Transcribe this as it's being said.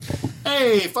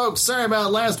Hey, folks, sorry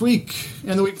about last week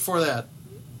and the week before that.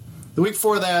 The week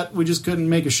before that, we just couldn't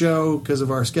make a show because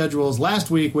of our schedules. Last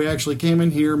week, we actually came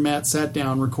in here, Matt sat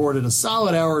down, recorded a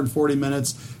solid hour and 40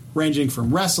 minutes, ranging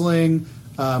from wrestling,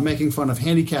 making fun of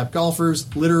handicapped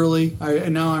golfers, literally.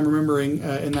 Now I'm remembering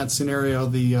in that scenario,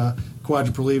 the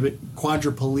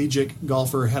quadriplegic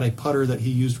golfer had a putter that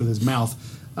he used with his mouth.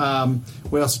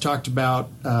 We also talked about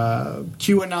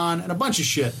QAnon and a bunch of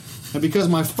shit. And because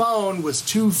my phone was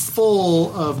too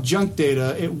full of junk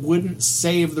data, it wouldn't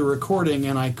save the recording,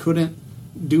 and I couldn't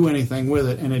do anything with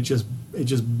it, and it just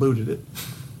booted it.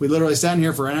 We literally sat in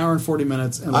here for an hour and 40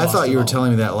 minutes. And I thought you were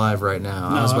telling me that live right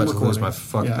now. No, I was about I'm to lose recording. my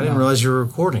fuck. Yeah, I didn't realize you were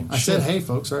recording. I said, hey,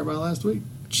 folks, sorry about last week.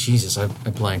 Jesus, I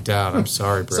blanked out. I'm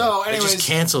sorry, Brett. So, they anyways, just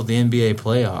canceled the NBA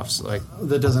playoffs. Like,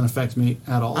 that doesn't affect me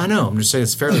at all. I know. I'm just saying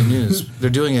it's fairly news. They're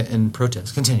doing it in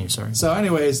protest. Continue. Sorry. So,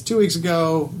 anyways, 2 weeks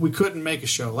ago, we couldn't make a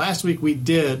show. Last week we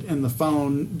did, and the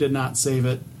phone did not save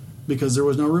it because there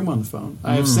was no room on the phone.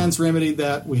 I have since remedied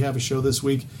that. We have a show this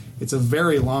week. It's a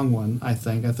very long one, I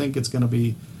think. I think it's going to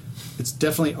be, it's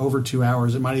definitely over 2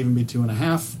 hours. It might even be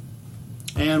 2.5.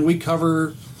 And we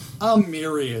cover a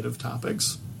myriad of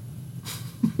topics.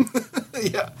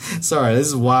 Yeah. Sorry, this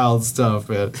is wild stuff,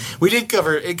 man. We did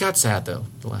cover. It got sad though.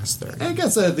 The last third. And it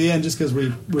got sad at the end just because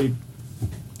we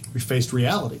faced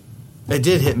reality. It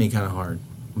did hit me kind of hard,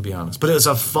 to be honest. But it was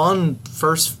a fun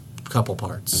first couple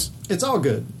parts. It's all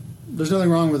good. There's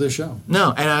nothing wrong with this show.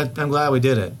 No, and I'm glad we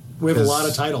did it. We have a lot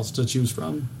of titles to choose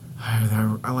from.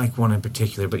 I like one in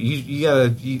particular, but you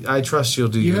gotta. I trust you'll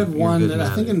do. You your, had one your that good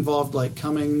I think involved like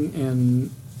coming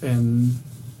and.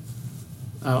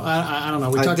 Oh, I don't know.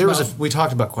 We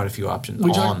talked about quite a few options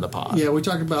on the pod. Yeah, we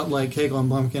talked about like Hagel and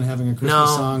Blumkin having a Christmas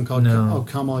song called "Oh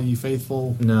Come All You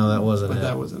Faithful." No, that wasn't it. But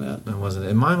that wasn't it. That wasn't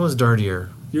it. Mine was dirtier.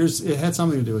 Yours, it had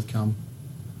something to do with cum.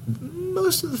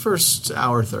 Most of the first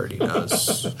hour 30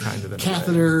 does kind of.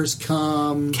 Catheters,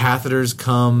 cum. Catheters,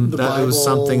 cum. The That Bible. was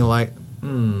something like.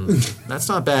 That's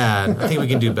not bad. I think we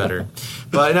can do better.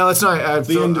 But no, it's not. I'm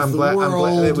glad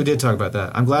that we did talk about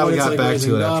that. I'm glad we got back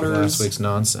to it after last week's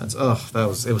nonsense. Oh,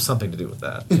 it was something to do with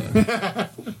that.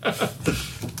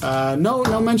 Yeah.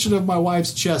 No mention of my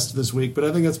wife's chest this week, but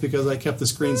I think that's because I kept the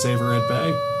screensaver at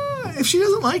bay. If she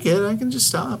doesn't like it, I can just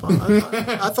stop.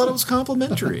 I thought it was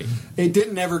complimentary. It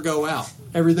didn't ever go out.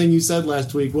 Everything you said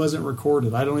last week wasn't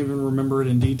recorded. I don't even remember it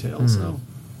in detail. So.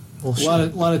 Well, a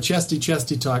lot of chesty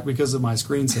talk because of my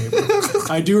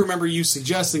screensaver. I do remember you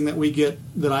suggesting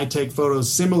that I take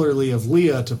photos similarly of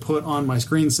Leah to put on my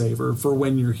screensaver for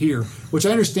when you're here, which I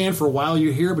understand for a while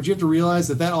you're here, but you have to realize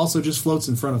that also just floats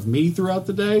in front of me throughout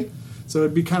the day. So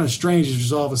it'd be kind of strange if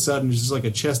just all of a sudden it's just like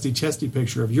a chesty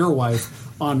picture of your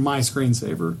wife on my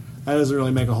screensaver. That doesn't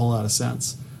really make a whole lot of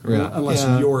sense unless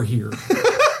you're here.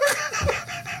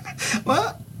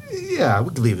 Well, yeah,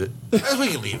 we can leave it. We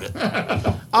can leave it.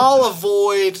 I'll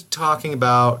avoid talking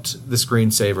about the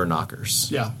screensaver knockers.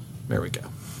 Yeah. There we go.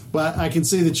 But I can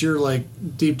see that you're like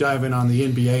deep diving on the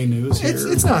NBA news here.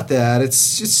 It's not that.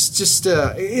 It's just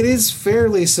it is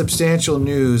fairly substantial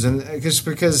news, and just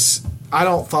because I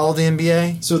don't follow the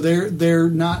NBA, so they're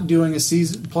not doing a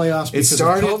season playoffs because of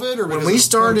COVID, or when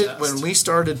we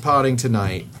started potting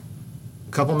tonight.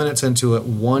 A couple minutes into it,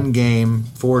 one game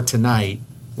for tonight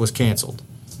was canceled.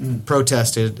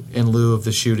 Protested in lieu of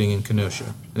the shooting in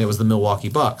Kenosha. And it was the Milwaukee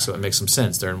Bucks, so it makes some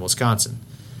sense. They're in Wisconsin.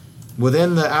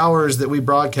 Within the hours that we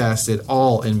broadcasted,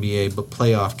 all NBA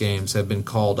playoff games have been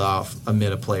called off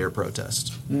amid a player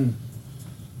protest.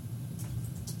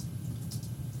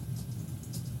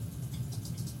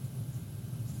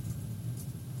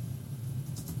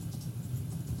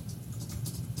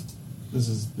 This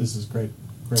is great.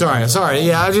 Sorry.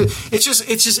 Yeah, it's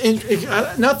just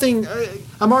nothing.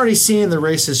 I'm already seeing the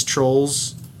racist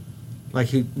trolls, like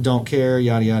who don't care,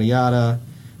 yada yada yada.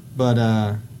 But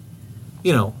I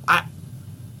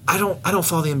don't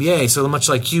follow the NBA, so much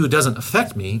like you, it doesn't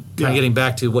affect me. Kind of getting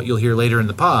back to what you'll hear later in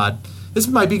the pod. This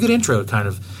might be a good intro, kind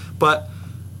of, but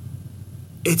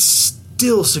it's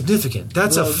still significant.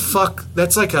 That's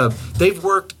they've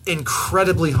worked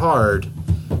incredibly hard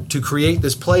to create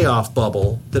this playoff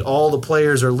bubble that all the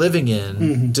players are living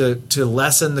in to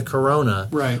lessen the corona.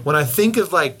 Right. When I think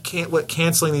of what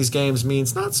canceling these games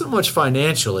means, not so much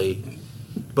financially,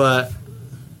 but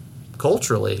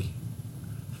culturally.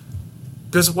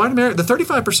 Because white America, the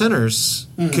 35%ers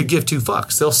could give two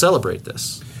fucks. They'll celebrate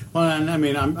this. Well, and I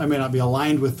mean, I may not be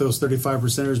aligned with those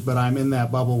 35%ers, but I'm in that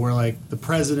bubble where like the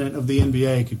president of the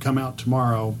NBA could come out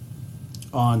tomorrow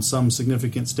on some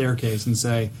significant staircase and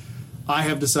say, I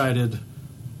have decided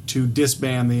to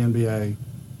disband the NBA.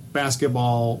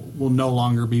 Basketball will no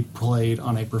longer be played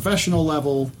on a professional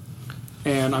level.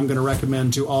 and I'm going to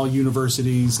recommend to all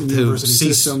universities and university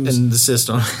systems in the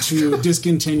system to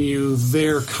discontinue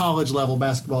their college level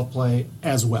basketball play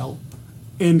as well.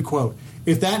 End quote.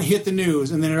 If that hit the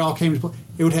news and then it all came to play,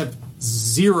 it would have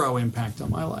zero impact on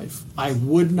my life. I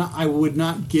would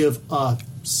not give a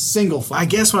single fuck. I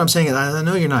guess what I'm saying is I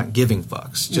know you're not giving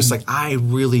fucks. Just like I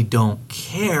really don't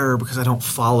care because I don't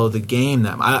follow the game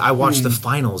that much. I watch the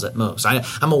finals at most.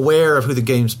 I'm aware of who the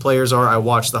game's players are. I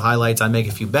watch the highlights. I make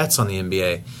a few bets on the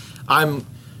NBA. I'm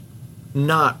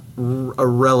not a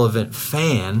relevant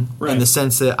fan in the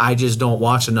sense that I just don't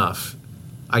watch enough.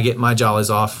 I get my jollies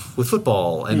off with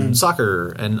football and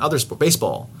soccer and other sport,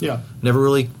 baseball. Yeah. Never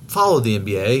really followed the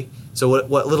NBA. So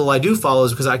what little I do follow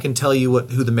is because I can tell you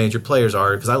who the major players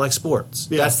are because I like sports.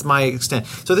 Yeah. That's my extent.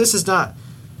 So this is not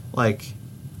like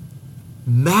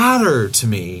matter to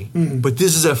me, but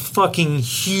this is a fucking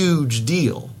huge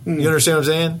deal. You understand what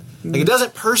I'm saying? Like it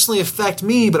doesn't personally affect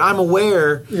me, but I'm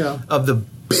aware of the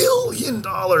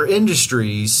billion-dollar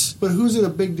industries. But who's it a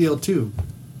big deal to?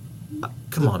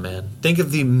 Come on, man. Think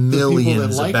of the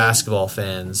millions of basketball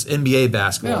fans, NBA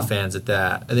basketball fans at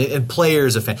that, and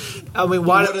players of fans. I mean,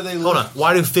 why do they hold on?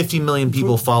 Why do 50 million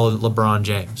people follow LeBron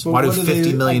James? Why do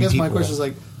 50 million people? I guess my question is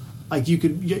like you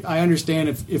could. I understand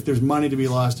if there's money to be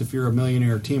lost if you're a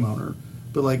millionaire team owner,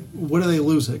 but like, what are they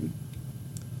losing?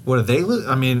 What are they losing?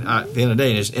 I mean, at the end of the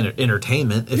day, it's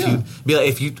entertainment.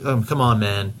 If you come on,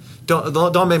 man.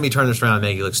 Don't make me turn this around and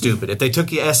make you look stupid. If they took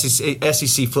the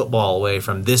SEC football away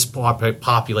from this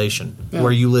population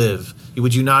where you live,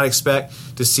 would you not expect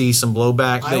to see some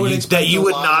blowback that you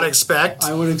would not expect?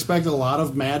 I would expect a lot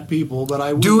of mad people, but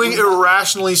I would doing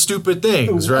irrationally stupid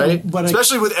things, right? But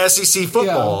especially with SEC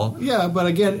football. Yeah, but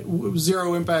again,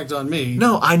 zero impact on me.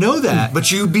 No, I know that,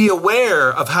 but you be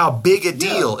aware of how big a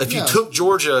deal if you took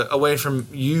Georgia away from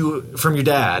your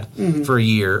dad for a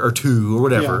year or two or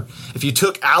whatever. If you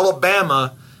took Alabama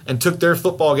and took their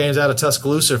football games out of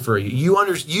Tuscaloosa for a year,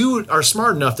 you are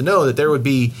smart enough to know that there would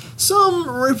be some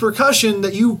repercussion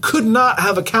that you could not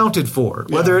have accounted for.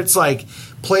 Whether it's like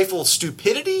playful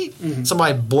stupidity,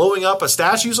 somebody blowing up a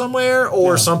statue somewhere,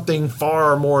 or something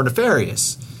far more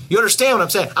nefarious. You understand what I'm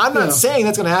saying? I'm not saying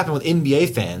that's going to happen with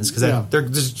NBA fans because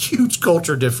there's huge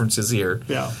culture differences here.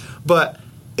 Yeah, but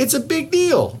it's a big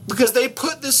deal because they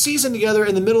put this season together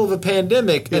in the middle of a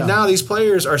pandemic, and now these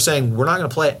players are saying we're not going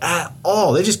to play at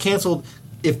all. They just canceled.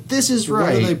 If this is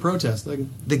right, what are they protesting?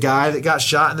 The guy that got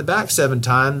shot in the back 7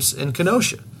 times in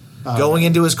Kenosha, going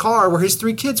into his car where his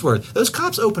 3 kids were. Those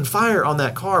cops opened fire on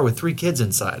that car with 3 kids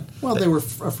inside. Well, they were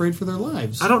afraid for their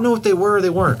lives. I don't know if they were or they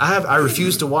weren't. I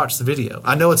refuse to watch the video.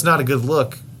 I know it's not a good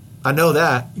look. I know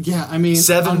that. Yeah, I mean,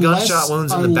 7 gunshot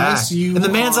wounds in the back. And the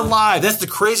man's alive. That's the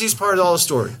craziest part of all the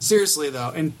story. Seriously, though,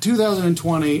 in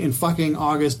 2020, in fucking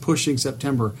August, pushing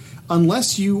September,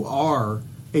 unless you are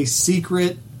a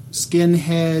secret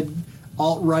skinhead,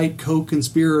 alt-right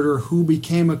co-conspirator who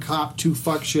became a cop to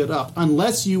fuck shit up,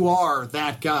 unless you are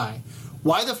that guy,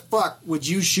 why the fuck would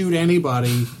you shoot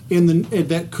anybody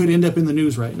that could end up in the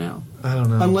news right now? I don't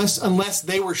know. Unless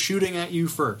they were shooting at you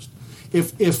first.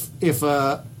 If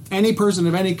any person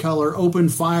of any color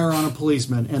opened fire on a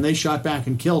policeman and they shot back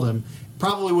and killed him,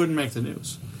 probably wouldn't make the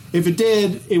news. If it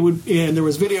did, it would, and there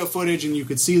was video footage and you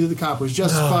could see that the cop was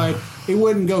justified, it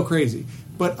wouldn't go crazy.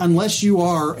 But unless you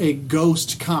are a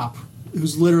ghost cop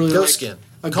who's literally ghost skin,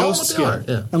 a ghost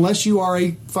skin, unless you are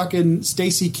a fucking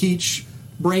Stacy Keach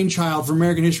brainchild from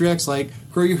American History X, like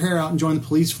grow your hair out and join the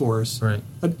police force, right?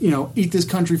 Eat this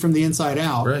country from the inside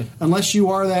out. Right. Unless you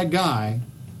are that guy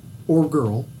or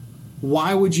girl,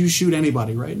 why would you shoot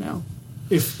anybody right now?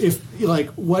 If like,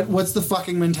 what's the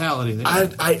fucking mentality there?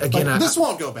 This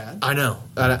won't go bad. I know.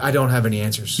 I don't have any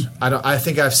answers. I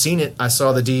think I've seen it. I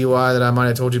saw the DUI that I might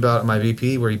have told you about at my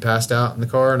VP where he passed out in the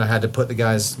car, and I had to put the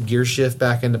guy's gear shift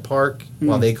back into park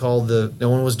while they called no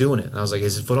one was doing it. And I was like,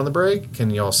 is his foot on the brake? Can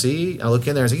y'all see? I look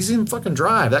in there. I was like, he's even fucking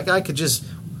drive. That guy could just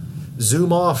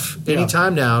zoom off any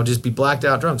time now, just be blacked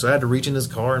out drunk. So I had to reach in his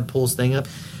car and pull his thing up.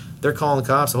 They're calling the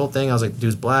cops, the whole thing. I was like,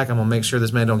 dude's black. I'm going to make sure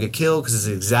this man don't get killed because this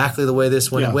is exactly the way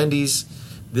this went at Wendy's.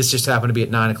 This just happened to be at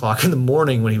 9 o'clock in the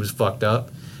morning when he was fucked up.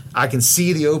 I can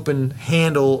see the open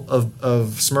handle of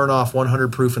Smirnoff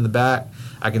 100 proof in the back.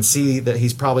 I can see that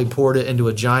he's probably poured it into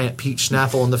a giant peach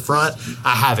Snapple in the front.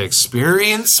 I have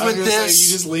experience with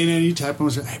this. You just lean in, you tap him,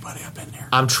 and say, hey, buddy, I've been there.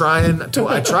 I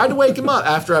tried to wake him up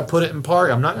after I put it in park.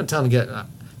 I'm not going to tell him to get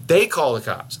They call the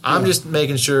cops. I'm just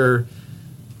making sure...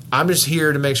 I'm just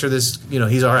here to make sure this,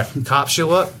 he's all right. Cops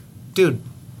show up. Dude,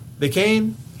 they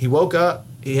came. He woke up.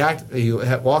 He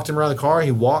walked him around the car.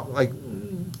 He walked like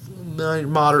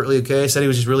moderately okay. Said he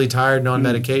was just really tired and on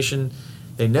medication.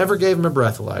 They never gave him a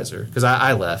breathalyzer because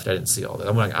I left. I didn't see all that.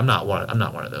 I'm not one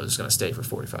of those who's going to stay for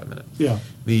 45 minutes. Yeah.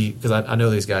 Because I know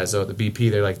these guys though at the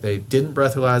BP. They're like they didn't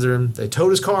breathalyzer him. They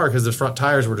towed his car because the front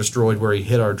tires were destroyed where he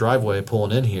hit our driveway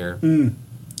pulling in here.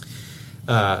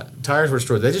 Tires were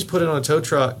destroyed. They just put it on a tow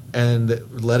truck and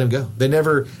let him go. They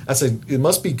never. I said it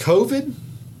must be COVID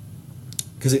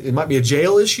because it might be a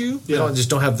jail issue. Yeah. They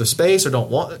don't have the space or don't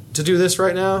want to do this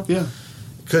right now. Yeah.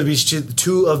 Could be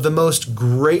two of the most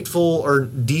grateful or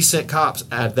decent cops.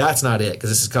 That's not it because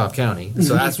this is Cobb County,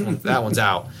 so that one's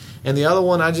out. And the other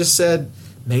one, I just said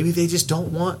maybe they just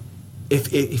don't want.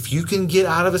 If you can get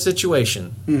out of a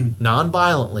situation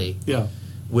non-violently,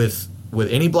 with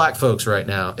any black folks right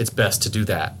now, it's best to do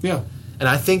that. Yeah. And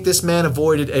I think this man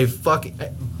avoided a fucking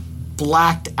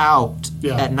blacked out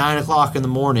at 9:00 in the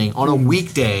morning on a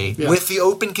weekday with the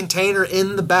open container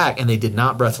in the back, and they did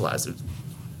not breathalyze it.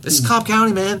 This is Cobb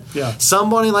County, man. Yeah.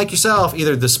 Somebody like yourself,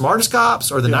 either the smartest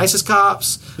cops or the nicest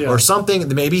cops or something.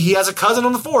 Maybe he has a cousin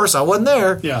on the force. I wasn't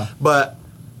there. Yeah. But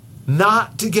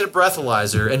not to get a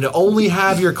breathalyzer and to only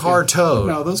have your car towed.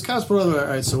 No, those cops were all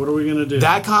right, so what are we going to do?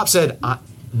 That cop said,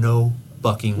 no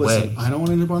fucking Listen, way. I don't want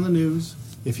to end up on the news.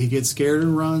 If he gets scared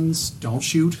and runs, don't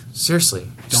shoot. Seriously.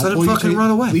 Just Don't let him fucking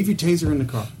run away. Leave your taser in the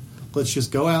car. Let's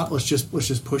just go out. Let's just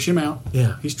push him out.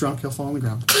 Yeah. He's drunk. He'll fall on the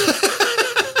ground.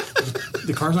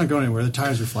 The car's not going anywhere. The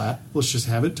tires are flat. Let's just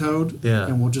have it towed. Yeah.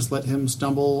 And we'll just let him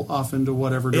stumble off into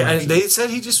whatever Yeah, direction. and they said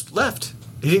he just left.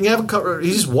 He didn't have a cover.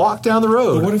 He just walked down the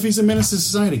road. But what if he's a menace to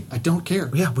society? I don't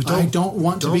care. Yeah, we don't. I don't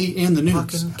want to be in the news.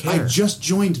 fucking care. I just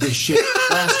joined this shit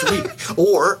last week.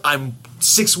 Or I'm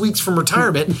 6 weeks from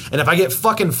retirement, and if I get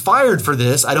fucking fired for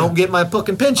this, I don't get my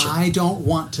fucking pension. I don't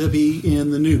want to be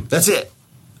in the news. That's it.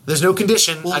 There's no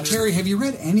condition. Well, Terry, have you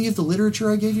read any of the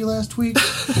literature I gave you last week?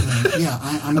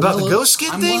 I'm about the ghost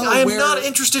skin thing? I am not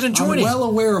interested in joining. I'm well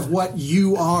aware of what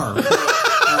you are. All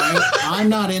right? I'm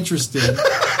not interested.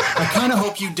 I kind of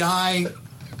hope you die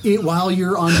while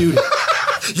you're on duty.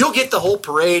 You'll get the whole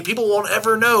parade. People won't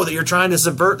ever know that you're trying to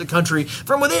subvert the country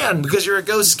from within because you're a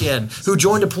ghost skin who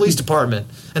joined a police department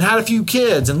and had a few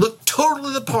kids and looked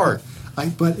totally the part.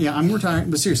 I'm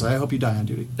retiring. But seriously, I hope you die on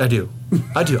duty. I do.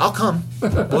 I'll come.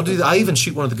 We'll do that. I even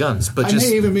shoot one of the guns. But I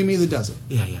may even be me that does it.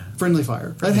 Yeah. Friendly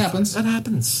fire. That happens. That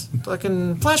happens.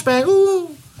 Fucking flashbang.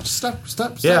 Ooh. Stop.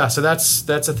 Yeah, so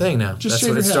that's a thing now. Just that's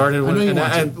what it started.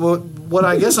 What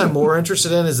I guess I'm more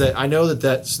interested in is that I know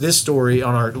that's this story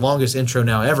on our longest intro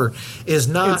now ever is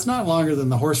not. It's not longer than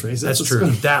the horse race. That's true.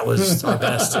 That was our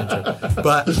best intro.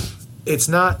 But it's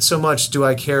not so much do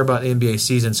I care about the NBA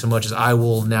season so much as I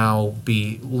will now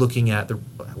be looking at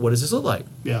what does this look like?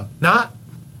 Yeah. Not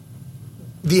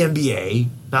the NBA,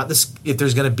 not this. If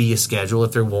there's going to be a schedule,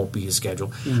 if there won't be a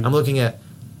schedule, I'm looking at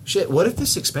shit. What if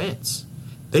this expands?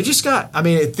 They just got. I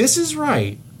mean, if this is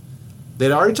right,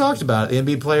 they'd already talked about it.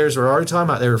 The NBA players were already talking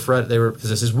about it. They were because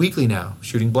this is weekly now,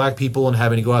 shooting black people and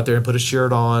having to go out there and put a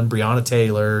shirt on. Breonna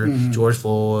Taylor, George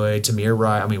Floyd, Tamir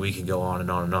Rice. I mean, we could go on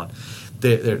and on and on.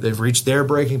 They've reached their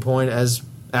breaking point as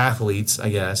athletes, I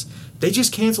guess. They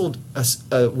just canceled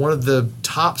one of the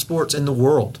top sports in the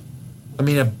world. I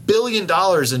mean, $1 billion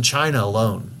in China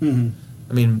alone.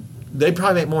 I mean, they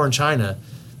probably make more in China.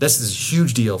 This is a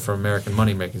huge deal for American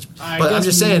money makers. But I'm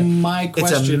just saying,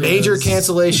 it's a major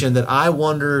cancellation that I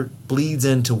wonder bleeds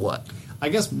into what? I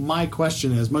guess my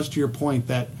question is, much to your point,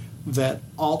 that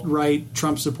alt-right,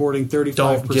 Trump-supporting 35%...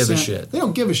 Don't give a shit. They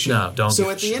don't give a shit. No, don't So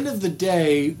give at a the shit. end of the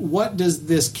day, what does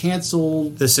this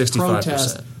canceled The 65%.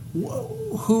 protest...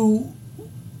 Who...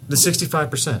 The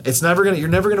 65%. You're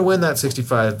never gonna win that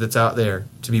 65 that's out there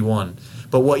to be won.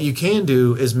 But what you can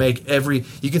do is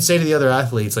you can say to the other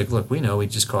athletes, like, look, we know we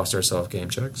just cost ourselves game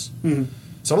checks. Some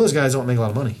of those guys don't make a lot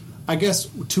of money. I guess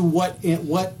to what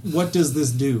does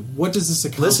this do? What does this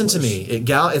accomplish? Listen to me.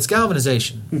 It's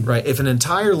galvanization, right? If an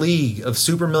entire league of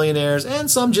super millionaires and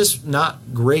some just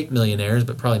not great millionaires,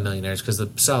 but probably millionaires because the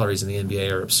salaries in the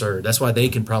NBA are absurd. That's why they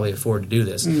can probably afford to do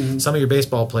this. Some of your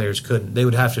baseball players couldn't. They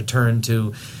would have to turn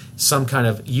to some kind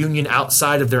of union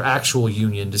outside of their actual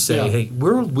union to say, hey,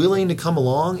 we're willing to come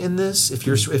along in this. If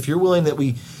you're willing that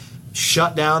we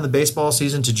shut down the baseball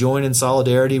season to join in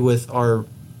solidarity with our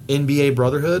NBA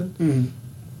brotherhood,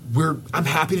 I'm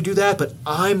happy to do that, but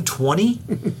I'm 20.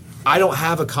 I don't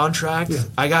have a contract. Yeah.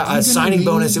 I got a signing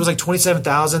bonus. It was like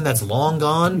 $27,000. That's long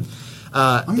gone.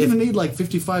 I'm going to need like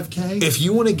 $55K. If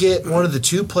you want to get one of the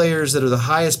two players that are the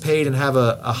highest paid and have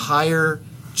a higher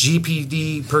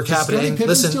GPD per capita, and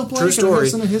listen, true story.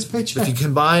 If you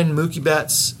combine Mookie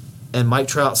Betts and Mike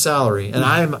Trout's salary, and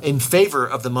I'm in favor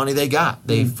of the money they got.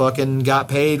 They fucking got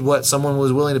paid what someone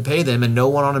was willing to pay them, and no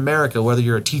one on America, whether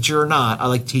you're a teacher or not, I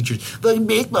like teachers. But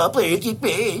baseball players get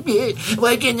paid.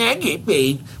 Why can't I get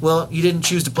paid? Well, you didn't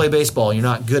choose to play baseball. You're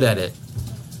not good at it.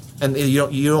 And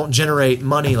you don't generate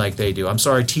money like they do. I'm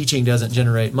sorry, teaching doesn't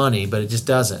generate money, but it just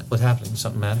doesn't. What happened?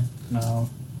 Something matter? No.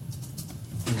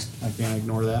 I can't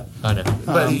ignore that. I know.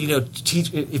 But,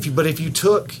 if you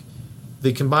took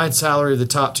the combined salary of the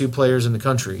top two players in the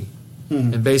country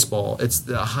in baseball, it's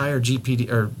the higher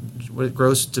GPD or what it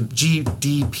grows to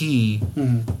GDP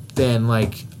than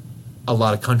like a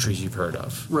lot of countries you've heard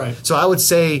of. Right. So I would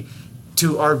say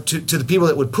to the people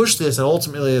that would push this, and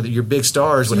ultimately your big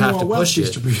stars would have to push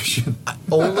it.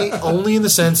 only in the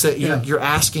sense that you're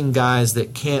asking guys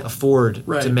that can't afford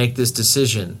to make this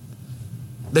decision.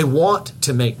 They want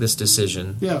to make this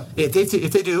decision. Yeah. If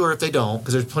they do or if they don't,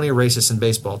 because there's plenty of racists in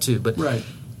baseball too. But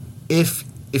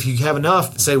if you have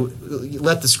enough, say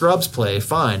let the scrubs play,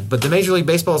 fine. But the Major League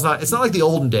Baseball is not. It's not like the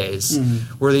olden days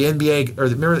where the NBA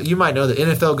remember you might know the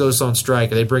NFL goes on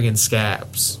strike and they bring in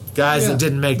scabs, guys that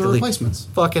didn't make the replacements.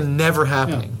 League. Fucking never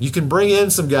happening. You can bring in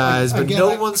some guys, but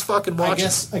no one's fucking watching.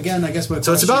 I guess what.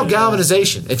 So it's about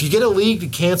galvanization. If you get a league to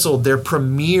cancel their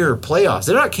premier playoffs,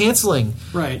 they're not canceling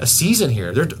a season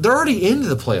here. They're already into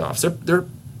the playoffs. They're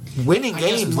winning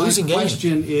games, losing games. My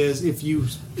question is, if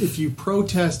you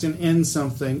protest and end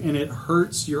something and it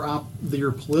hurts your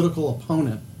political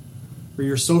opponent or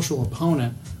your social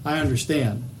opponent, I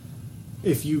understand.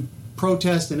 If you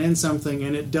protest and end something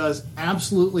and it does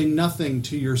absolutely nothing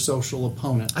to your social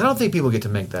opponent, I don't think people get to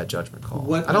make that judgment call.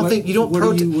 What are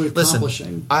you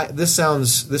accomplishing? Listen, this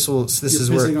is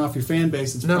pissing off your fan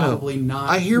base. It's probably not.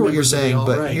 I hear what you're saying,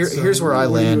 but here's where I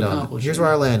land on. Here's where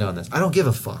I land on this. I don't give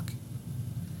a fuck.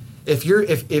 If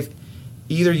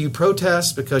either you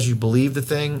protest because you believe the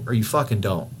thing or you fucking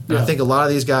don't. And I think a lot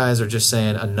of these guys are just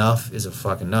saying enough is a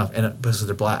fucking enough, and because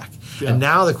they're black. And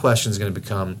now the question is going to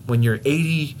become, when your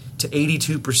 80 to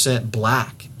 82%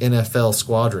 black NFL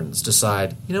squadrons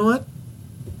decide, you know what,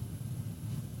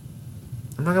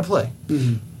 I'm not going to play.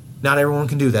 Not everyone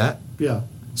can do that. Yeah.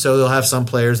 So they'll have some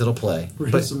players that'll play,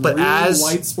 but as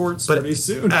white sports pretty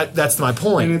soon. That's my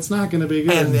point, and it's not going to be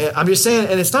good. And I'm just saying,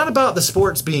 and it's not about the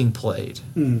sports being played.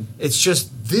 It's just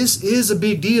this is a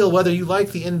big deal, whether you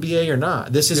like the NBA or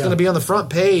not. This is going to be on the front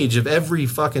page of every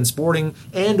fucking sporting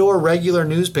and or regular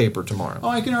newspaper tomorrow. Oh,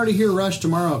 I can already hear Rush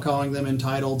tomorrow calling them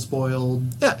entitled, spoiled.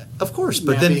 Yeah, of course.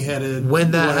 But then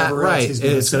when that happens,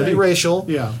 it's going to be racial.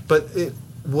 Yeah, but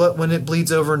when it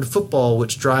bleeds over into football,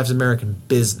 which drives American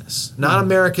business, not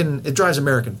American, it drives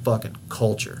American fucking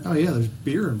culture. Oh yeah, there's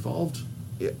beer involved.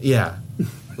 Yeah,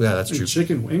 that's true.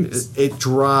 Chicken wings. It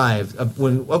drives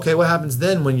what happens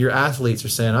then when your athletes are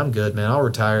saying, "I'm good, man. I'll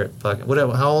retire at fucking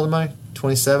whatever." How old am I?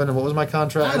 27. And what was my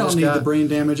contract? I don't need the brain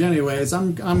damage anyways.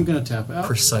 I'm going to tap out.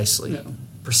 Precisely. Yeah.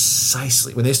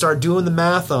 Precisely. When they start doing the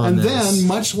math on this, and then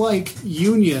much like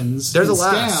unions, they're the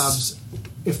scabs.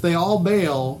 If they all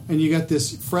bail and you got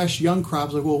this fresh young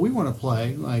crop, like, well, we want to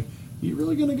play. Like, you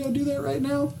really going to go do that right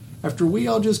now? After we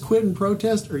all just quit and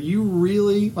protest, are you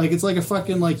really it's like a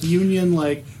fucking union?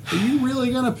 Like, are you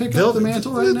really going to pick up the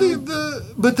mantle right now?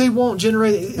 But they won't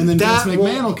generate. And then Vince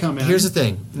McMahon will come in. Here's the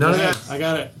thing. None of that. I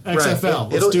got it.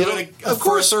 XFL. Let's do it. Of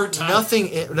course, third time.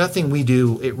 Nothing we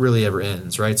do it really ever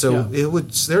ends, right? So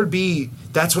there'd be.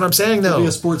 That's what I'm saying, though. There'd be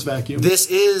a sports vacuum. This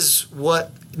is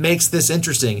what makes this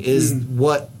interesting. Is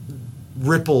what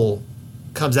ripple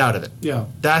comes out of it. Yeah,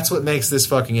 that's what makes this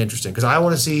fucking interesting. Because I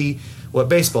want to see what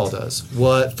baseball does,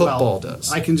 what football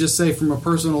does. I can just say from a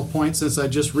personal point, since I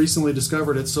just recently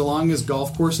discovered it, so long as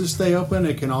golf courses stay open,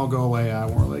 it can all go away. I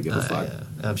won't really give a fuck.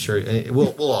 Yeah, I'm sure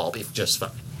we'll all be just fine.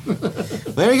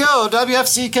 There you go,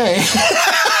 WFCK.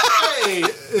 Hey,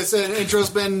 this intro's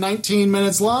been 19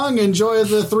 minutes long. Enjoy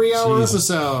the 3-hour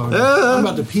episode. I'm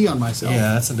about to pee on myself.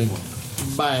 Yeah, that's a big one.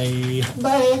 Bye.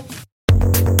 Bye.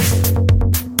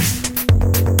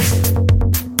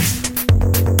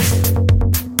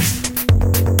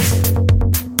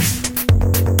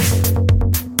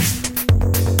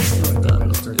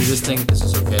 Is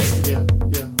this okay? Yeah. No,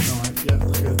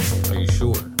 we're good. Are you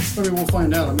sure? I mean, we'll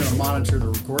find out. I'm going to monitor the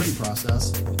recording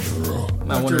process.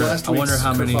 I wonder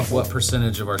what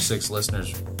percentage of our 6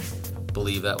 listeners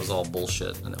believe that was all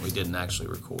bullshit and that we didn't actually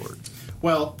record.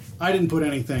 Well, I didn't put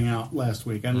anything out last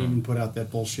week. I didn't even put out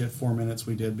that bullshit 4 minutes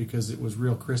we did because it was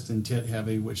real Kristen Tit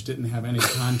heavy, which didn't have any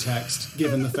context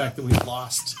given the fact that we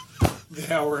lost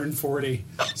the hour and 40.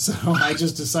 So I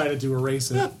just decided to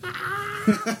erase it.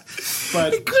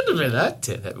 But it couldn't have been that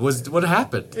tit. What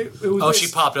happened? She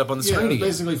popped up on the screen again.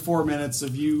 Basically 4 minutes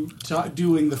of you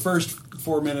doing the first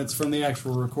 4 minutes from the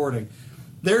actual recording.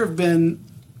 There have been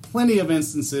plenty of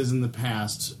instances in the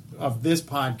past of this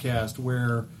podcast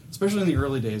where, especially in the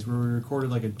early days, where we recorded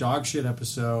like a dog shit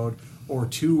episode or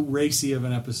too racy of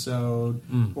an episode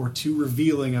or too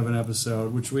revealing of an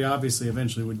episode, which we obviously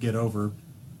eventually would get over.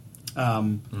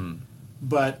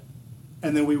 But,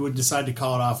 and then we would decide to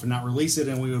call it off and not release it,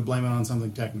 and we would blame it on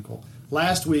something technical.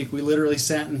 Last week, we literally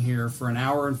sat in here for an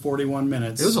hour and 41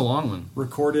 minutes. It was a long one.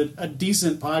 Recorded a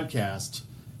decent podcast,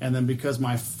 and then because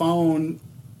my phone,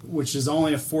 which is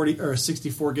only a 40 or a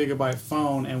 64 gigabyte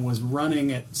phone, and was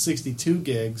running at 62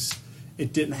 gigs,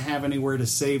 it didn't have anywhere to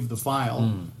save the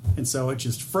file, and so it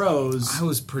just froze.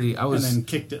 And then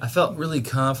kicked it. I felt really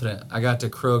confident. I got to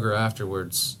Kroger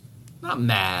afterwards. Not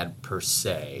mad per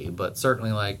se, but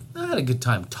certainly like I had a good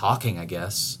time talking, I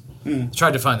guess.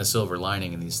 Tried to find the silver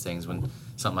lining in these things when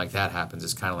something like that happens.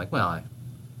 It's kind of like, well, I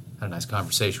had a nice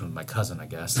conversation with my cousin, I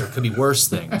guess. There could be worse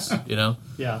things, you know?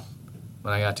 Yeah.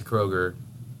 When I got to Kroger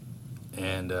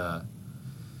and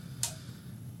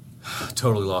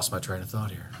totally lost my train of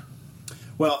thought here.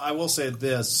 Well, I will say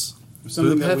this.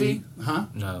 Boob heavy?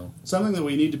 No. Something that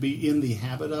we need to be in the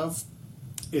habit of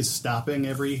is stopping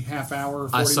every half hour.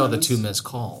 40 I saw minutes. the 2 missed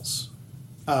calls.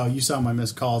 Oh, you saw my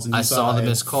missed calls, and you I saw the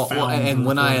missed call. Well, and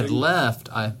when I had recording. left,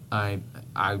 I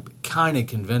kind of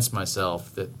convinced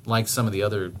myself that, like some of the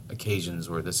other occasions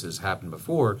where this has happened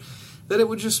before, that it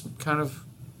would just kind of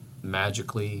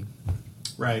magically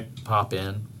pop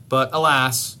in. But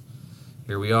alas,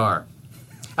 here we are.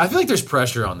 I feel like there's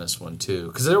pressure on this one too,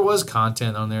 because there was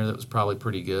content on there that was probably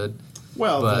pretty good.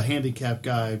 Well, the handicapped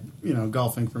guy,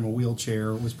 golfing from a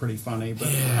wheelchair was pretty funny, but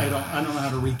I don't know how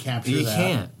to recapture that. You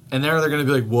can't. And they're going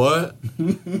to be like, what?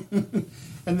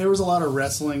 And there was a lot of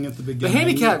wrestling at the The beginning.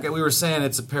 handicapped guy, we were saying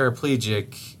it's a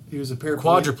paraplegic. He was a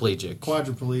quadriplegic.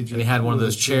 Quadriplegic. And he had one of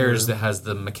those chairs that has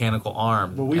the mechanical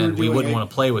arm, Well, we wouldn't want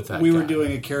to play with that We guy. were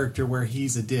doing a character where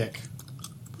he's a dick.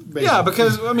 Basically. Yeah,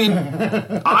 because, I mean,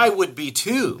 I would be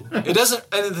too. It doesn't,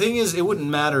 and the thing is, it wouldn't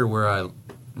matter where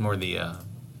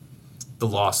the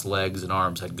lost legs and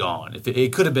arms had gone. If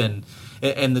it could have been,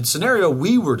 and the scenario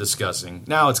we were discussing,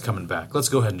 now it's coming back. Let's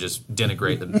go ahead and just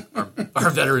denigrate our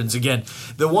veterans again.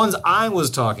 The ones I was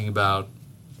talking about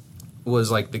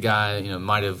was like the guy,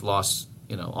 might have lost,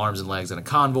 arms and legs in a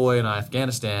convoy in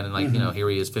Afghanistan, and here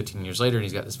he is 15 years later, and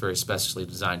he's got this very specially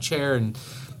designed chair, and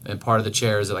part of the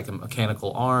chair is like a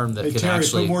mechanical arm that can Terry,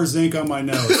 actually put more zinc on my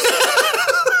nose.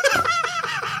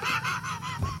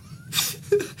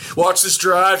 Watch this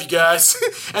drive, you guys.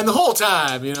 And the whole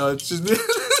time, it's just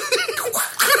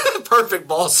perfect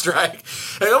ball strike.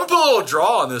 Hey, I'm going to put a little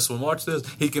draw on this one. Watch this.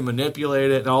 He can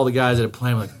manipulate it, and all the guys that are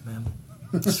playing are like, man,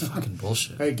 this is fucking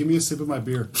bullshit. Hey, give me a sip of my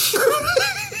beer.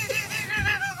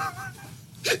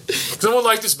 Someone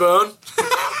like this bone?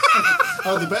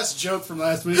 Oh, the best joke from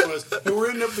last week was, hey, we're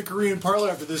ending up the Korean parlor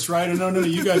after this, right? And no,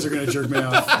 you guys are going to jerk me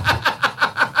off.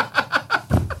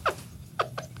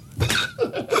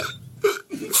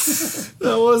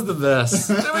 That was the best.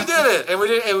 And we did it,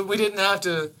 and we didn't have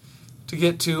to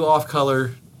get too off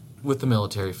color with the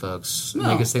military folks. No.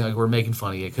 Make us think like we're making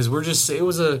fun of you because we're just. It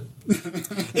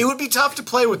would be tough to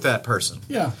play with that person.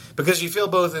 Yeah, because you feel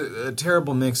both a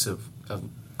terrible mix of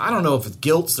I don't know if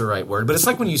guilt's the right word, but it's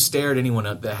like when you stare at anyone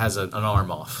that has an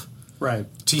arm off. Right.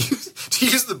 To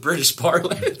use the British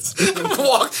parlance.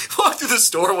 walk through the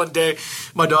store one day,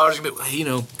 my daughter's going to be,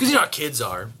 because you know how kids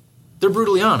are. They're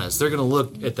brutally honest. They're going to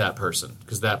look at that person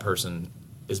because that person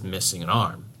is missing an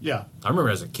arm. Yeah. I remember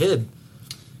as a kid.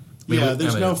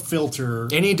 There's no filter.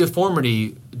 Any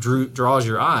deformity draws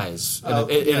your eyes. And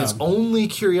it's only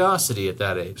curiosity at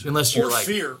that age. Unless you're like...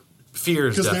 fear. Fear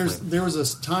is definitely... Because there was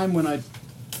a time when I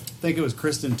think it was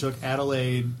Kristen took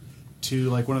Adelaide to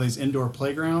like one of these indoor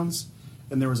playgrounds,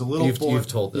 and there was a little boy. You've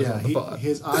told this on the pod.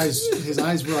 His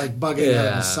eyes were like bugging out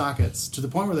of the sockets to the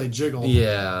point where they jiggled.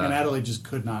 Yeah, and Adelaide just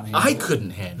could not handle it. I couldn't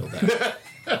handle that.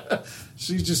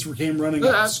 She just came running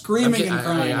up, screaming and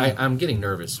crying. I'm getting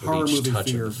nervous with Horror each movie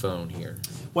touch fear. of the phone here.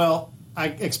 Well, I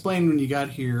explained when you got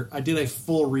here, I did a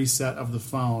full reset of the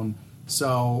phone.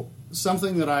 So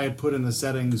something that I had put in the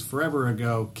settings forever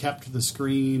ago kept the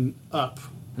screen up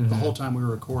the whole time we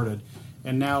were recorded.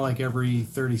 And now, like every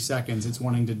 30 seconds, it's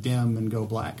wanting to dim and go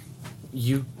black.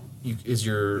 Is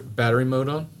your battery mode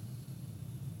on?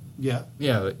 Yeah.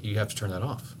 Yeah, but you have to turn that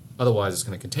off. Otherwise, it's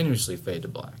going to continuously fade to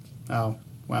black. Oh,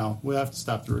 well, we'll have to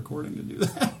stop the recording to do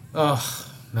that. Oh,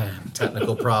 man.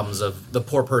 Technical problems of the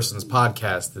poor person's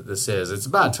podcast that this is. It's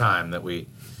about time that we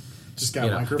Just got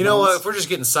microphones. You know what? If we're just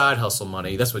getting side hustle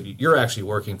money, that's what you're actually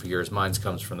working for yours. Mine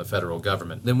comes from the federal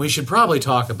government. Then we should probably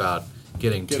talk about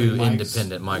getting two mics,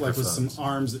 independent microphones. Like with some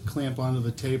arms that clamp onto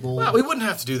the table. Well, we wouldn't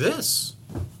have to do this.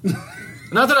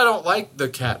 Not that I don't like the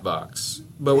cat box,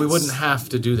 but we wouldn't have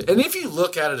to do that. And if you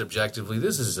look at it objectively,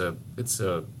 it's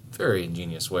a very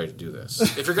ingenious way to do this.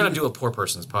 If you're going to do a poor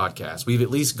person's podcast, we've at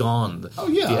least gone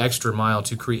the extra mile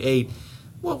to create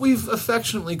what we've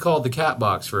affectionately called the cat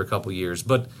box for a couple years.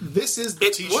 But this is the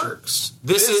t-shirt. Works.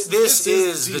 This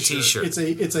is the t-shirt.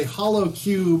 It's a hollow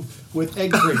cube with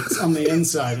egg crates on the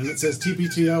inside, and it says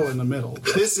TPTO in the middle.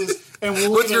 This is. And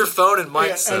with your phone and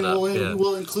mic set up.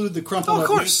 We'll include the crumpled up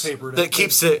newspaper that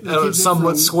keeps it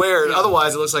somewhat squared. Yeah.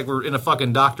 Otherwise, it looks like we're in a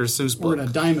fucking Dr. Seuss book. We're in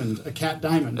a diamond, a cat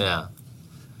diamond. Yeah.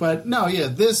 But no,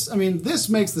 this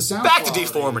makes the sound back quality, to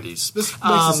deformities. This makes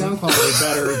the sound quality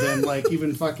better than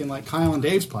even fucking Kyle and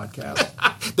Dave's podcast.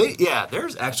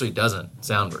 Theirs actually doesn't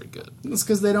sound very good. It's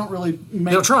because they don't really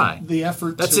make They'll try. the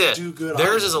effort to do good.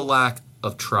 Theirs is a lack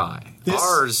of try.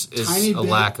 Ours is a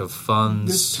lack of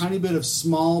funds. This tiny bit of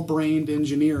small-brained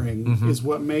engineering is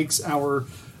what makes our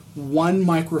one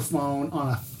microphone on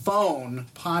a phone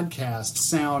podcast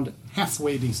sound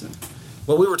halfway decent.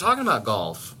 Well, we were talking about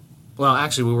golf. Well,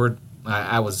 actually,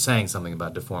 I was saying something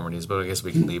about deformities, but I guess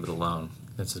we can leave it alone.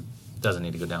 It doesn't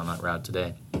need to go down that route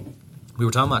today. We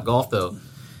were talking about golf, though.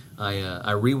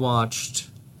 I rewatched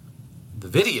the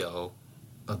video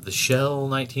of the Shell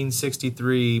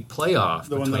 1963 playoff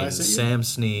between Sam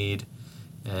Snead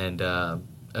and a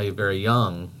very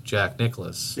young Jack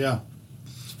Nicklaus. Yeah.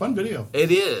 It's a fun video.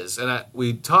 It is, and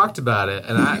we talked about it,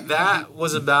 and that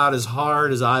was about as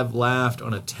hard as I've laughed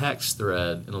on a text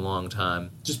thread in a long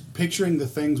time. Just picturing the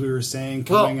things we were saying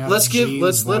coming out of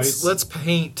Gene's voice. Let's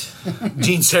paint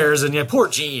Gene Sarazen. Yeah, poor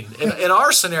Gene. In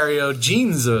our scenario,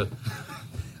 Gene's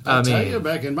I'll tell you,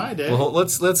 back in my day. Well,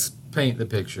 let's paint the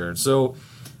picture. So,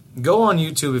 go on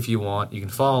YouTube if you want. You can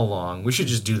follow along. We should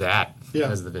just do that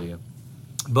as the video.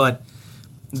 But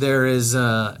there is,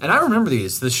 and I remember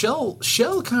these. The Shell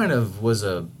kind of was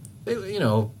they've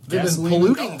been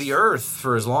polluting the earth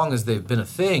for as long as they've been a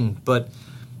thing, but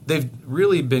they've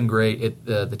really been great at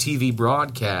the TV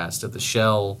broadcast of the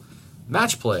Shell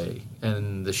match play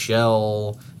and the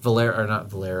Shell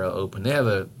Valero Open. They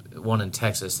have one in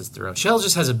Texas that's their own. Shell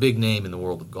just has a big name in the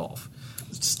world of golf.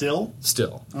 Still?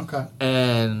 Okay.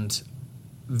 And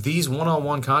these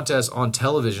one-on-one contests on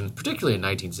television, particularly in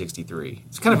 1963,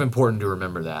 it's kind of important to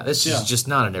remember that. This is just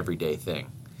not an everyday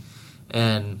thing.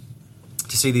 And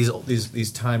to see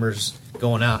these timers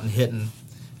going out and hitting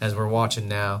as we're watching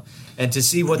now, and to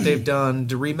see what they've done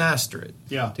to remaster it.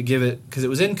 Yeah. To give it, because it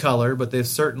was in color, but they've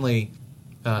certainly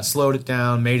slowed it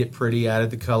down, made it pretty,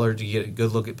 added the color to get a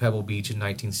good look at Pebble Beach in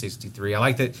 1963. I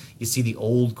like that you see the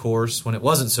old course when it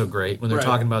wasn't so great, when they're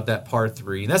talking about that par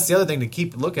 3. And that's the other thing to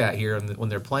keep a look at here when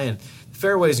they're playing. The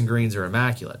fairways and greens are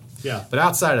immaculate. Yeah. But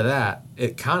outside of that,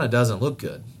 it kind of doesn't look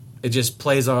good. It just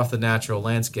plays off the natural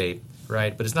landscape,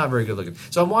 right? But it's not very good looking.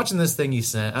 So I'm watching this thing you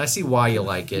sent, and I see why you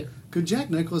like it. Could Jack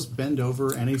Nicklaus bend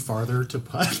over any farther to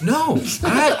putt? No,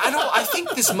 I don't. I think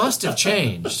this must have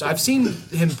changed. I've seen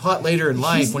him putt later in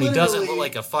life when he doesn't look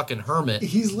like a fucking hermit.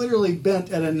 He's literally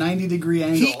bent at a 90-degree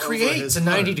angle. He creates a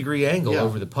 90-degree angle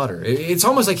over the putter. It's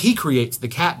almost like he creates the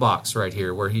cat box right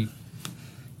here, where he.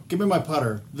 Give me my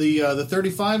putter. The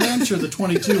 35-inch or the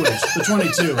 22-inch? The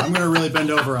 22. I'm going to really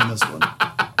bend over on this one.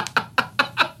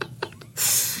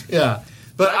 Yeah.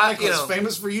 But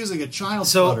famous for using a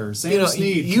child's putter. Sam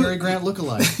Snead, Cary Grant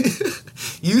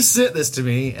lookalike. You sent this to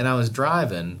me, and I was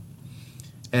driving,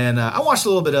 and I watched a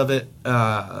little bit of it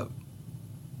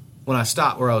when I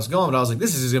stopped where I was going. But I was like,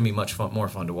 "This is going to be much more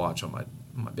fun to watch on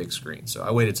my big screen." So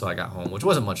I waited till I got home, which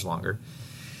wasn't much longer.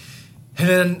 And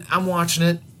then I'm watching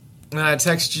it, and I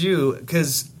text you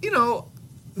because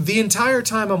the entire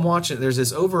time I'm watching it, there's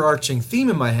this overarching theme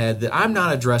in my head that I'm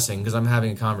not addressing because I'm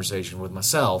having a conversation with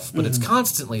myself, but it's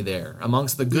constantly there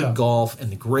amongst the good golf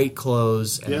and the great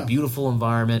clothes and the beautiful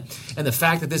environment and the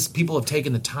fact that people have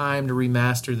taken the time to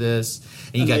remaster this.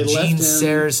 And you got Gene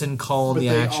Sarazen calling the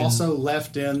action. They also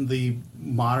left in the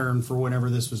modern, for whenever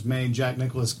this was made, Jack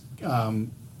Nicklaus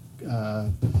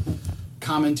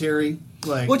commentary.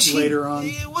 Later on,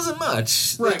 it wasn't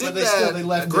much. Right, but they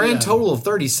left a grand total of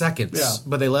 30 seconds. Yeah.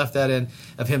 But they left that in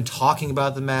of him talking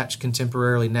about the match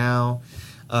contemporarily now.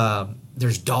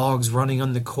 There's dogs running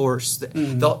on the course.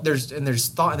 There's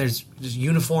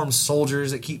uniformed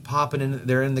soldiers that keep popping in.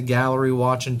 They're in the gallery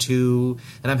watching too.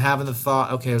 And I'm having the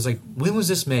thought, okay, I was like, when was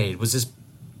this made? Was this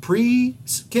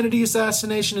pre-Kennedy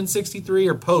assassination in 63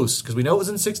 or post? Because we know it was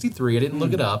in 63. I didn't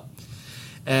look it up.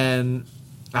 And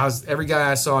every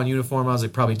guy I saw in uniform, I was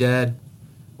like, probably dead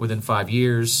within 5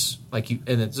 years.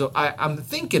 So I'm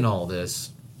thinking all this,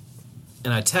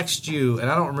 and I text you, and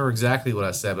I don't remember exactly what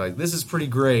I said, but this is pretty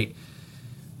great.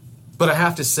 But I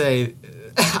have to say,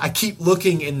 I keep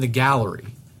looking in the gallery.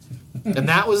 And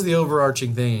that was the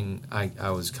overarching thing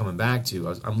I was coming back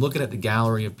to. I'm looking at the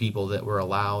gallery of people that were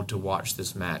allowed to watch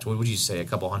this match. What would you say, a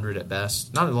couple hundred at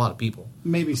best? Not a lot of people.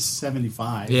 Maybe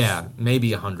 75. Yeah,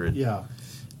 maybe 100. Yeah.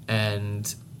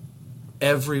 And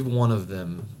every one of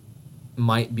them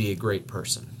might be a great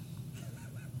person.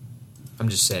 I'm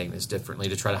just saying this differently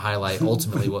to try to highlight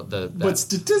ultimately what But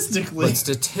statistically,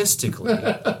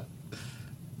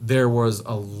 there was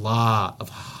a lot of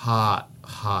hot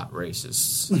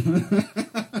racists.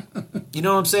 You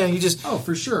know what I'm saying?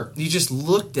 for sure. You just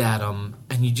looked at them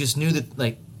and you just knew that,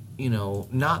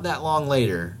 not that long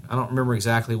later. I don't remember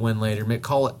exactly when later.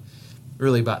 Call it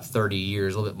really about 30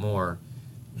 years, a little bit more.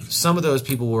 Some of those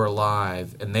people were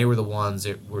alive, and they were the ones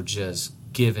that were just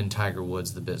giving Tiger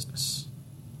Woods the business.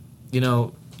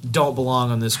 Don't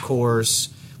belong on this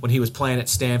course. When he was playing at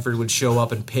Stanford, would show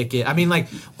up and pick it. I mean,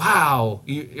 wow,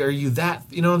 are you that?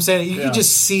 You know what I'm saying? You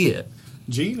just see it.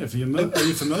 Gene, are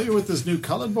you familiar with this new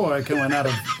colored boy coming out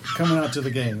to the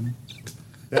game?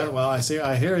 Yeah, well,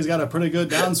 I hear he's got a pretty good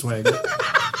downswing.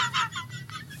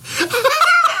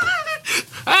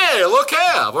 Hey, look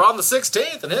here! We're on the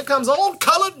 16th, and here comes old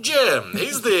Colored Jim.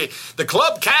 He's the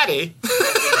club caddy.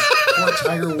 Poor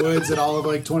Tiger Woods and all of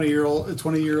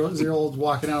 20-year-olds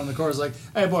walking out on the course like,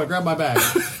 hey boy, grab my bag.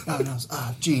 No,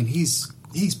 Gene, he's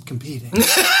competing.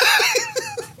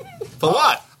 For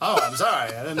what? Oh, I'm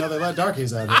sorry. I didn't know they let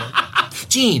darkies out here.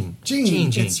 Gene.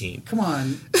 Come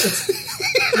on.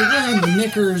 You're wearing the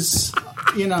knickers.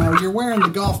 You're wearing the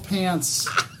golf pants.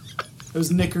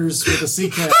 Those knickers with a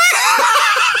CK.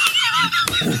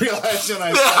 I realized when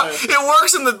I saw it. It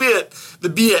works in the bit.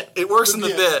 It works in the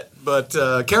bit,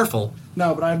 but careful.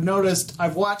 No, but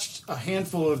I've watched a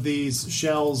handful of these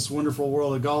Shell's Wonderful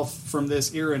World of Golf from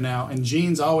this era now, and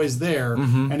Gene's always there,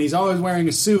 and he's always wearing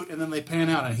a suit, and then they pan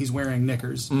out, and he's wearing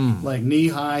knickers. Like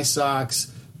knee-high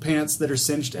socks, pants that are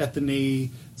cinched at the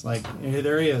knee. It's like, hey,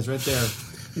 there he is, right there.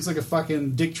 He's like a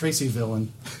fucking Dick Tracy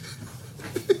villain.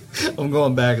 I'm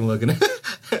going back and looking at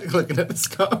this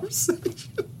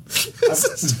conversation.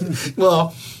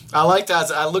 Well, I like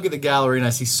that. I look at the gallery and I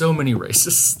see so many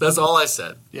racists. That's all I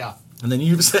said. Yeah. And then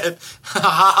you've said, ha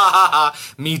ha ha ha,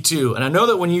 me too. And I know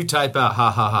that when you type out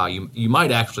ha ha ha, you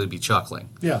might actually be chuckling.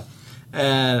 Yeah.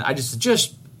 And I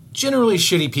just generally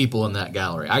shitty people in that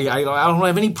gallery. I don't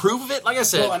have any proof of it, like I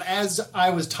said. Well, and as I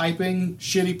was typing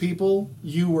shitty people,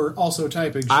 you were also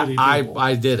typing shitty people.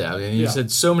 I did. I mean, you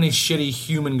said so many shitty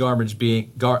human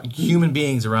human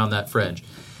beings around that fringe.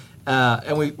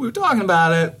 And we were talking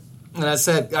about it, and I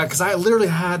said, because I literally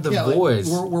had the voice.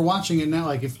 Like, we're watching it now.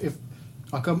 Like, if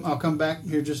I'll come back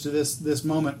here just to this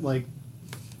moment. Like,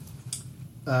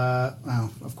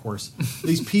 of course,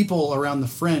 these people around the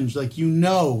fringe, like,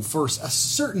 for a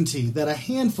certainty that a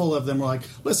handful of them were like,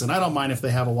 listen, I don't mind if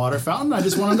they have a water fountain. I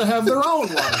just want them to have their own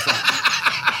water fountain.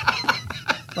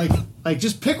 like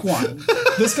just pick one.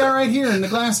 This guy right here in the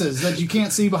glasses that you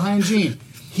can't see behind Gene.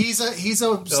 He's a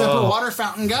separate water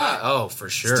fountain guy. Oh, for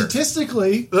sure.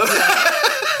 Statistically, a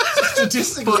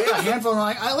handful are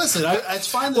like, listen, it's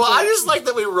fine. Well, I just like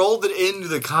that we rolled it into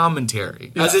the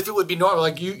commentary as if it would be normal.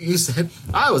 Like you said,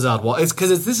 I was out. It's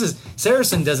because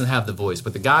Saracen doesn't have the voice,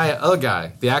 but the other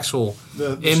guy, the actual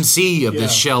MC of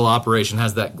this Shell operation,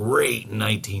 has that great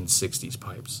 1960s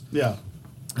pipes. Yeah.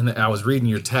 And I was reading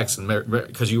your text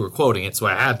because you were quoting it, so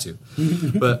I had to.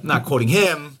 But not quoting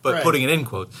him, but putting it in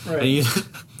quotes. Right. And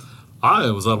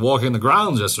I was out walking the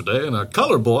grounds yesterday, and a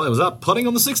colored boy was out putting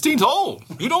on the 16th hole.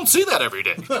 You don't see that every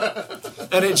day.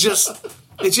 And it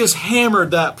just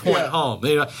hammered that point home.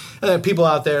 And people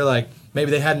out there, like,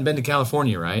 maybe they hadn't been to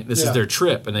California, right? This is their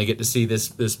trip, and they get to see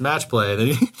this match play.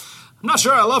 And I'm not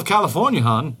sure I love California,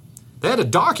 hon. They had a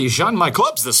darkie shot in my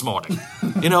clubs this morning.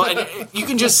 And you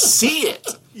can just see it.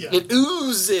 Yeah. It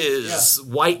oozes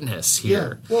whiteness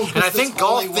here. Yeah. Well, and I think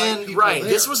golf then,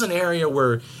 this was an area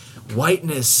where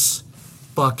whiteness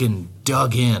fucking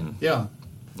dug in. Yeah.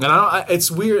 And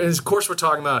it's weird. And of course, we're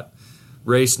talking about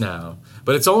race now,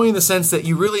 but it's only in the sense that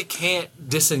you really can't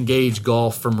disengage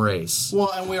golf from race.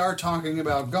 Well, and we are talking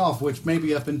about golf, which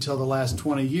maybe up until the last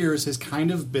 20 years has kind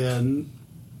of been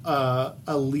a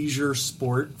leisure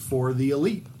sport for the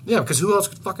elite. Yeah, because who else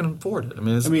could fucking afford it? I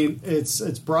mean,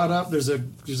 it's brought up. There's a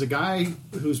guy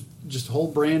who's just a whole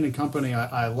brand and company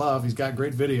I love. He's got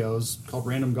great videos called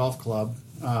Random Golf Club.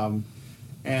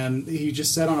 And he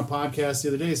just said on a podcast the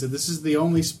other day, he said, this is the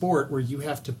only sport where you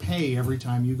have to pay every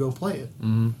time you go play it.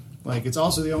 Mm-hmm. Like, it's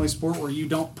also the only sport where you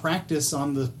don't practice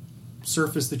on the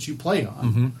surface that you play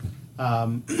on.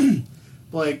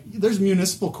 Like, there's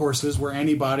municipal courses where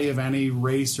anybody of any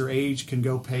race or age can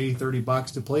go pay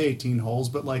 $30 to play 18 holes,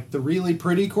 but like the really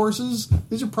pretty courses,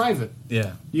 these are private.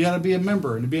 Yeah. You got to be a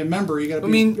member, and to be a member, you got to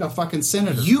be a fucking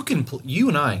senator. You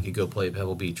and I could go play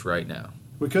Pebble Beach right now.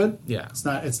 We could. Yeah. It's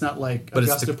not like But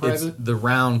Augusta private. the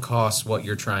round costs what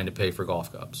you're trying to pay for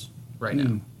golf cups right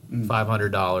now.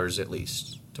 $500 at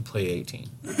least to play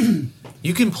 18.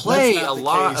 You can play a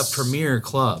lot of premier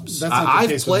clubs. That's not the I've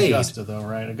case played with Augusta, though,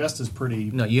 right? Augusta's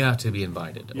pretty. No, you have to be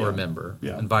invited or a Yeah. member.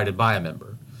 Yeah. Invited by a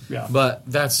member. Yeah. But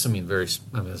that's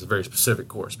that's a very specific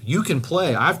course. But you can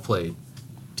play. I've played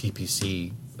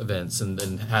TPC events and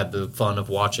had the fun of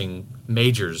watching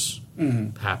majors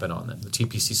happen on them. The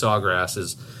TPC Sawgrass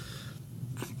is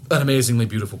an amazingly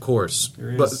beautiful course.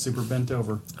 There he But is, super bent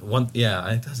over.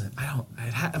 it doesn't.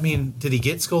 I mean, did he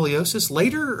get scoliosis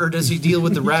later, or does he deal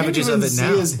with the ravages you can't of even it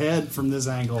now? see his head from this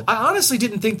angle. I honestly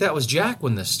didn't think that was Jack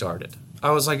when this started.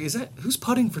 I was like, who's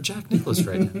putting for Jack Nicklaus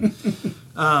right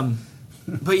now?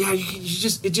 But yeah,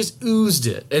 it just oozed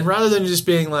it. And rather than just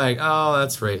being like, oh,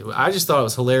 that's right, I just thought it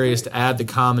was hilarious to add the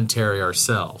commentary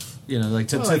ourselves. You know, like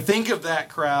to think of that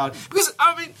crowd. Because,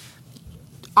 I mean,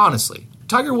 honestly,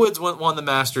 Tiger Woods won the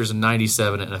Masters in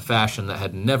 '97 in a fashion that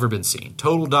had never been seen.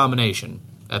 Total domination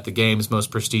at the game's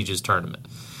most prestigious tournament.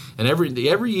 And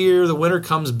every year the winner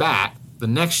comes back the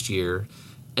next year,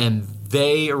 and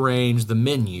they arrange the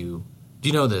menu. Do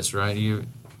you know this, right?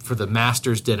 For the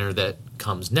Masters dinner that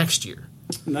comes next year.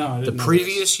 No, I didn't The know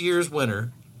previous year's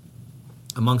winner,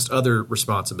 amongst other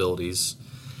responsibilities,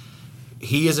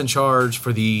 he is in charge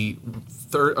for the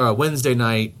Wednesday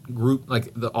night group.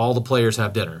 Like all the players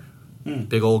have dinner,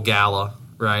 big old gala,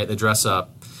 right? They dress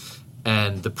up,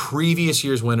 and the previous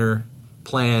year's winner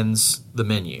plans the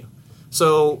menu.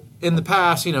 So in the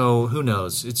past, who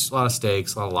knows? It's a lot of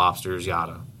steaks, a lot of lobsters,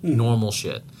 yada, normal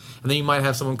shit. And then you might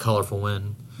have someone colorful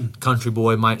win. Country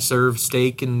boy might serve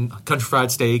steak and country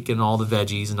fried steak and all the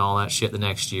veggies and all that shit the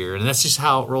next year, and that's just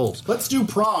how it rolls. Let's do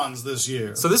prawns this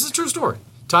year. So this is a true story.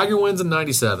 Tiger wins in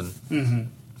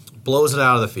 '97, blows it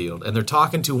out of the field, and they're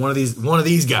talking to one of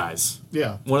these guys.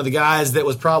 Yeah. One of the guys that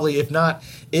was probably, if not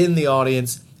in the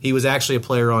audience, he was actually a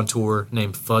player on tour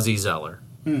named Fuzzy Zoeller.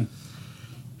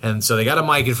 And so they got a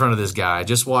mic in front of this guy.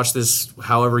 Just watch this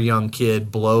however young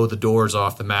kid blow the doors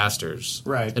off the Masters.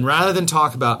 Right. And rather than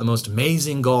talk about the most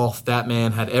amazing golf that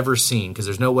man had ever seen, because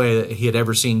there's no way that he had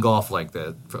ever seen golf like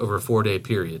that for over a 4-day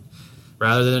period,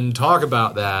 rather than talk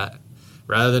about that,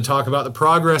 rather than talk about the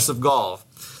progress of golf,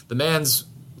 the man's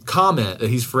comment that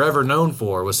he's forever known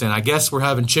for was saying, I guess we're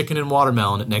having chicken and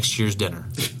watermelon at next year's dinner.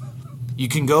 You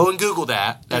can go and Google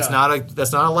that. That's not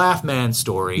a laugh man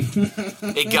story.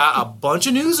 It got a bunch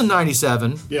of news in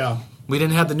 '97. Yeah. We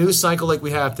didn't have the news cycle like we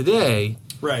have today.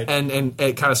 Right. And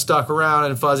it kind of stuck around,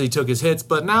 and Fuzzy took his hits.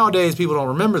 But nowadays, people don't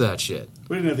remember that shit.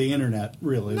 We didn't have the internet,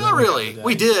 really. Not really.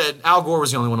 We did. Al Gore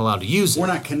was the only one allowed to use it.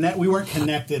 We weren't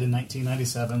connected in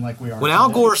 1997 like we are. When today. Al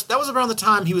Gore, that was around the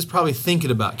time he was probably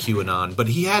thinking about QAnon, but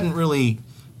he hadn't really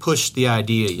pushed the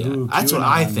idea yet. Ooh, That's what QAnon.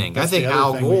 I think. That's I think the other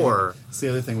Al thing Gore. It's the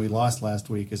other thing we lost last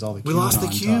week is all the QAnon We lost the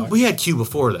Q. talk. We had Q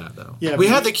before that, though. Yeah, we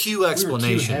but had the Q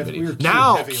explanation we were video. Q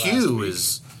Now heavy last Q week.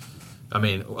 is,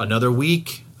 another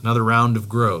week, another round of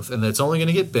growth, and it's only going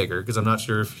to get bigger because I'm not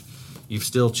sure if you've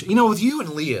still, with you and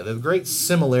Leah, the great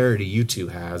similarity you two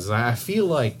has. I feel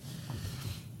like,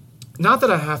 not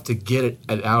that I have to get it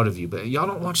out of you, but y'all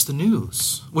don't watch the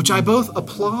news, which I both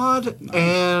applaud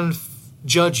and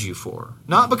judge you for.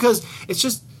 Not because it's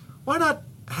just, why not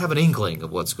have an inkling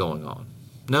of what's going on?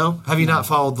 No? Have you not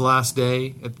followed the last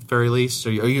day at the very least?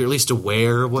 Are you at least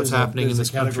aware of what's happening in this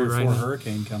country right now? There's a Category 4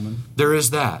 hurricane coming. There is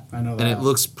that. I know And that. it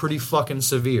looks pretty fucking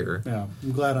severe. Yeah,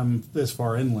 I'm glad I'm this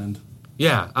far inland.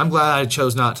 Yeah, I'm glad I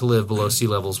chose not to live below sea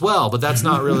level as well, but that's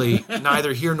not really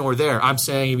neither here nor there. I'm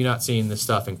saying, have you not seen this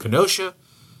stuff in Kenosha?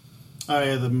 Oh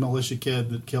yeah, the militia kid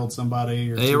that killed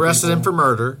somebody. Or They two arrested him for people.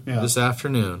 murder Yeah. this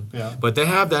afternoon. Yeah. But they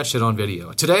have that shit on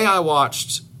video. Today I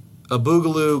watched a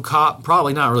Boogaloo cop,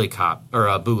 probably not really cop, or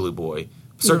a Boogaloo boy,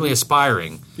 certainly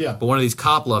aspiring. Yeah. But one of these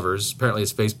cop lovers, apparently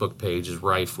his Facebook page is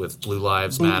rife with Blue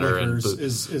Lives Matter and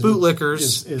Bootlickers bootlickers.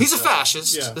 is, He's a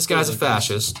fascist. yeah, This guy's a bootlickers.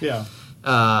 fascist.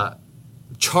 Yeah.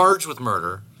 Charged with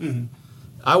murder.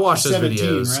 I watched those 17,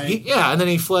 videos. right? And then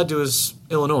he fled to his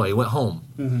Illinois. He went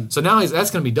home. So now that's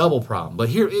going to be double problem. But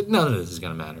here, none of this is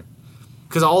going to matter.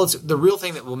 Because the real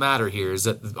thing that will matter here is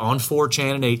that on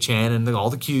 4chan and 8chan and all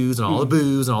the Qs and all the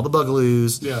boos and all the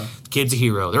bugaloos, Yeah. kid's a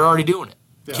hero. They're already doing it.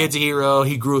 Yeah. Kid's a hero.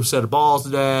 He grew a set of balls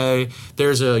today.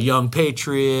 There's a young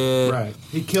patriot. Right.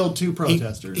 He killed two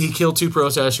protesters. He killed 2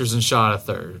 protesters and shot a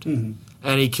third.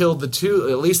 And he killed the two,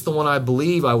 at least the one I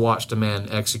believe I watched a man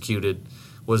executed,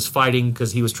 was fighting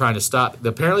because he was trying to stop.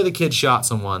 Apparently the kid shot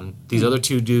someone. These other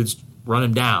two dudes run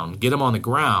him down, get him on the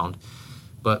ground.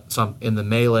 But in the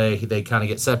melee, they kind of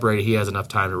get separated. He has enough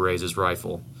time to raise his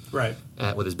rifle Right.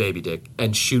 With his baby dick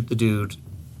and shoot the dude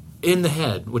in the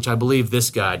head, which I believe this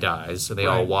guy dies. So they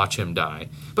all Right. watch him die.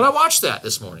 But I watched that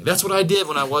this morning. That's what I did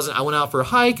when I wasn't. I went out for a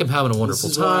hike. I'm having a wonderful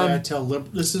time.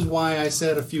 This is why I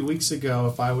said a few weeks ago,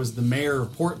 if I was the mayor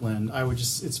of Portland, I would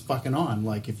it's fucking on.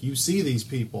 Like, if you see these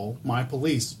people, my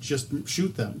police, just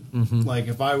shoot them. Mm-hmm. Like,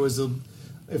 if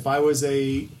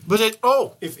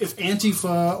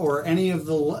Antifa or any of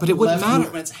the But it wouldn't left matter.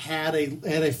 movements had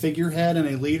a figurehead and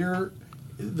a leader,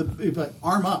 it'd be like,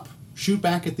 arm up, shoot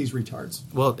back at these retards.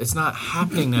 Well, it's not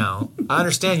happening now. I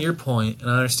understand your point, and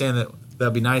I understand that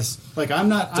that'd be nice. Like, I'm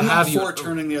not for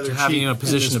turning the other to cheek have you in a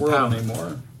position this of world power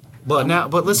anymore. But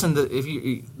listen,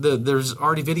 there's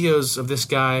already videos of this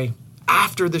guy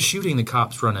after the shooting. The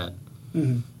cops run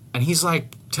in, and he's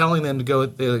like telling them to go.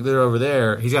 They're over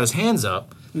there. He's got his hands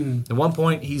up. At one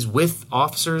point, he's with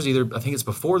officers. I think it's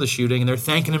before the shooting, and they're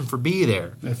thanking him for being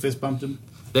there. They fist bumped him.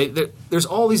 There's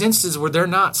all these instances where they're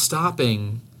not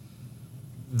stopping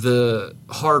the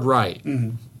hard right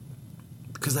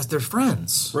because that's their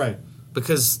friends, Right.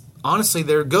 because honestly,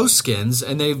 they're ghost skins,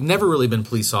 and they've never really been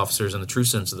police officers in the true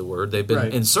sense of the word. They've been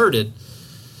Right. inserted.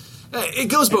 It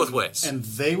goes both ways. And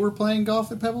they were playing golf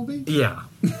at Pebble Beach? Yeah.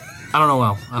 I don't know.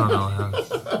 Well, I don't know.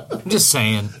 I'm just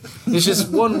saying. It's just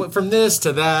one from this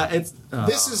to that.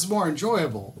 This is more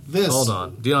enjoyable. Hold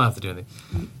on. You don't have to do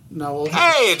anything. No.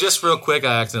 Hey, just real quick,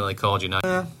 I accidentally called you.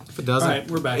 If it doesn't, All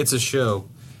right, we're back. It's a show.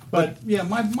 But yeah,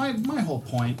 my whole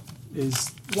point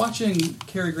is watching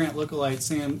Cary Grant lookalike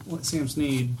Sam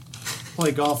Snead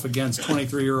play golf against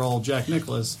 23-year-old Jack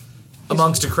Nicklaus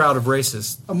Amongst a crowd of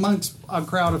racists. amongst a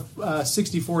crowd of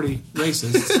 60-40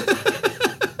 racists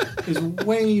is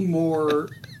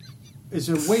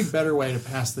a way better way to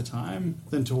pass the time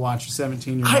than to watch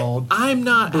 17-year-old I'm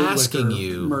not asking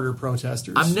you. murder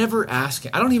protesters. I'm never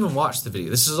asking. I don't even watch the video.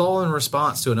 This is all in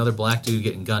response to another black dude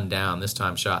getting gunned down, this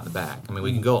time shot in the back. I mean,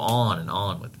 we can go on and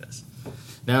on with this.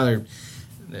 Now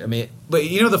but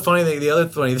you know the funny thing, the other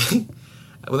funny thing,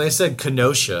 when they said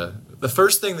Kenosha, the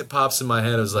first thing that pops in my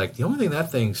head was like, the only thing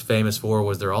that thing's famous for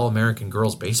was their All-American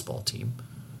girls baseball team.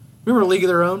 Remember League of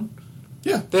Their Own?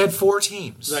 Yeah. They had 4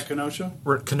 teams. Is that Kenosha?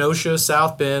 Kenosha,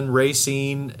 South Bend,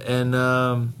 Racine, and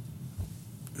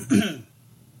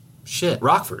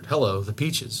Rockford. Hello, the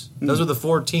Peaches. Those were the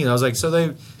 4 teams. I was like,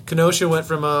 Kenosha went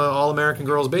from an All-American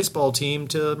girls baseball team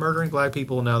to murdering black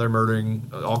people, and now they're murdering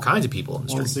all kinds of people in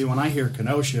the Well, street. see, when I hear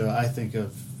Kenosha, I think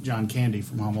of John Candy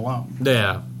from Home Alone.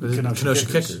 Yeah, Kenosha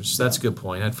Kickers. Kickers. That's a good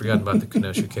point. I'd forgotten about the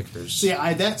Kenosha Kickers. See,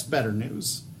 that's better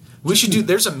news. We should do.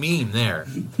 There's a meme there.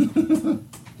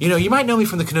 You know, you might know me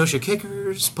from the Kenosha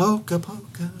Kickers. Polka,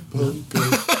 polka.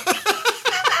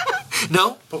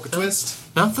 No, Polka Twist.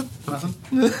 nothing.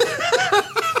 We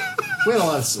had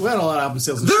a lot of album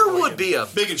sales. in There Sheboygan. would be a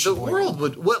Big in the Sheboygan. world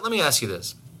would. What? Let me ask you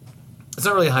this. It's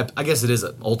not really a I guess it is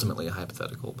ultimately a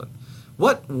hypothetical, but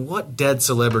what dead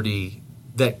celebrity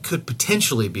that could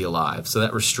potentially be alive? So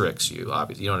that restricts you.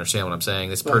 Obviously, you don't understand what I'm saying.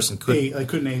 This person could. I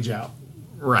couldn't age out.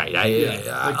 Right.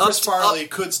 Like Chris Farley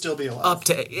could still be alive.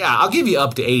 I'll give you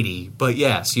up to 80, but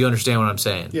yes, you understand what I'm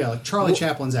saying. Yeah, like Charlie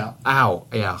Chaplin's out. Ow.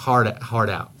 Yeah, hard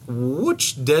out.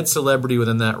 Which dead celebrity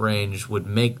within that range would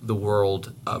make the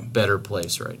world a better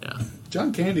place right now?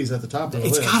 John Candy's at the top of the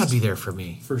It's list. got to be there for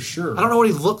me. For sure. I don't know what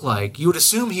he looked like. You would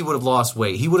assume he would have lost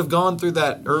weight. He would have gone through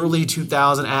that early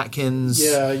 2000 Atkins.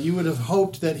 Yeah, you would have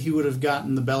hoped that he would have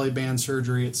gotten the belly band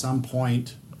surgery at some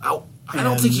point. I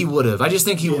don't think he would have. I just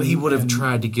think he would have and-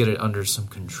 tried to get it under some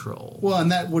control. Well, and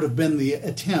that would have been the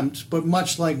attempt, but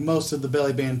much like most of the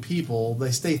belly band people,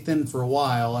 they stay thin for a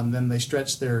while and then they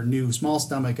stretch their new small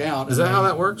stomach out. Is that how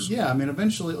that works? Yeah, I mean,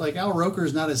 eventually, like Al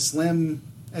Roker's not as slim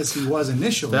as he was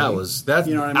initially. That.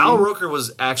 You know what I mean? Al Roker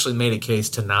was actually made a case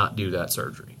to not do that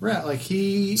surgery. Right, like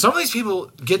he. Some of these people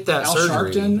get that Al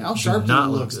surgery.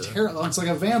 Sharpton looks terrible. Looks like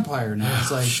a vampire now.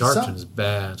 It's like Sharpton's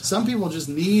bad. Some people just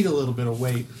need a little bit of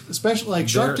weight, especially like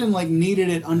Sharpton. Like needed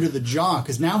it under the jaw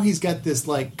because now he's got this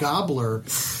like gobbler, and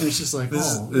it's just like you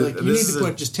need to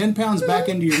put just 10 pounds back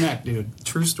into your neck, dude.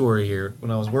 True story here.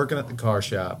 When I was working at the car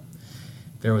shop,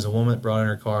 there was a woman that brought in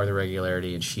her car with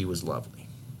regularity, and she was lovely.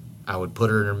 I would put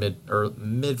her in her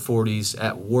mid 40s,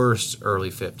 at worst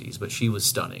early 50s, but she was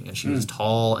stunning, and she was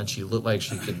tall, and she looked like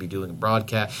she could be doing a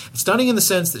broadcast. Stunning in the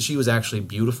sense that she was actually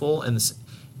beautiful, and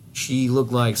she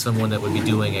looked like someone that would be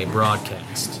doing a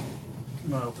broadcast. I'm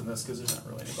gonna open this because there's not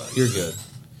really anybody. You're good.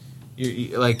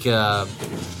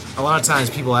 A lot of times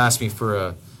people ask me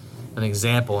for an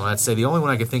example, and I'd say the only one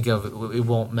I could think of, it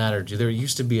won't matter. There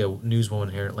used to be a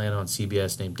newswoman here in Atlanta on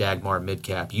CBS named Dagmar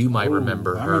Midcap. You might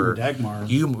remember I her. remember Dagmar.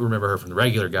 You remember her from the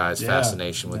Regular Guys' Yeah.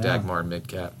 fascination with Yeah. Dagmar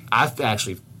Midcap. I've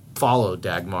actually followed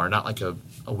Dagmar, not like a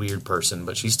weird person,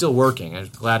 but she's still working. I'm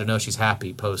glad to know she's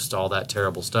happy post all that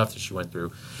terrible stuff that she went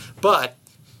through. But,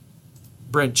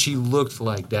 Brent, she looked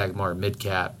like Dagmar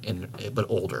Midcap, but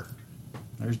older.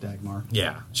 There's Dagmar.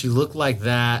 Yeah, she looked like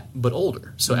that, but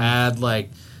older. So add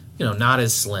not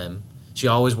as slim. She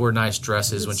always wore nice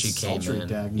dresses when she came Sultry in.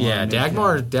 Dagmar, Yeah,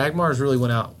 Midcap. Dagmar's really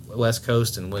went out West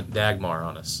Coast and went Dagmar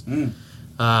on us. And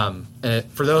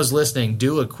for those listening,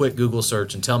 do a quick Google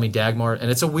search and tell me Dagmar. And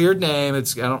it's a weird name. I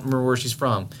don't remember where she's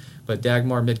from, but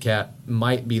Dagmar Midcap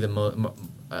might be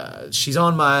she's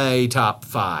on my top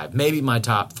 5, maybe my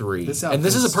top 3. And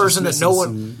this is a person that no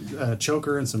one some,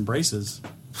 choker and some braces.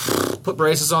 put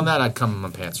braces on that. I'd come in my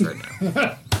pants right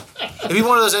now. It'd be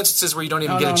one of those instances where you don't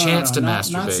even get a chance to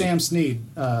masturbate. Not Sam Snead.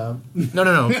 No,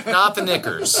 not the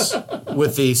knickers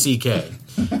with the CK.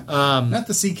 Not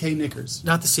the CK knickers.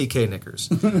 Not the CK knickers.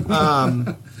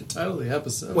 Title of the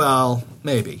episode. Well,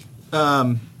 maybe.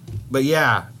 But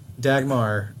yeah,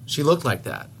 Dagmar, she looked like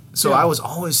that. So Yeah. I was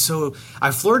always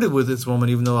I flirted with this woman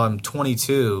even though I'm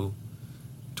 22,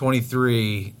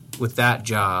 23 with that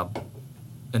job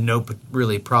and no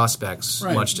really prospects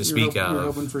Right. much to speak You're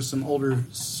of. hoping for some older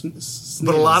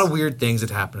But a lot of weird things had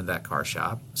happened at that car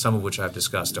shop, some of which I've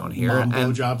discussed on here. Mom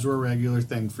And blowjobs were a regular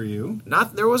thing for you.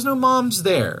 there was no moms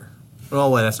there. Oh,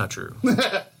 wait, that's not true.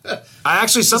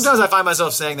 Sometimes I find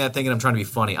myself saying that thinking I'm trying to be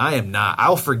funny. I am not.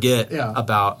 I'll forget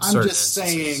about I'm certain just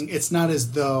instances. saying it's not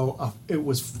as though it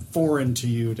was foreign to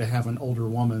you to have an older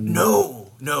woman. No,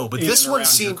 but in this and one around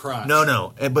seemed... your crotch.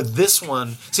 No. But this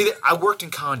one... See, I worked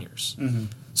in Conyers. Mm-hmm.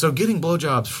 So getting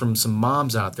blowjobs from some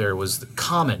moms out there was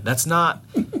common. That's not...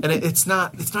 And it's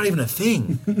not even a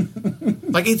thing.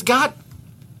 Like, it's got...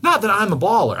 Not that I'm a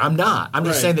baller. I'm not. I'm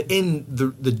just Right. saying that in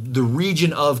the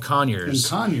region of Conyers, In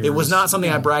Conyers, it was not something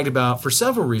I yeah. bragged about for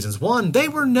several reasons. One, they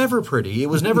were never pretty. It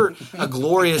was never a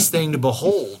glorious thing to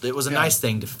behold. It was a nice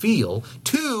thing to feel.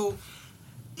 Two,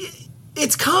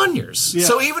 it's Conyers. Yeah.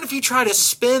 So even if you try to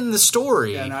spin the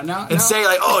story now- say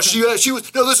like, oh, she was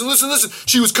no, listen,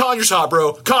 she was Conyers hot,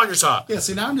 bro. Conyers hot. Yeah,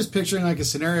 see, now I'm just picturing like a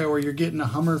scenario where you're getting a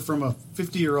Hummer from a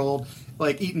 50-year-old,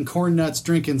 like eating corn nuts,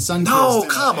 drinking Sunkist. No,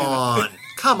 come on.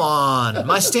 Come on.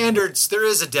 My standards, there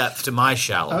is a depth to my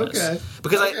shallowness. Okay.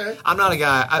 Because Okay. I'm not a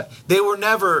guy, they were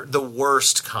never the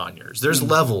worst Conyers. There's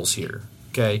levels here.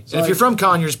 Okay? So and if you're like- from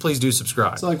Conyers, please do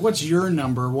subscribe. So, like, what's your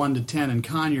number 1 to 10 in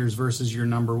Conyers versus your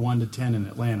number 1 to 10 in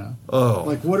Atlanta? Oh.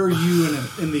 Like, what are you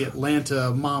in the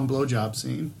Atlanta mom blowjob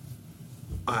scene?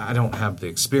 I don't have the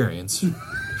experience,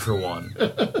 for one.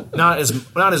 Not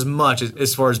as much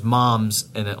as far as moms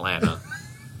in Atlanta.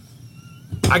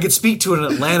 I could speak to an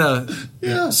Atlanta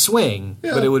swing,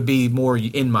 but it would be more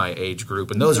in my age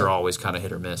group, and those are always kind of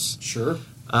hit or miss. Sure.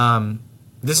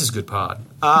 This is good pod.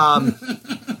 Let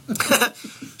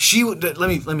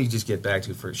me just get back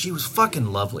to her. She was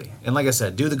fucking lovely, and like I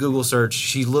said, do the Google search.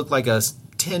 She looked like a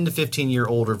 10 to 15 year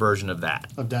older version of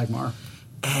that. Of Dagmar.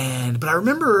 But I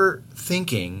remember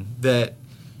thinking that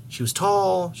she was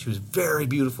tall, she was very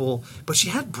beautiful, but she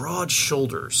had broad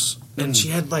shoulders, and she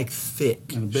had like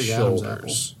thick And a big Adam's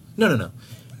shoulders. No.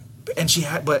 And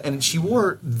she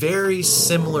wore very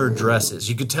similar dresses.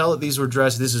 You could tell that these were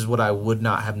dresses. This is what I would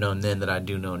not have known then that I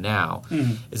do know now.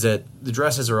 Is that the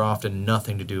dresses are often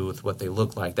nothing to do with what they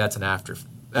look like. That's an after.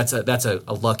 That's a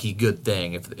lucky good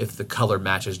thing if the color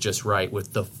matches just right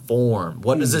with the form.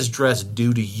 What does this dress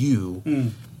do to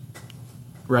you?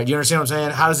 Right, you understand what I'm saying?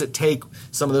 How does it take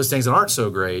some of those things that aren't so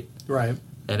great Right.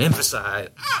 and emphasize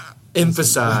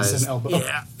That's an elbow.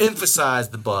 emphasize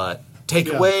the butt, take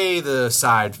Yeah. away the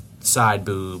side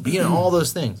boob, all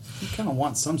those things. You kind of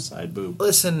want some side boob.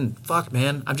 Listen, fuck,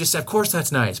 man. Of course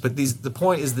that's nice, but the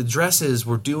point is the dresses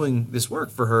were doing this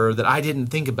work for her that I didn't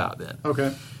think about then.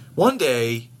 Okay. One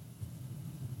day,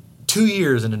 2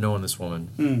 years into knowing this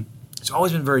woman, she's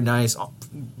always been very nice,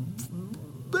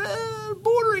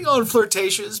 bordering on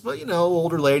flirtatious, but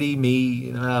older lady,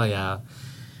 me, one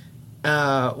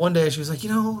day she was like,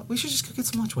 we should just go get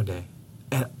some lunch one day.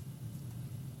 And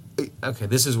okay,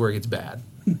 this is where it gets bad,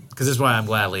 because this is why I'm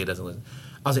glad Leah doesn't listen.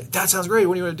 I was like, that sounds great.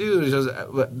 What do you want to do? She goes,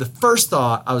 but the first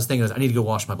thought I was thinking was, I need to go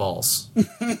wash my balls.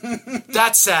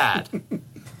 That's sad.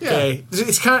 Okay,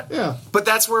 it's kind of, Yeah. but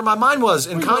that's where my mind was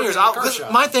in Well, you Conyers. work in a car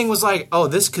shop. My thing was like, oh,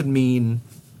 this could mean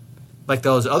like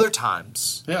those other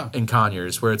times in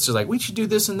Conyers where it's just like we should do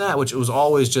this and that, which it was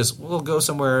always just we'll go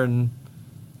somewhere and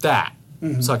that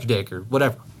suck your dick or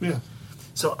whatever. Yeah.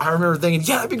 So I remember thinking,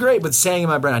 yeah, that'd be great, but saying in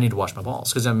my brain, I need to wash my balls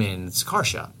because, I mean, it's a car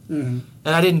shop. Mm-hmm.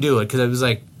 And I didn't do it because I was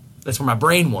like, that's where my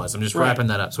brain was. I'm just wrapping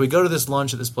that up. So we go to this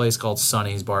lunch at this place called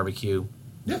Sonny's Barbecue.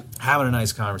 Yeah. Having a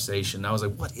nice conversation. I was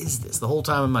like, what is this? The whole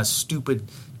time in my stupid,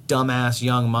 dumbass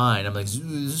young mind, I'm like, is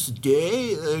this a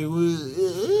day?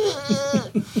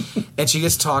 And she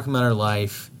gets talking about her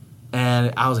life.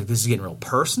 And I was like, this is getting real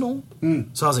personal.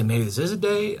 So I was like, maybe this is a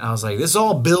date. I was like, this is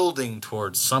all building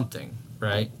towards something,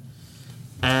 right?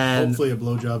 And hopefully a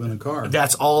blowjob in a car.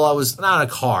 That's all I was, not a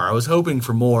car. I was hoping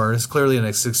for more. It's clearly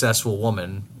a successful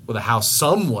woman with a house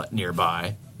somewhat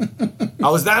nearby.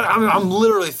 I'm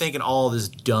literally thinking all this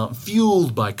dumb,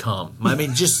 fueled by cum. I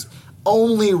mean, just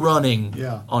only running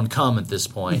on cum at this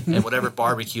point and whatever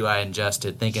barbecue I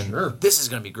ingested, thinking this is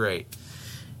going to be great.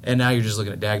 And now you're just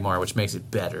looking at Dagmar, which makes it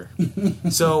better.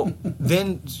 So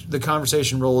then the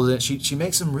conversation rolls in. She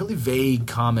makes some really vague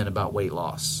comment about weight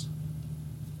loss.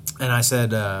 And I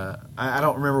said, I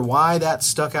don't remember why that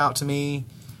stuck out to me.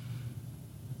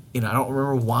 You know, I don't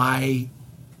remember why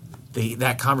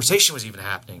that conversation was even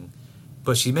happening.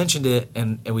 But she mentioned it,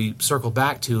 and we circled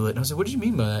back to it. And I was like, what did you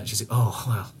mean by that? She said, oh,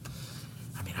 well,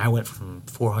 I mean, I went from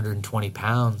 420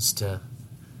 pounds to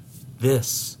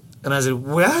this. And I said,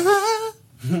 well...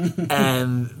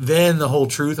 And then the whole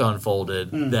truth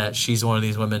unfolded that she's one of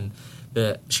these women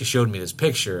that she showed me this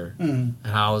picture, and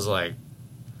I was like,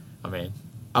 I mean,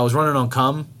 I was running on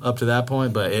cum up to that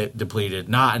point, but it depleted,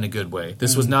 not in a good way.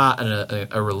 This was not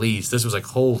a release. This was like,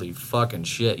 holy fucking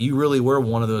shit. You really were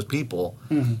one of those people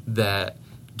that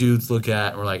dudes look at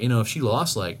and were like, you know, if she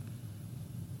lost like,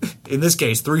 in this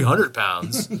case, 300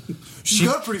 pounds. She's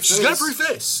got a pretty face. She's got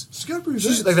a pretty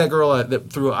face. She's like that girl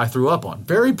I threw up on.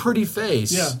 Very pretty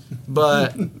face,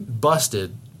 but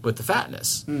busted with the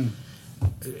fatness.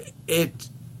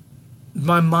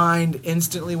 My mind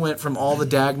instantly went from all the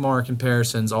Dagmar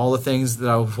comparisons, all the things that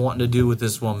I was wanting to do with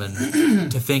this woman,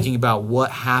 to thinking about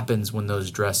what happens when those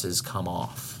dresses come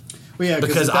off. Well, yeah,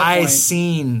 because I've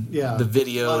seen the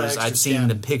videos, I've seen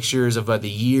the pictures of the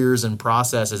years and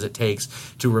processes it takes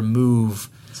to remove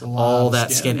all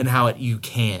that skin and how you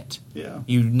can't. Yeah.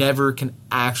 You never can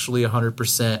actually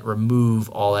 100% remove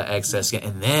all that excess skin.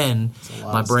 And then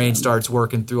my brain starts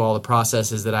working through all the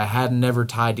processes that I had never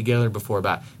tied together before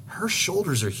about her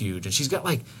shoulders are huge and she's got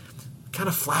like kind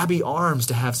of flabby arms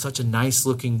to have such a nice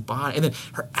looking body. And then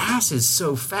her ass is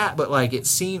so fat, but like it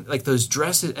seemed like those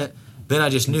dresses... Then I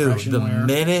just knew the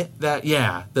minute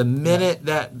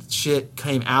that shit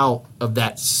came out of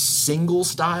that single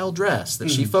style dress that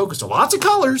she focused on, lots of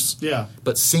colors,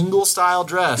 but single style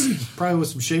dress, probably with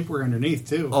some shapewear underneath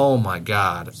too. Oh my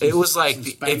god, it was like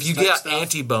if you get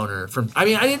anti-boner from. I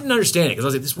mean, I didn't understand it because I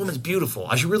was like, this woman's beautiful.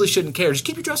 I really shouldn't care. Just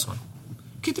keep your dress on,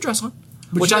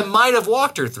 which I might have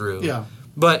walked her through. Yeah,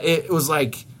 but it was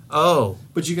like. Oh.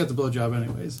 But you got the blowjob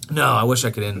anyways. No, I wish I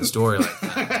could end the story like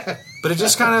that. But it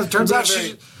just kind of turns out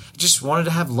she just wanted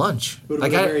to have lunch. It would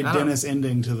have been a very Dennis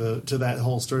ending to that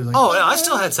whole story. Like, oh, no, I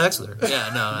still had sex with her.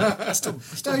 Yeah, no, I still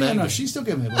she still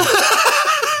gave me a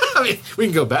blowjob. I mean, we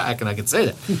can go back and I can say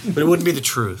that. But it wouldn't be the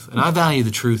truth. And I value the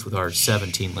truth with our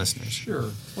 17 listeners.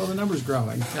 Sure. Well, the number's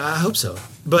growing. I hope so.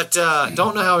 But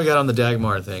don't know how we got on the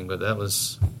Dagmar thing, but that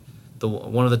was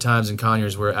one of the times in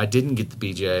Conyers where I didn't get the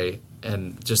BJ.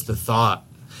 And just the thought,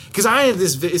 because I have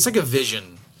this, it's like a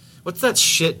vision. What's that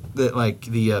shit that like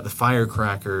the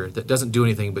firecracker that doesn't do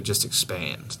anything but just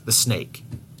expand? The snake.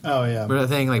 Oh yeah. Remember that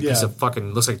thing? Like piece of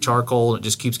fucking looks like charcoal and it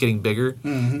just keeps getting bigger.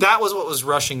 Mm-hmm. That was what was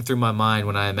rushing through my mind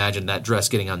when I imagined that dress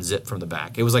getting unzipped from the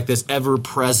back. It was like this ever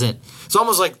present. It's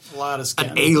almost like a lot of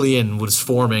an alien was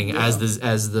forming as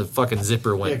the fucking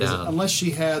zipper went down. Unless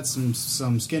she had some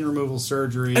skin removal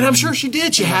surgery, and I'm sure she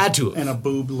did. She had to have. And a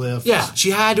boob lift. Yeah, she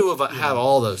had to have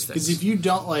all those things. Because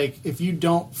if you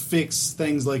don't fix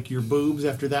things like your boobs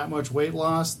after that much weight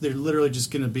loss, they're literally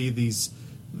just going to be these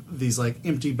like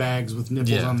empty bags with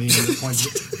nipples on the end of the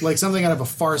point, like something out of a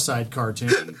Far Side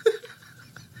cartoon.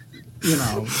 You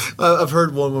know, I've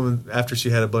heard one woman after she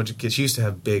had a bunch of kids. She used to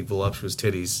have big voluptuous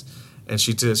titties, and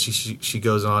she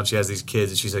goes on. She has these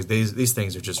kids, and she's like, these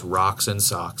things are just rocks and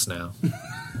socks now.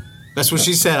 That's what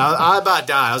she said. I about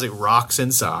died. I was like, rocks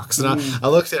and socks, and I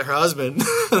looked at her husband.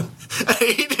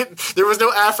 There was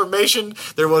no affirmation.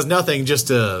 There was nothing. Just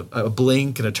a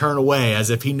blink and a turn away, as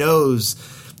if he knows.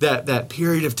 That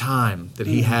period of time that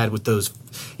he had with those,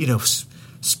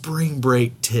 spring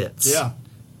break tits. Yeah.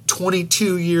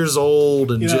 22 years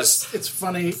old and You know, just it's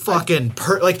funny. fucking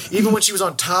like even when she was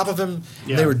on top of him,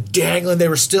 Yeah. they were dangling. They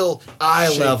were still eye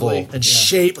Shapely. level and Yeah.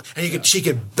 shapely, and she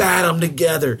could bat them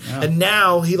together. Yeah. And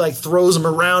now he like throws them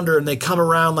around her, and they come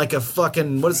around like a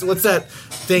fucking what's that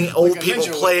thing old a people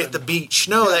ninja play weapon. at the beach?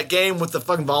 No, that game with the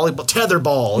fucking volleyball tether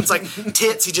ball. It's like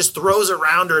tits. He just throws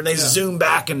around her, and they zoom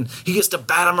back, and he gets to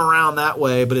bat them around that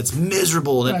way. But it's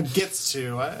miserable. And Gets to,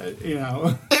 you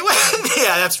know.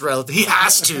 yeah, that's relative. He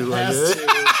has to. Has to.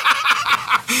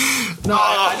 No,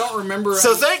 I don't remember.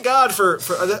 So thank God for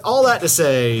all that to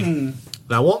say. And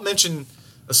I won't mention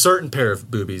a certain pair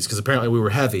of boobies because apparently we were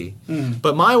heavy.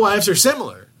 But my wives are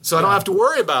similar, so I don't have to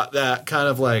worry about that kind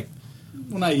of like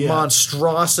Well, not yet.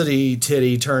 monstrosity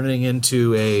titty turning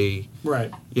into a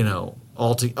Right.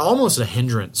 almost a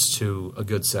hindrance to a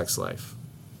good sex life.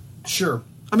 Sure.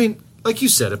 I mean, like you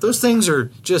said, if those things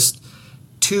are just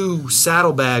two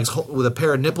saddlebags with a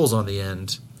pair of nipples on the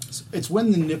end. It's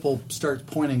when the nipple starts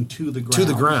pointing to the ground. To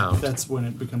the ground. That's when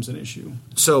it becomes an issue.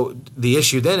 So the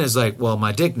issue then is like, well,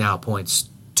 my dick now points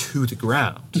to the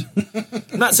ground.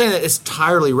 I'm not saying that it's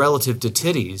entirely relative to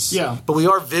titties. Yeah. But we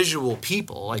are visual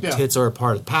people. Like Yeah. tits are a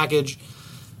part of the package.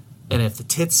 And if the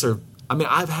tits are, I mean,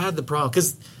 I've had the problem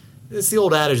because it's the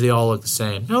old adage they all look the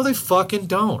same. No, they fucking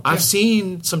don't. I've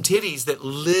seen some titties that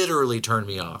literally turn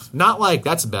me off. Not like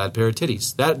that's a bad pair of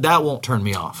titties. That won't turn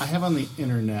me off. I have on the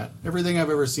internet. Everything I've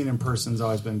ever seen in person's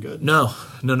always been good. No.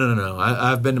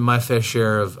 I've been to my fair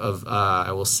share of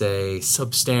I will say,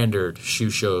 substandard shoe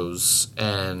shows,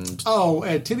 and Oh,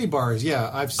 at titty bars, yeah.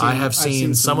 I've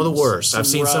seen some of the worst. I've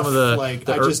seen some of the like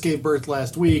the I just gave birth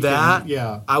last week. that. and,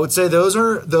 yeah. I would say those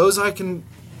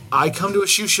I come to a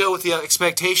shoe show with the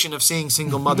expectation of seeing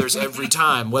single mothers every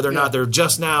time, whether or not they're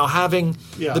just now having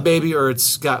the baby or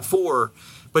it's got 4.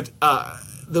 But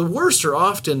the worst are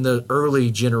often the early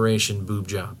generation boob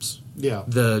jobs. Yeah.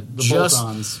 The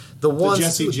bolt-ons. the ones,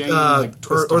 Jesse Jane, or the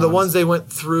twist-ons. ones they went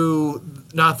through,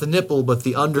 not the nipple, but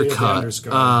the undercut.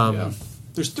 Yeah.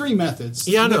 There's 3 methods.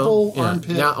 Yeah, I know. Nipple, armpit,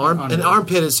 and under.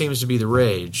 armpit it seems to be the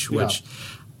rage, which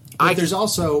But there's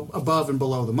also above and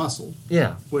below the muscle,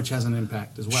 yeah, which has an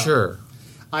impact as well. sure.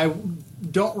 I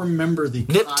don't remember the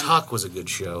Nip Tuck was a good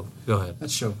show. Go ahead. That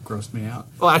show grossed me out.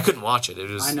 Well, I couldn't watch it. It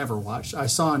was. I never watched. I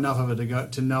saw enough of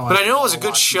it to know. But I know it was a I'll good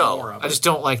watch show. more of I it. just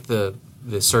don't like the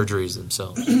surgeries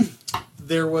themselves.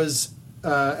 There was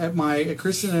at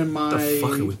Kristen and my. What the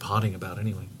fuck are we potting about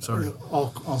anyway? Sorry.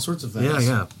 All sorts of things.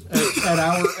 Yeah.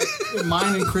 At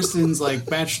mine and Kristen's like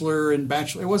bachelor. It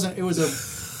was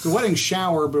a wedding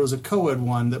shower, but it was a co-ed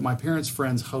one that my parents'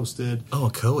 friends hosted. Oh, a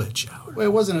co-ed shower. It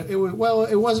wasn't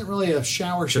really a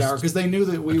shower because they knew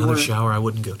that we Another weren't. shower I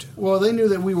wouldn't go to. Well, they knew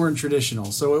that we weren't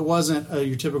traditional, so it wasn't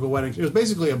your typical wedding. It was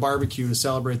basically a barbecue to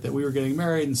celebrate that we were getting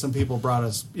married, and some people brought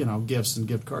us, gifts and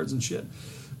gift cards and shit.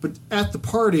 But at the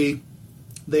party,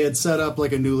 they had set up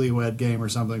like a newlywed game or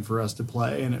something for us to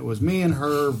play, and it was me and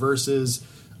her versus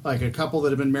like a couple that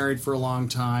had been married for a long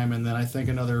time, and then I think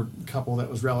another couple that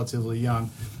was relatively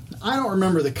young. I don't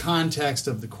remember the context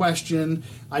of the question.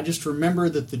 I just remember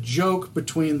that the joke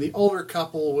between the older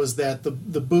couple was that the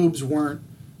boobs weren't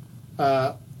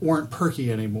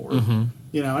perky anymore. Mm-hmm.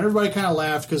 And everybody kind of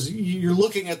laughed because you're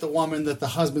looking at the woman that the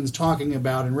husband's talking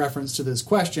about in reference to this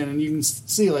question, and you can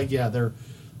see like,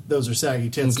 those are saggy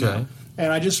tits Okay. now.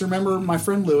 And I just remember my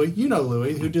friend Louie,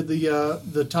 Louie, who did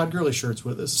the Todd Gurley shirts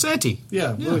with us. Santi.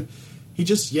 Yeah. Louie. He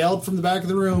just yelled from the back of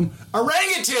the room,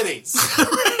 "Orangutitties!"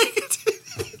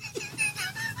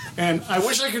 And I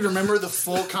wish I could remember the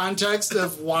full context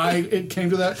of why it came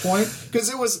to that point,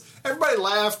 because everybody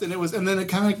laughed and then it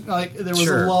kind of like there was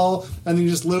a lull, and then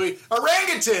just Louie,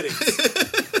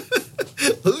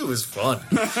 "Orangutitties!" Louie was fun.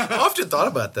 I often thought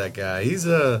about that guy. He was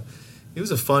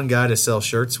a fun guy to sell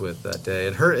shirts with that day.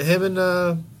 It hurt him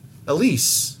and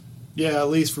Elise. Yeah,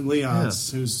 Elise from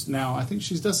Leon's, who's now, I think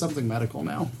she does something medical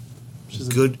now. She's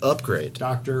a Good upgrade.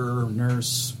 doctor or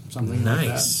nurse, something like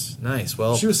that. Nice.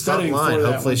 Well, She was studying front line. for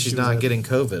that Hopefully when she's she was not a- getting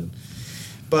COVID.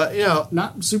 But,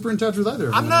 Not super in touch with either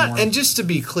of them I'm not, anymore. and just to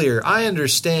be clear, I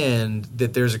understand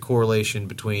that there's a correlation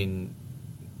between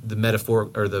the metaphor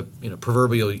or the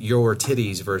proverbial your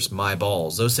titties versus my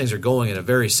balls. Those things are going at a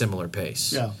very similar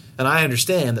pace. Yeah. And I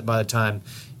understand that by the time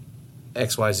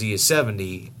XYZ is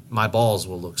 70, my balls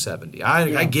will look 70.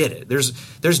 I get it.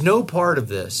 There's no part of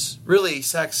this. Really,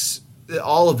 sex,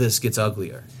 all of this gets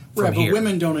uglier from Right, but here.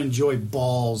 women don't enjoy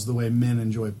balls the way men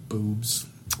enjoy boobs.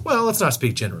 Well, let's not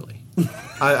speak generally.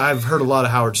 I've heard a lot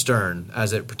of Howard Stern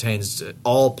as it pertains to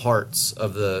all parts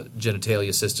of the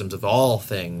genitalia systems of all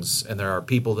things, and there are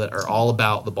people that are all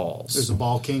about the balls. There's a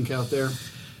ball kink out there.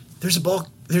 There's a ball.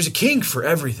 there's a kink for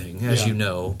everything, as Yeah. you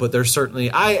know. But there's certainly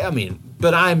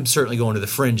but I'm certainly going to the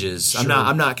fringes. Sure.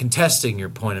 I'm not contesting your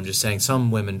point. I'm just saying some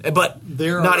women, but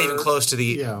There not are- even close to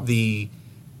the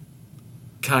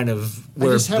kind of I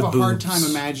where just have the a hard boobs- time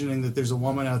imagining that there's a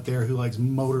woman out there who likes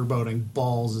motorboating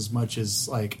balls as much as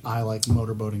like I like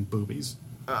motorboating boobies.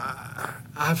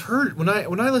 I've heard when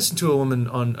I listen to a woman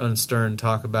on Stern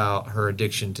talk about her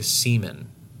addiction to semen,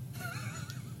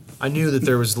 I knew that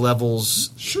there was levels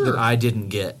Sure. that I didn't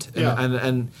get,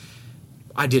 and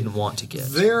I didn't want to get.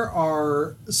 There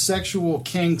are sexual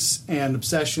kinks and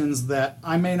obsessions that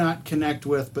I may not connect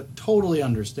with, but totally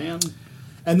understand.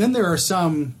 And then there are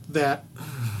some that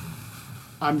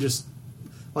I'm just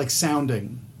like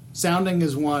sounding. Sounding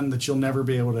is one that you'll never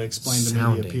be able to explain to me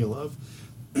Sounding. the appeal of.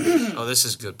 Oh, this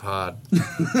is good pod.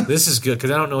 This is good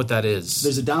because I don't know what that is.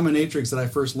 There's a dominatrix that I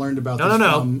first learned about.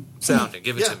 No. from. Sounding.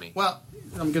 Give it to me. Well,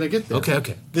 I'm going to get there.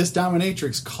 Okay. This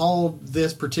dominatrix called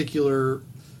this particular.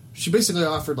 She basically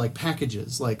offered like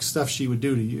packages, like stuff she would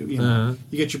do to you. You know, Uh-huh.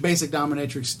 you get your basic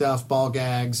dominatrix stuff, ball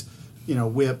gags,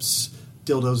 whips,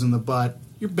 dildos in the butt,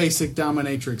 your basic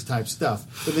dominatrix type stuff.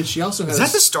 But then she also has. Is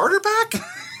that the starter pack?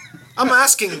 I'm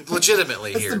asking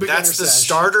legitimately That's here. the beginner That's the sesh.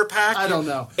 starter pack? I don't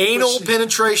know. Anal But she-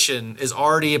 penetration is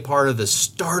already a part of the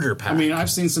starter pack. I mean, I've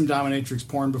seen some dominatrix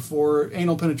porn before.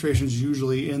 Anal penetration is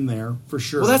usually in there for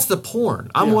sure. well, that's the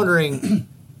porn. I'm Yeah. wondering.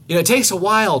 It takes a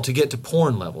while to get to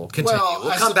porn level. Continue. well.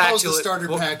 We'll I come back suppose to the it. starter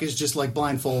pack is just like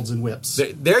blindfolds and whips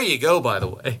There you go. By the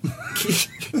way,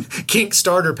 kink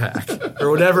starter pack or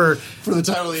whatever. for the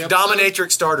title of the episode.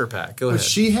 Dominatrix starter pack. Go But ahead.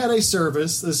 she had a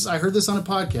service. I heard this on a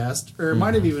podcast, or it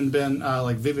might have even been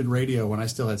like Vivid Radio when I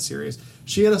still had Sirius.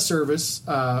 She had a service,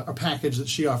 a package that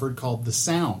she offered called The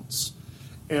Sounds.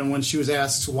 And when she was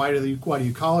asked why do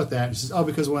you call it that, she says, "Oh,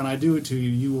 because when I do it to you,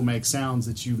 you will make sounds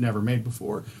that you've never made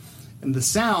before." And the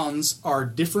sounds are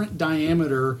different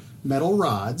diameter metal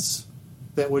rods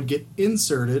that would get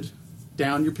inserted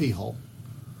down your pee hole.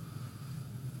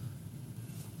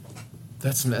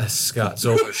 That's Scott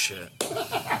Zoller shit.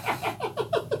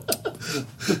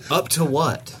 Up to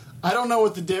what? I don't know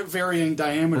what the varying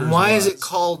diameters. Why is was. it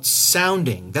called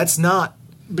sounding? That's not.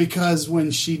 Because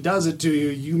when she does it to you,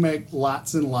 you make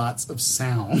lots and lots of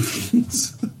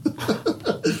sounds.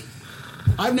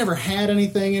 I've never had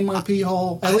anything in my pee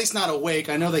hole, at least not awake.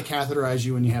 I know they catheterize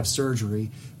you when you have surgery,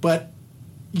 but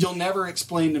you'll never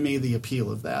explain to me the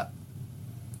appeal of that.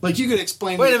 Like, you could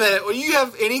explain... Wait a minute. When you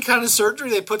have any kind of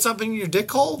surgery, they put something in your dick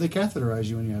hole? They catheterize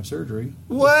you when you have surgery.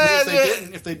 What?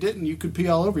 If they didn't, you could pee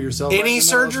all over yourself. Any right in the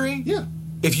middle of- surgery? Yeah.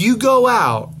 If you go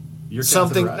out, You're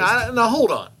something. catheterized. Now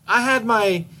hold on. I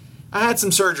had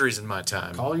some surgeries in my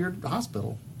time. Call your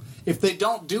hospital. If they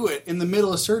don't do it in the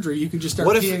middle of surgery, you could just start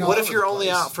What peeing all if over you're the only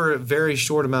place. out for a very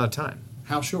short amount of time?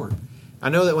 How short? I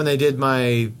know that when they did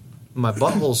my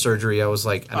butthole surgery, I was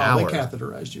like an hour. They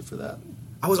catheterized you for that.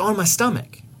 I was on my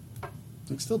stomach. You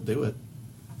can still do it.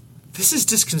 This is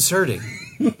disconcerting.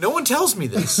 No one tells me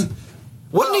this.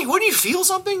 Wouldn't you feel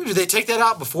something? Do they take that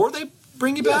out before they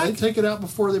bring you Yeah, back? they take it out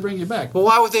before they bring you back. Well,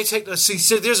 why would they take?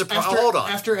 See, there's a hold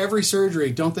on. After every surgery,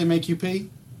 don't they make you pee?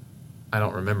 I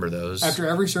don't remember those. After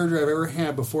every surgery I've ever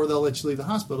had, before they'll let you leave the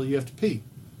hospital, you have to pee.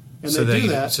 And so they do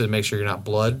that to make sure you're not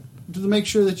blood to make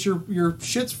sure that your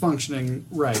shit's functioning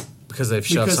right. because they've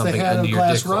shoved Because something they had into a your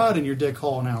glass dick hole. rod in your dick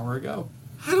hole an hour ago.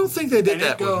 I don't think they did And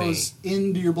that it with me. goes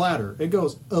into your bladder. It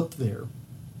goes up there.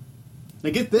 Now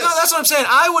get this. No, that's what I'm saying.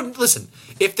 I would listen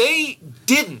if they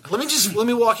didn't. Let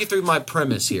me walk you through my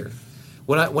premise here.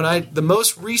 The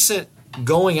most recent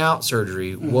going out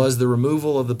surgery was the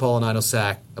removal of the pilonidal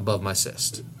sac above my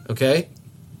cyst. Okay,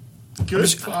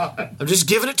 Good God. I'm just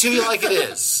giving it to you like it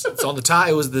is. It's on the top.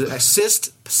 It was the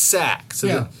cyst sac. So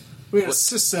Yeah. We had a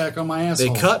cyst sack on my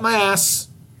asshole. they cut my ass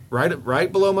right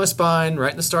below my spine,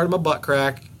 right in the start of my butt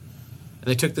crack, and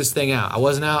they took this thing out. I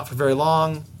wasn't out for very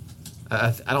long.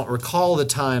 I don't recall the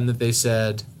time that they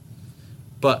said,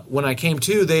 but when I came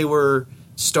to, they were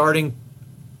starting,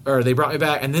 or they brought me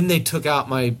back, and then they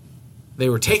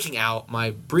were taking out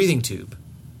my breathing tube,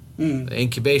 the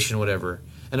incubation, whatever.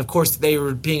 And of course, they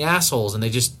were being assholes, and they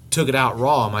just took it out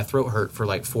raw. My throat hurt for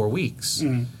like 4 weeks.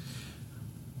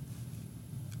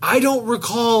 I don't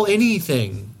recall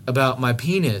anything about my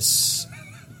penis.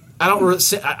 I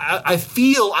don't. I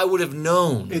feel I would have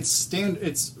known.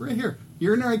 It's right here.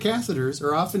 Urinary catheters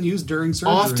are often used during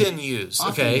surgery. Often used.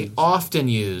 Often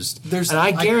used. And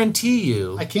I guarantee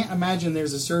you. I can't imagine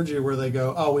there's a surgery where they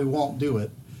go, "Oh, we won't do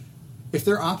it." If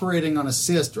they're operating on a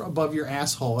cyst above your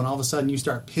asshole and all of a sudden you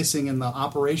start pissing in the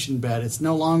operation bed, it's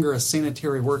no longer a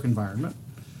sanitary work environment.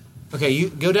 Okay, you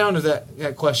go down to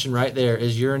that question right there.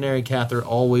 Is urinary catheter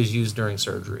always used during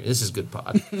surgery? This is good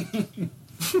pod.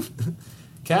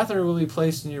 Catheter will be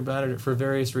placed in your bladder for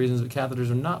various reasons, but catheters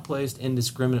are not placed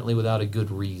indiscriminately without a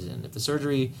good reason. If the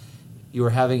surgery you are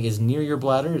having is near your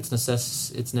bladder, it's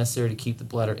necessary to keep the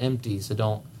bladder empty, so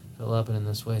don't fill up in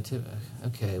this way too.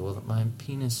 Okay, well, my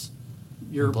penis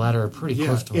and bladder are pretty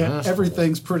close to one.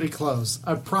 Everything's pretty close.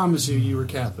 I promise you were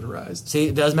catheterized. See,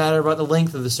 it does matter about the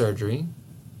length of the surgery.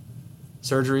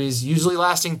 Surgery is usually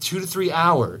lasting 2 to 3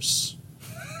 hours.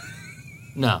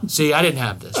 No, see, I didn't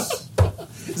have this.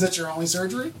 Is that your only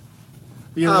surgery?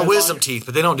 Wisdom teeth,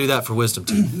 but they don't do that for wisdom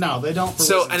teeth. No, they don't.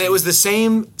 And it was the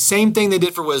same thing they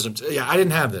did for wisdom teeth. Yeah, I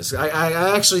didn't have this.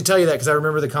 I actually tell you that because I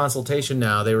remember the consultation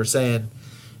now. They were saying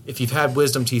if you've had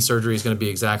wisdom teeth surgery, it's going to be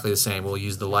exactly the same. We'll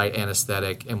use the light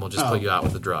anesthetic and we'll just put you out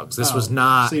with the drugs. This was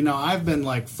not. See, no, I've been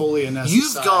like fully anesthetized.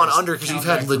 You've gone under because you've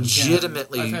had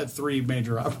legitimately. I've had 3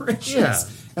 major operations. Yeah.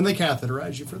 And they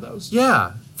catheterize you for those.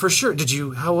 Yeah, for sure.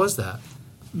 How was that?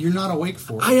 You're not awake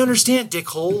for it. I understand,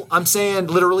 dickhole. I'm saying,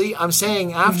 literally,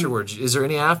 afterwards. Is there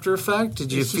any after effect?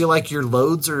 Did you feel like your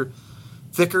loads are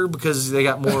thicker because they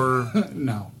got more?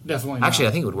 No, definitely not. Actually,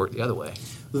 I think it would work the other way.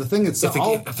 The thing is,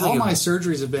 all my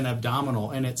surgeries have been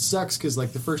abdominal, and it sucks because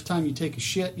like the first time you take a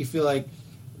shit, you feel like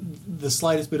the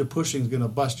slightest bit of pushing is going to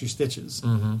bust your stitches.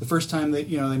 Mm-hmm. The first time they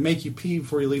make you pee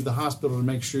before you leave the hospital to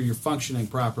make sure you're functioning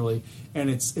properly, and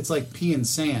it's like pee in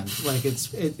sand. Like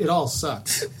it all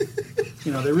sucks.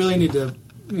 They really need to.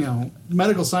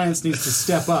 Medical science needs to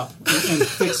step up and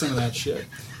fix some of that shit.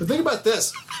 But think about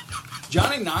this,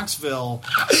 Johnny Knoxville.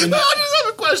 I just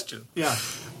have a question. Yeah,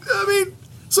 I mean,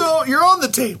 so you're on the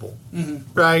table,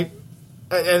 right?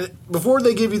 And before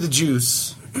they give you the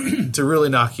juice to really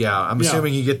knock you out, I'm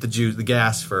assuming you get the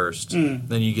gas first, then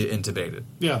you get intubated.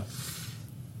 Yeah.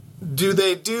 Do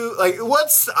they do,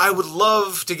 I would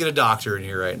love to get a doctor in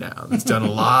here right now that's done a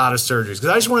lot of surgeries, because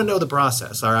I just want to know the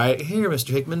process, all right? Here, Mr.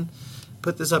 Hickman,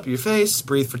 put this up your face,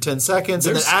 breathe for 10 seconds,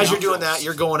 and then as you're doing that,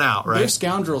 you're going out, right? They're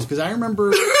scoundrels, because I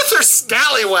remember... They're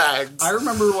scallywags! I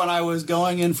remember when I was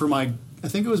going in for my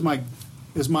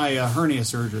hernia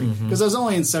surgery, because I was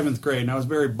only in 7th grade and I was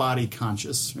very body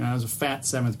conscious. I was a fat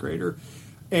 7th grader,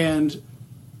 and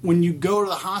when you go to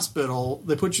the hospital,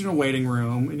 they put you in a waiting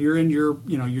room and you're in your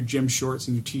gym shorts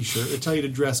and your t-shirt. They tell you to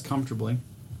dress comfortably,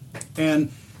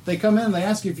 and they come in and they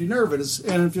ask you if you're nervous,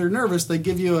 and if you're nervous, they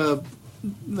give you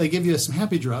some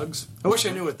happy drugs. I wish I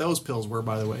knew what those pills were,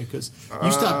 by the way, because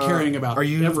you stopped caring about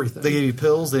everything. They gave you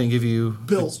pills. They didn't give you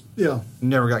pills. Yeah, you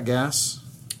never got gas.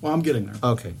 Well, I'm getting there.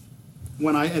 Okay.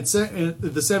 When the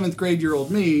 7th grade year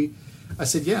old me, I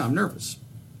said, yeah, I'm nervous.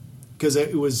 Because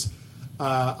it was,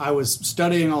 I was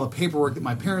studying all the paperwork that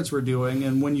my parents were doing,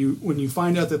 and when you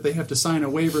find out that they have to sign a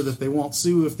waiver that they won't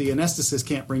sue if the anesthetist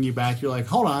can't bring you back, you're like,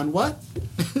 hold on, what?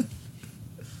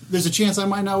 There's a chance I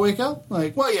might not wake up?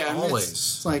 Like, well, yeah. Always.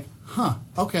 It's like, huh,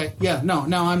 okay, yeah, no,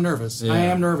 now I'm nervous. Yeah. I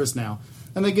am nervous now.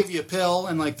 And they give you a pill,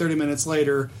 and like 30 minutes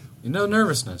later... No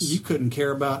nervousness. You couldn't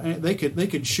care about it. They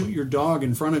could shoot your dog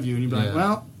in front of you, and you'd be like,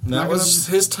 "Well, that was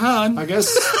his time. I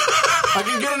guess I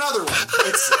can get another one.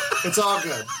 It's all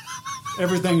good.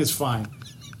 Everything is fine.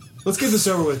 Let's get this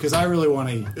over with because I really want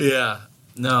to eat." Yeah.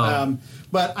 No.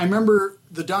 But I remember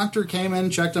the doctor came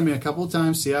in, checked on me a couple of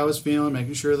times, see how I was feeling,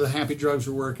 making sure the happy drugs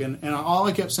were working, and all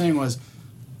I kept saying was,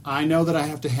 "I know that I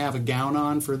have to have a gown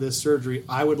on for this surgery.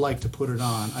 I would like to put it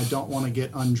on. I don't want to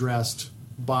get undressed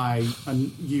by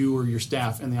you or your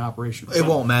staff in the operation. It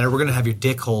won't matter. We're going to have your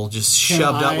dick hole just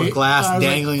shoved up with glass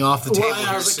dangling off the table.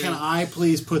 I was like, can I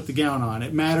please put the gown on?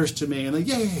 It matters to me. And they,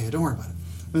 yeah, don't worry about it.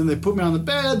 And then they put me on the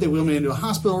bed. They wheel me into a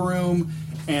hospital room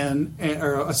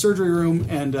or a surgery room,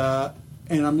 and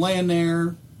I'm laying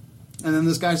there. And then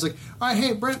this guy's like, all right,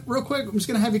 hey, Brent, real quick, I'm just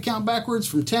going to have you count backwards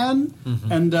from 10.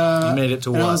 Mm-hmm. And you made it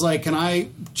to and what? I was like, can I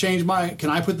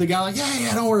put the gown? Like,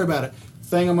 yeah, don't worry about it.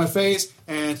 Thing on my face,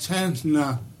 and 10,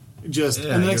 no. And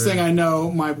the next thing I know,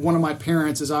 one of my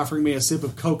parents is offering me a sip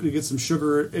of Coke to get some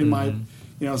sugar in my,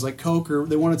 it was like Coke, or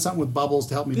they wanted something with bubbles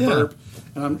to help me burp.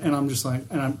 And I'm just like,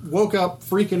 and I woke up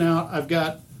freaking out. I've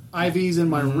got IVs in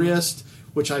my wrist,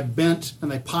 which I bent, and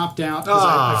they popped out because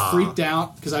I freaked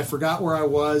out because I forgot where I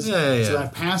was. So I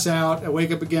pass out. I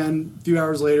wake up again a few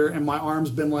hours later, and my arm's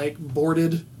been like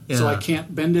boarded, so I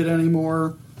can't bend it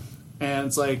anymore. And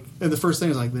it's like, and the first thing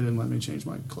is like, they didn't let me change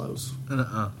my clothes.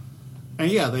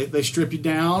 And yeah, they strip you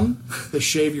down, they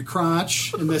shave your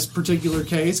crotch in this particular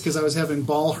case because I was having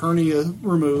ball hernia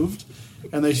removed,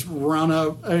 and they run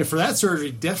for that surgery,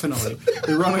 definitely.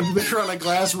 They run a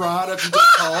glass rod up your dick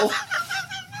hole.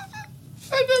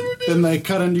 Then they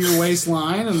cut into your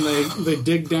waistline, and they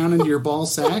dig down into your ball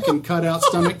sack and cut out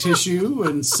stomach tissue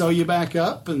and sew you back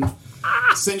up, and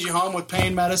send you home with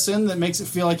pain medicine that makes it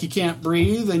feel like you can't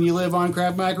breathe, and you live on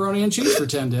Kraft macaroni and cheese for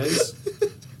 10 days.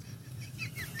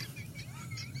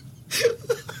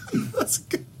 That's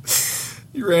good.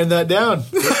 You ran that down.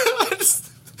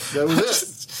 That was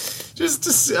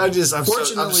it.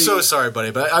 I'm so sorry,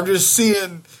 buddy, but I'm just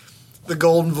seeing the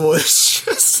golden voice,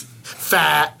 just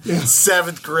fat,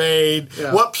 7th grade.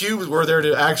 Yeah. What pubes were there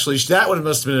to actually? That one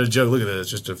must have been a joke. Look at this,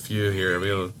 just a few here.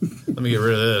 Let me get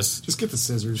rid of this. Just get the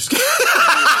scissors.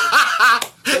 I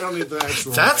don't need the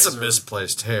actual. That's razor. a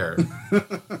misplaced hair.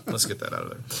 Let's get that out of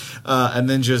there. And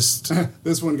then just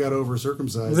this one got over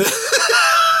circumcised.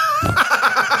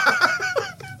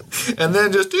 And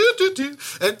then just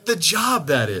and the job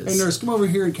that is. Hey nurse, come over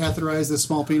here and catheterize this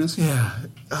small penis. Yeah.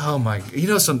 Oh my.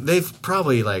 They've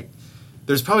probably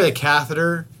there's probably a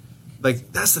catheter.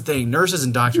 That's the thing. Nurses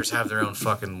and doctors have their own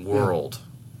fucking world,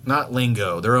 not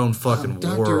lingo. Their own fucking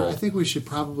Doctor, world. I think we should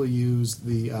probably use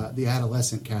the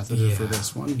adolescent catheter for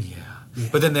this one. Yeah.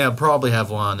 But then they'll probably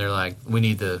have one. They're like, we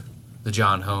need the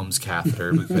John Holmes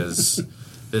catheter because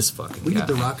this fucking. We guy. need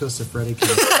the Rocco Siffredi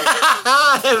catheter.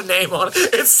 I have a name on it.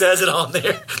 It says it on there.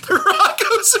 The Rocco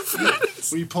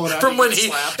Siffredi. When you pull it out, from when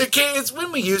it's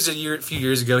when we used it a few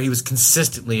years ago. He was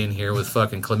consistently in here with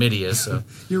fucking chlamydia. So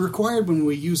you're required when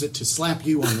we use it to slap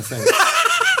you on the face.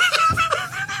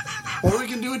 Or we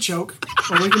can do a choke.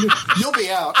 Or we can do. You'll be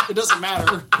out. It doesn't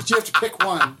matter. But you have to pick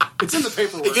one. It's in the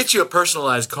paperwork. It gets you a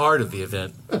personalized card of the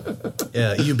event.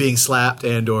 Yeah, you being slapped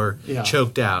and or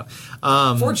choked out.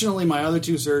 Fortunately, my other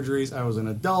 2 surgeries, I was an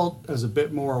adult. I was a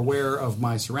bit more aware of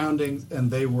my surroundings,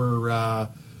 and they were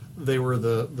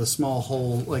the small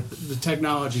hole. Like the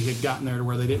technology had gotten there to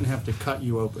where they didn't have to cut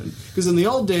you open. Because in the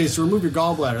old days, to remove your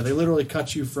gallbladder, they literally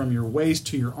cut you from your waist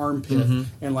to your armpit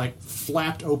and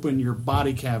flapped open your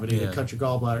body cavity to cut your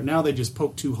gallbladder. Now they just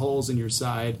poke 2 holes in your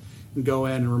side and go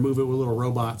in and remove it with little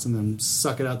robots and then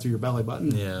suck it out through your belly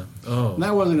button. Yeah. Oh. And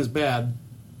that wasn't as bad.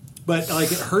 But it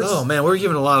hurts. Oh man, we're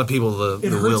giving a lot of people the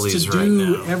willies right now. It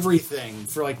hurts to do everything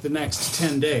for the next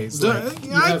 10 days.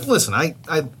 Listen, I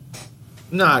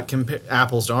not compare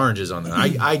apples to oranges on that.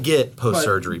 I get post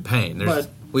surgery pain.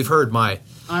 We've heard my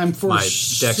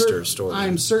Dexter story.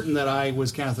 I'm certain that I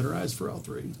was catheterized for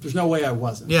L3. There's no way I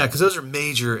wasn't. Yeah, because those are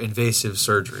major invasive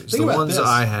surgeries. The ones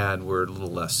I had were a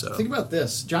little less so. Think about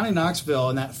this. Johnny Knoxville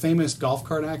in that famous golf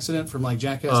cart accident from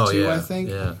Jackass 2, I think.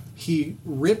 Yeah. He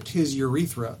ripped his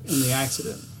urethra in the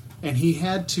accident. And he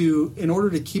had to, in order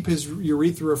to keep his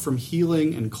urethra from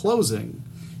healing and closing,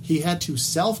 he had to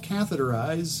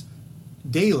self-catheterize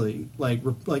daily,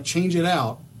 change it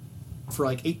out for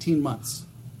 18 months.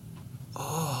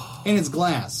 Oh. And it's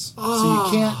glass.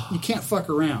 So you can't fuck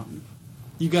around.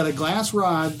 You got a glass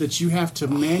rod that you have to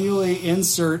manually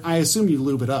insert. I assume you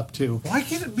lube it up too. Why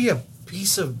can't it be a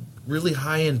piece of really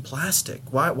high-end plastic?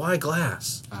 Why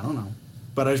glass? I don't know.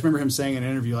 But I just remember him saying in an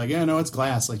interview, no, it's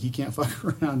glass. You can't fuck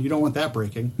around. You don't want that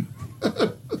breaking.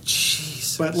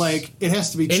 Jesus. But it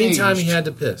has to be changed. Anytime he had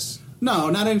to piss. No,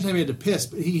 not anytime he had to piss,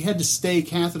 but he had to stay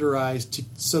catheterized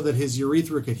so that his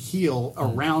urethra could heal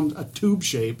around a tube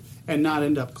shape and not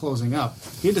end up closing up.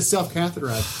 He had to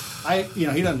self-catheterize.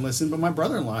 He doesn't listen, but my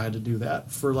brother-in-law had to do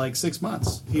that for 6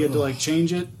 months. He had to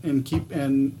change it and keep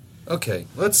and. Okay,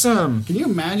 let's Can you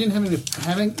imagine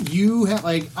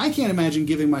I can't imagine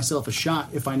giving myself a shot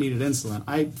if I needed insulin.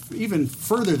 I even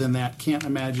further than that can't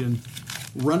imagine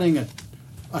running a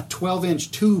 12-inch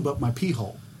tube up my pee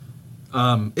hole.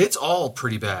 It's all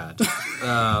pretty bad.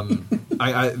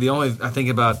 I think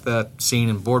about that scene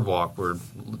in Boardwalk where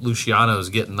Luciano's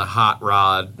getting the hot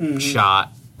rod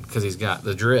shot because he's got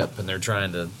the drip and they're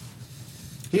trying to.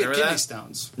 He had kidney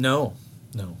stones. No.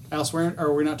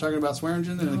 Are we not talking about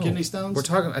Swearingen and the kidney stones? We're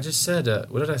talking. I just said.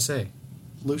 What did I say?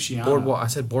 Luciano. Boardwalk. I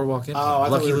said Boardwalk. I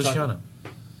Lucky Luciano.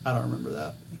 I don't remember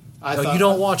that. You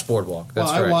don't watch Boardwalk. That's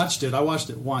I watched it. I watched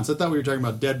it once. I thought we were talking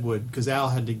about Deadwood because Al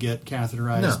had to get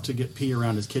catheterized to get pee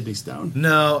around his kidney stone.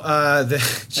 No,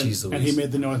 jeez Louise. And he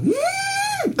made the noise.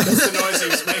 That's the noise he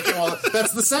was making.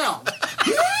 That's the sound.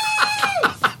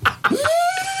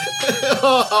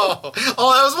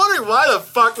 I was wondering why the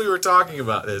fuck we were talking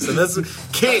about this. And that's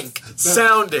kink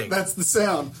sounding. That's the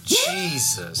sound.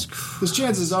 Jesus Christ. Because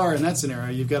chances are, in that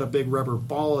scenario, you've got a big rubber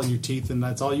ball in your teeth, and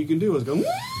that's all you can do is go.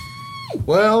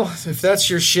 Well, if that's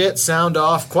your shit, sound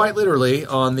off quite literally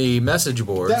on the message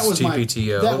boards.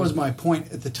 TPTO. That was my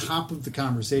point at the top of the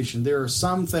conversation. There are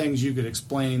some things you could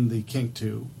explain the kink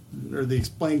to, or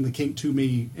explain the kink to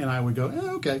me, and I would go,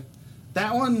 okay.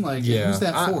 That one, who's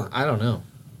that for? I don't know.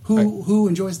 Who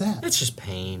enjoys that? It's just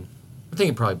pain. I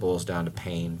think it probably boils down to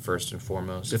pain first and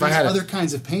foremost. If I had other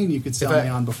kinds of pain you could sell me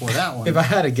on before that one. If I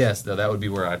had a guess, though, that would be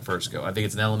where I'd first go. I think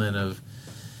it's an element of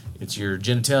it's your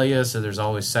genitalia, so there's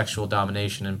always sexual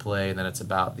domination in play, and then it's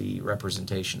about the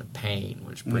representation of pain,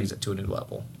 which brings it to a new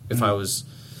level. If I was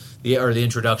the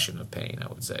introduction of pain, I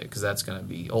would say, because that's going to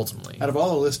be ultimately. Out of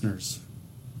all the listeners,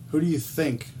 who do you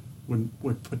think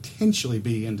would potentially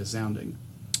be into sounding?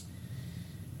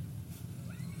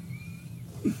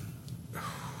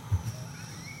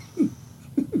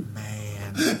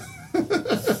 Man.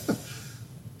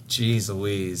 Jeez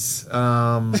Louise.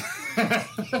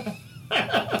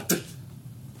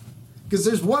 Because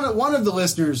there's one of the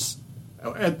listeners,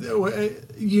 they're kind of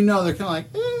like,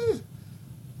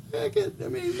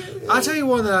 I'll tell you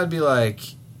one that I'd be like,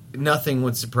 nothing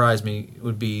would surprise me,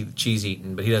 would be Cheese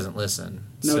Eaton, but he doesn't listen.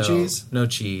 No cheese? No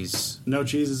cheese. No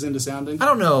cheese is into sounding? I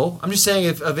don't know. I'm just saying,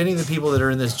 if of any of the people that are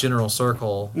in this general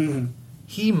circle,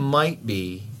 he might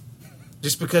be,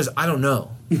 just because I don't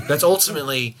know. That's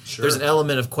ultimately, Sure. There's an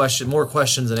element of more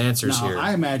questions than answers No, here.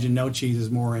 I imagine no cheese is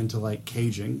more into like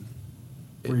caging,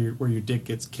 where your dick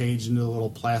gets caged into a little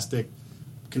plastic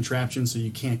contraption so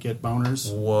you can't get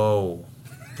boners. Whoa.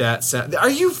 Are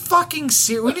you fucking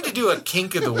serious? We need to do a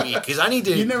kink of the week, because I need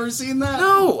to... You never seen that?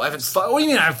 No, I haven't... What do you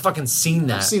mean I've fucking seen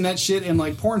that? I've seen that shit in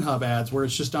like Pornhub ads where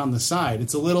it's just on the side.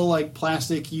 It's a little like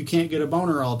plastic, you can't get a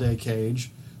boner all day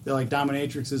cage that like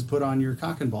dominatrixes put on your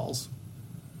cock and balls.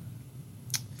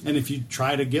 And if you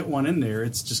try to get one in there,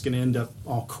 it's just going to end up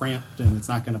all cramped and it's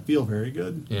not going to feel very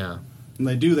good. Yeah. And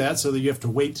they do that so that you have to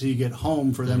wait till you get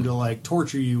home for them to like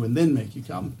torture you and then make you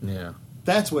come. Yeah.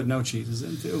 That's what no cheese is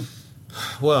into.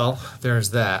 Well, there's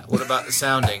that. What about the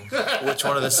sounding? Which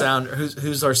one of the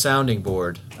who's our sounding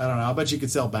board? I don't know. I bet you could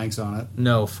sell Banks on it.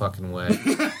 No fucking way.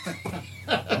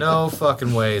 No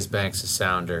fucking way is Banks a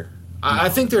sounder. I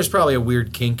think there's probably a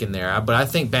weird kink in there, but I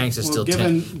think Banks is still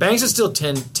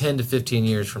 10 to 15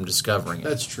 years from discovering it.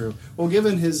 That's true. Well,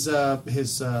 given his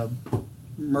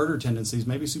murder tendencies,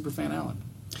 maybe Superfan Allen.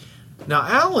 Now,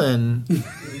 Allen,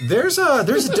 there's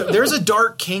a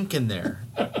dark kink in there.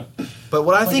 But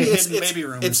what I think it's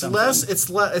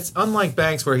unlike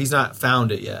Banks where he's not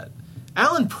found it yet.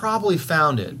 Allen probably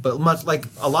found it, but much like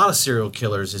a lot of serial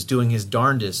killers, is doing his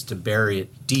darndest to bury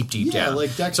it deep down.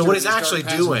 Like Dexter. So what he's actually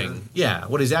doing,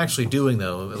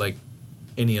 though, like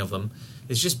any of them,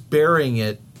 is just burying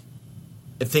it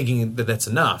and thinking that that's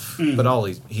enough. But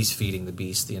he's feeding the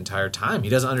beast the entire time. He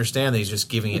doesn't understand that he's just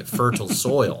giving it fertile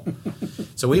soil.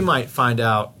 So we might find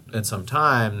out in some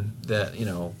time that,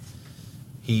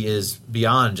 he is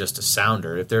beyond just a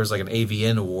sounder. If there's like an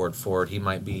AVN award for it, he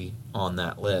might be on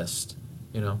that list.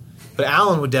 But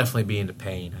Allen would definitely be into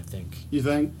pain, I think. You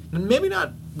think? Maybe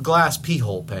not glass pee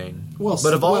hole pain.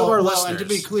 But of all of our listeners, and to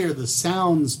be clear, the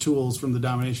sounds tools from the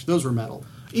domination, those were metal.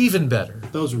 Even better.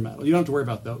 Those are metal. You don't have to worry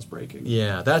about those breaking.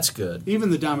 Yeah, that's good.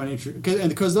 Even the domination,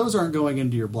 because those aren't going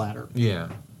into your bladder. Yeah.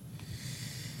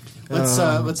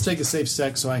 Let's take a safe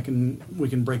sec so we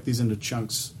can break these into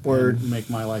chunks and make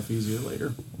my life easier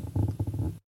later.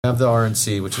 I have the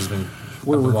RNC, which has been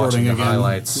We're recording again.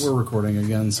 Highlights. We're recording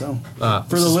again. So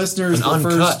for the listeners, for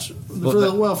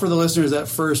the listeners, that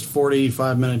first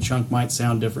 45-minute chunk might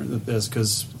sound different than this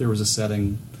because there was a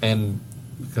setting and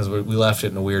because we left it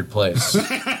in a weird place.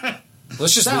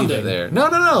 Let's just leave it there. No.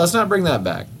 Let's not bring that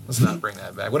back.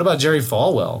 What about Jerry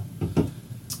Falwell?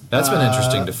 That's been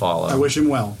interesting to follow. I wish him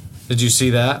well. Did you see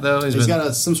that though? He's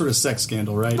got some sort of sex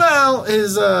scandal, right? Well,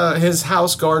 his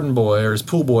house garden boy or his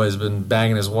pool boy has been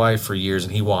banging his wife for years,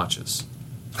 and he watches.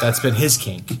 That's been his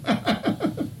kink.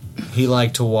 He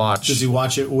liked to watch. Does he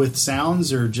watch it with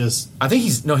sounds or just? I think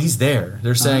he's there.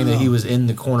 They're saying that he was in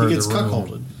the corner of the room. He gets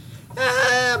cuckolded.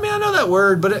 I know that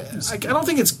word, but I don't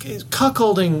think it's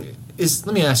cuckolding.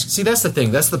 Let me ask you. See, that's the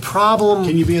thing. That's the problem.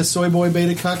 Can you be a soy boy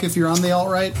beta cuck if you're on the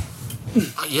alt-right?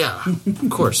 Yeah, of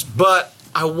course. But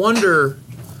I wonder,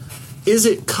 is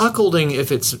it cuckolding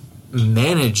if it's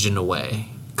managed in a way?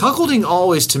 Cuckolding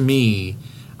always, to me,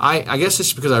 I guess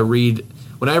it's because I read,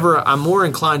 whenever I'm more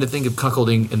inclined to think of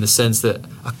cuckolding in the sense that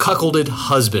a cuckolded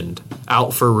husband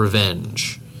out for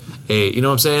revenge. You know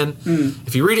what I'm saying?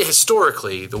 If you read it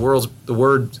historically, the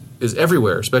word is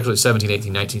everywhere, especially 17th,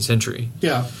 18th, 19th century.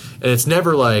 Yeah. And it's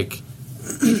never like,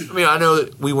 I know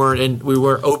that we weren't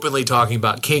openly talking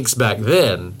about kinks back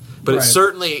then, but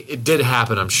it did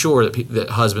happen. I'm sure that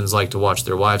husbands like to watch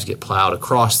their wives get plowed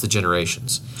across the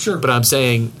generations. Sure. But I'm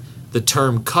saying the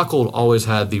term cuckold always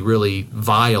had the really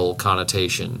vile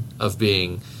connotation of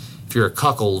being, if you're a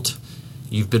cuckold,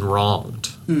 you've been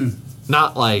wronged.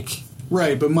 Not like...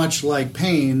 Right, but much like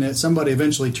pain, that somebody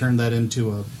eventually turned that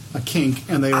into a kink,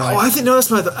 and they were like... I think, no,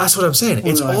 that's what I'm saying.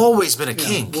 It's like, always been a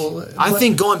kink. I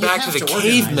think going back to the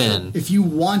cavemen... If you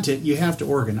want it, you have to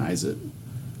organize it.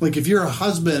 Like if you're a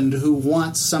husband who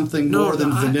wants something more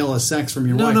than vanilla sex from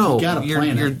your wife, you gotta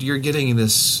plan it. You're getting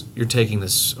this. You're taking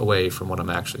this away from what I'm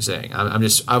actually saying.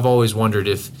 I've always wondered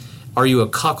are you a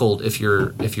cuckold if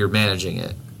you're managing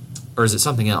it, or is it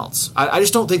something else? I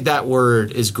just don't think that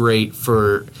word is great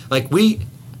for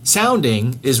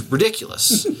sounding is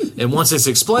ridiculous, and once it's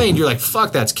explained, you're like,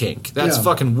 fuck, that's kink. That's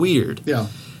fucking weird. Yeah.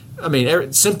 I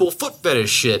mean, simple foot fetish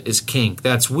shit is kink.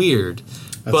 That's weird.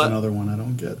 That's another one I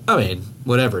don't get. I mean,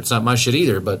 whatever. It's not my shit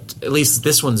either, but at least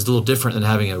this one's a little different than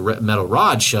having a metal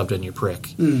rod shoved in your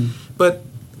prick. But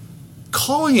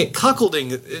calling it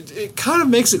cuckolding, it kind of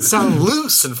makes it sound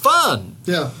loose and fun.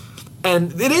 Yeah.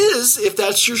 And it is, if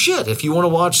that's your shit. If you want to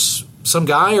watch some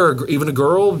guy or even a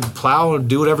girl plow and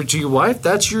do whatever to your wife,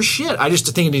 that's your shit. I just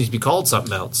think it needs to be called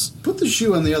something else. Put the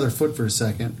shoe on the other foot for a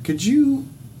second. Could you...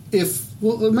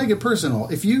 We'll make it personal.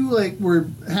 If you were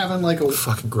having a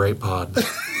fucking great pod.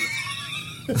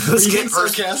 Let's get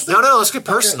sarcastic. No, let's get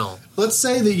personal. Okay. Let's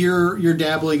say that you're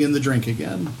dabbling in the drink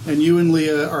again, and you and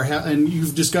Leah and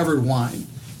you've discovered wine,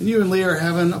 and you and Leah are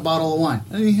having a bottle of wine,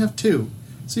 and you have two.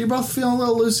 So you're both feeling a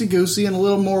little loosey goosey and a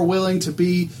little more willing to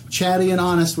be chatty and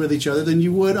honest with each other than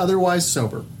you would otherwise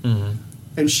sober. Mm-hmm.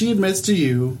 And she admits to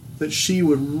you that she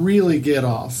would really get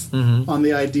off on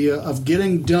the idea of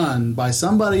getting done by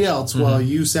somebody else while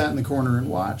you sat in the corner and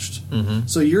watched. Mm-hmm.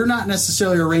 So you're not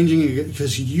necessarily arranging it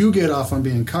because you get off on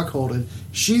being cuckolded.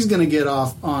 She's going to get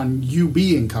off on you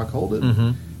being cuckolded.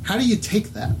 Mm-hmm. How do you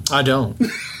take that? I don't.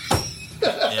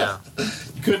 Yeah.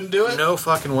 You couldn't do it? No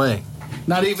fucking way.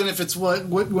 Not even if it's what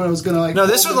was going to no,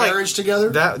 this hold was the marriage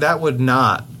together? That would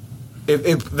not.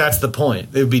 If that's the point.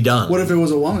 It would be done. What if it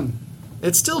was a woman?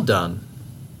 It's still done.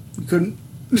 You couldn't.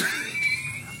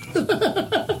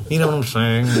 You know what I'm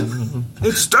saying?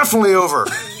 It's definitely over.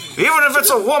 Even if it's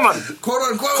a woman. Quote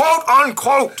unquote. Quote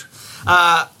unquote.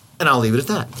 And I'll leave it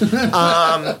at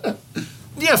that.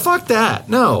 Yeah, fuck that.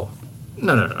 No.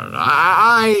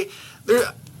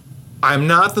 I'm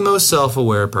not the most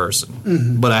self-aware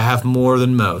person, but I have more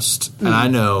than most. And I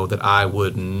know that I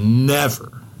would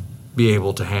never be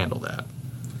able to handle that.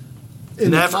 In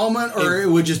the moment, or it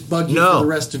would just bug you for the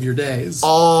rest of your days?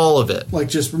 All of it. Like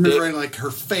just remembering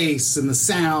her face and the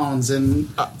sounds, and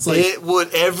it's like it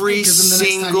would every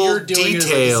single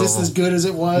detail. Is this as good as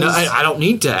it was? No, I don't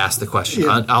need to ask the question.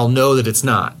 Yeah. I'll know that it's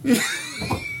not.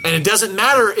 And it doesn't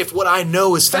matter if what I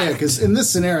know is fact. Yeah, because in this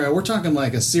scenario, we're talking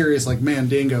like a serious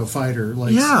Mandingo fighter.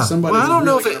 Somebody I don't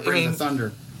know if it bring the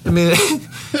thunder. I mean,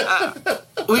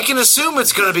 we can assume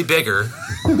it's going to be bigger.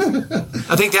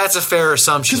 I think that's a fair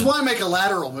assumption. Because why make a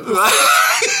lateral move? Yeah,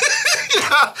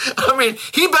 I mean,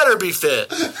 he better be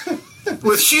fit.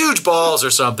 With huge balls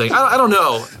or something. I don't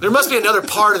know. There must be another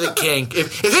part of the kink.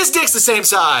 If his dick's the same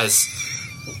size...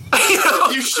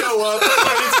 You show up and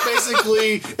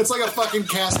it's like a fucking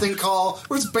casting call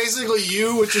where it's basically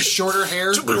you with just shorter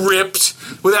hair. Ripped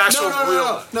with actual...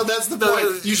 No, that's the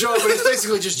point. You show up and it's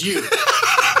basically just you.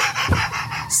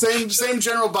 Same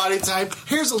general body type.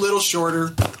 Hair's a little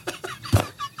shorter.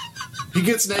 He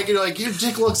gets naked, you're like, your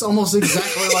dick looks almost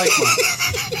exactly like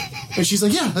mine. And she's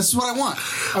like, yeah, this is what I want.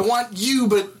 I want you,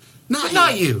 but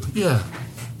not you. Yeah.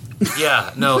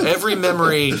 Yeah, no, every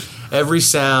memory... Every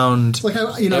sound,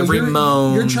 every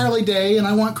moan. You're Charlie Day, and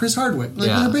I want Chris Hardwick.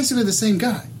 They're basically the same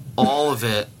guy. All of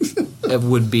it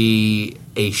would be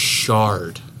a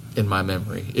shard in my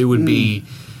memory. It would be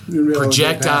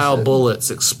projectile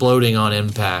bullets exploding on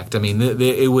impact. I mean,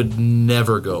 it would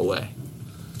never go away.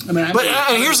 But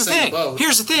here's the thing.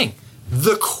 Here's the thing.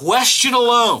 The question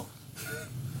alone,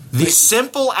 the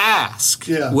simple ask,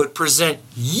 would present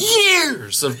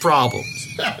years of problems.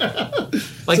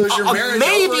 So is your marriage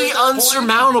maybe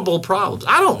unsurmountable problems.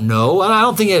 I don't know. I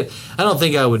don't think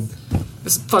I would.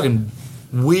 It's a fucking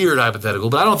weird hypothetical,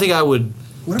 but I don't think I would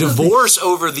divorce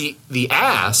over the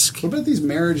ask. What about these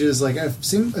marriages? I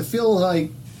feel like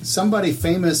somebody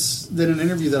famous did an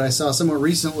interview that I saw somewhere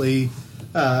recently.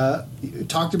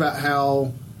 Talked about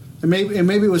how, and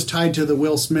maybe it was tied to the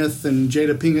Will Smith and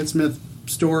Jada Pinkett Smith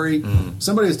story.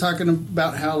 Somebody was talking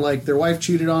about how their wife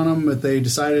cheated on them, but they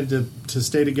decided to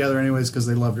stay together anyways because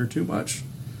they loved her too much.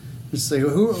 Just say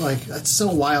that's so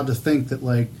wild to think that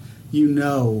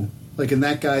in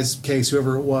that guy's case,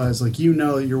 whoever it was, that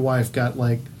your wife got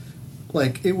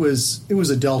it was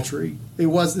adultery.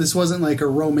 This wasn't like a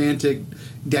romantic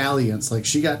dalliance.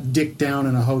 She got dicked down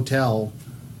in a hotel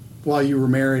while you were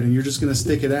married, and you're just going to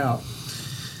stick it out.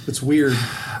 It's weird.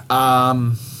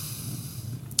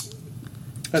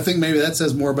 I think maybe that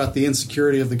says more about the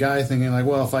insecurity of the guy thinking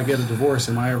if I get a divorce,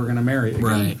 am I ever going to marry again?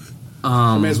 Right.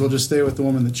 I may as well just stay with the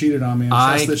woman that cheated on me and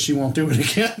trust that she won't do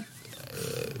it again.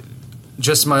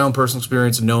 just my own personal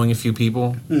experience of knowing a few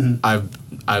people,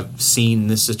 I've seen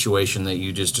this situation that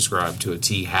you just described to a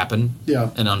T happen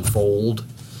and unfold.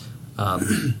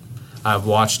 I've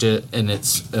watched it, and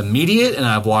it's immediate, and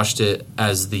I've watched it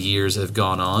as the years have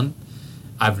gone on.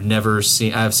 I've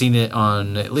seen it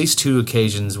on at least 2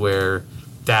 occasions where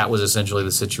that was essentially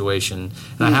the situation.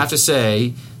 And I have to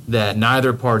say that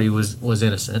neither party was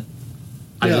innocent.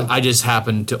 I just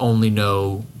happen to only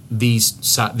know these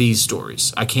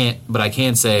stories. I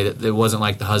can say that it wasn't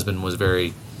like the husband was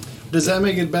very. Does that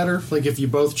make it better? Like if you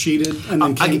both cheated and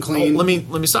then came clean? Let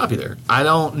me stop you there. I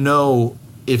don't know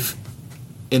if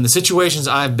in the situations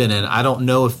I've been in, I don't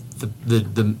know if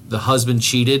the husband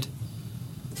cheated.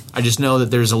 I just know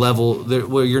that there's a level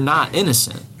where you're not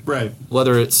innocent. Right.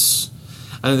 Whether it's...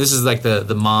 I mean, this is like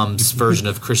the mom's version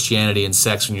of Christianity and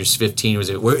sex when you're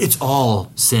 15, where it's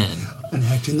all sin. An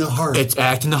act in the heart. It's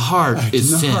act in the heart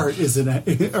is sin. Act in the heart is an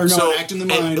act in the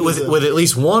mind. With at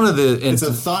least one of the instances...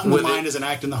 It's a thought in the mind is an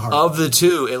act in the heart. Of the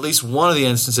 2, at least one of the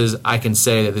instances, I can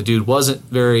say that the dude wasn't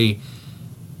very...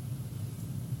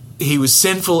 He was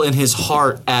sinful in his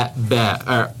heart at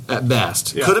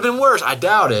best. Yeah. Could have been worse. I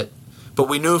doubt it. But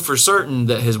we knew for certain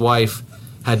that his wife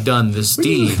had done this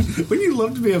deed. Wouldn't you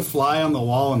love to be a fly on the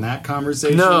wall in that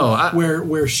conversation? No.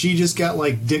 Where she just got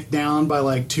like dicked down by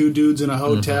like 2 dudes in a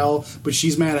hotel, but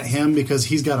she's mad at him because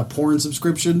he's got a porn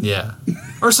subscription? Yeah.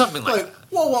 Or something like that.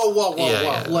 Whoa.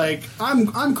 Yeah. Like,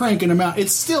 I'm cranking him out.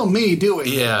 It's still me doing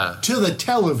it to the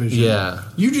television. Yeah.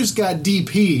 You just got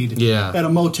DP'd at a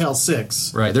Motel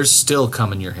 6. Right. There's still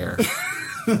cum in your hair.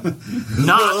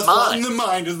 Not mine. In the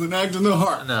mind is an act in the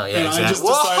heart. No, yeah, and exactly.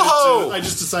 I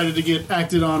just decided to get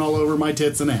acted on all over my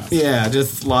tits and ass. Yeah,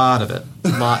 just a lot of it.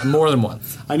 More than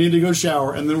once. I need to go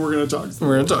shower, and then we're going to talk.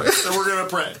 We're going to talk. And we're going to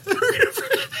pray.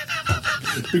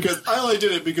 Because I only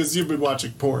did it because you've been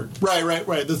watching porn. Right.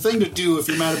 The thing to do if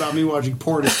you're mad about me watching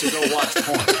porn is to go watch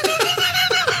porn.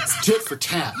 It's tit for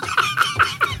tat.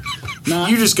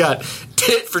 You just got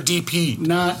tit for DP.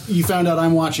 Not you found out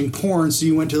I'm watching porn, so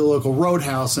you went to the local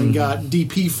roadhouse and got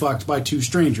DP fucked by 2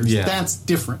 strangers. Yeah. That's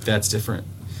different.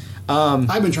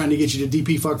 I've been trying to get you to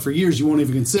DP fuck for years. You won't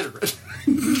even consider it.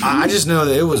 I just know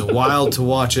that it was wild to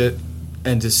watch it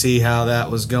and to see how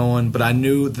that was going. But I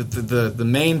knew that the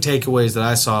main takeaways that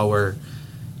I saw were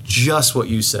just what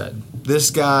you said. This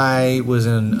guy was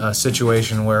in a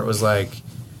situation where it was like,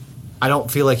 I don't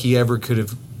feel like he ever could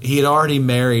have... He had already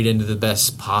married into the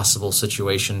best possible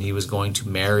situation he was going to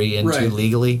marry into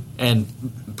legally, and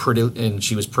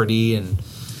she was pretty and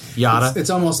yada.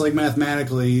 It's almost like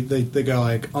mathematically they go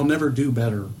like, I'll never do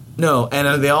better. No,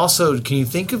 and they also, can you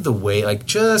think of the way, like,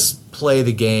 just play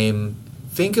the game.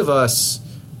 Think of us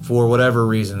for whatever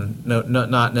reason,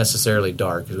 not necessarily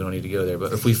dark, because we don't need to go there,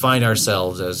 but if we find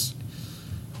ourselves as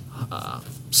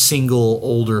single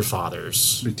older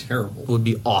fathers. It would be terrible. It would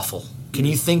be awful. Can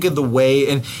you think of the way,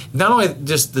 and not only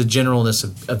just the generalness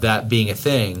of that being a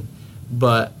thing,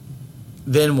 but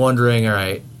then wondering, all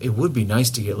right, it would be nice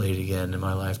to get laid again in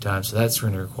my lifetime, so that's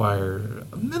going to require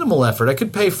minimal effort. I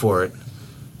could pay for it.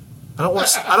 I don't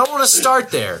want to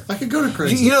start there. I could go to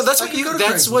Craigslist. You know, that's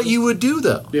what you would do,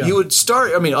 though. Yeah. You would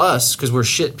start. I mean, us, because we're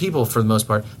shit people for the most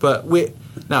part, but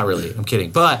not really. I'm kidding.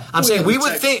 But I'm saying we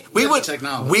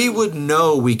would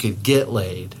know we could get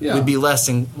laid. Yeah. We'd be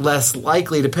less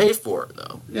likely to pay for it,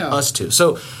 though. Yeah. Us two.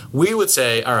 So we would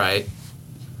say, all right,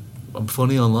 I'm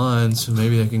funny online, so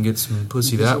maybe I can get some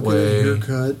pussy that way. Get a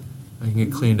haircut. I can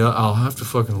get cleaned up. I'll have to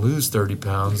fucking lose 30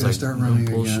 pounds. Like, start running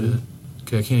bullshit. Again.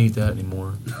 Okay, I can't eat that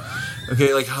anymore.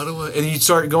 Okay, like how do I? And you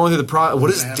start going through the process.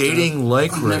 What is dating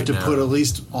like right now? I have to put at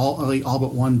least all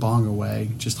but one bong away.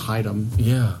 Just hide them.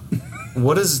 Yeah.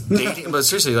 What is dating? But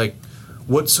seriously, like,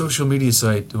 what social media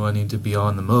site do I need to be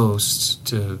on the most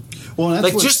to? Well, that's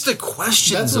like just the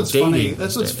questions of dating. Funny.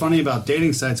 That's what's funny about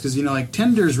dating sites, because you know, like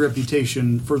Tinder's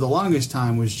reputation for the longest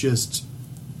time was just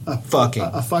a fucking.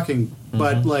 Mm-hmm.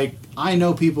 But like, I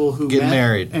know people who get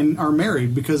married and are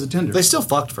married because of Tinder. They still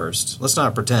fucked first. Let's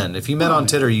not pretend. If you met on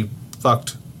Tinder, you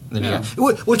fucked. Then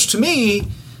which to me,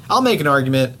 I'll make an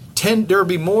argument. There would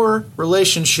be more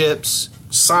relationships,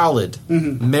 solid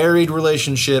married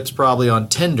relationships, probably on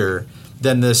Tinder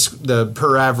than the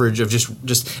per average of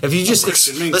just if you just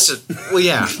listen. Well,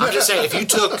 yeah, I'm just saying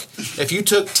if you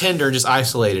took Tinder and just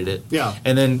isolated it,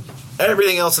 and then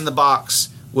everything else in the box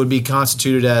would be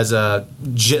constituted as a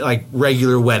like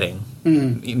regular wedding,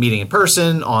 meeting in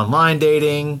person, online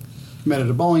dating. Met at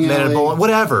a bowling alley.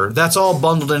 Whatever. That's all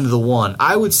bundled into the one.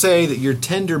 I would say that your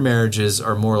Tinder marriages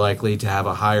are more likely to have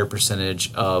a higher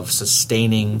percentage of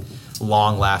sustaining,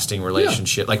 long-lasting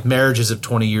relationship. Like marriages of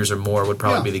 20 years or more would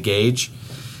probably be the gauge.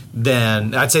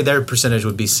 then I'd say their percentage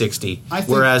would be 60,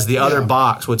 whereas the other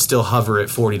box would still hover at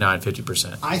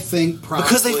 49-50%. I think probably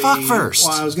because they fuck first.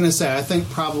 Well, I was going to say I think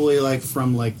probably like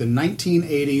from like the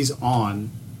 1980s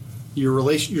on, your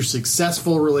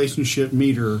successful relationship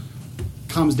meter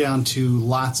comes down to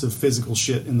lots of physical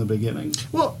shit in the beginning.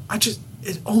 Well, I just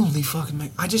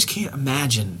can't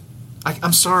imagine.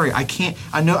 I'm sorry, I can't.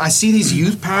 I know I see these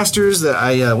youth pastors that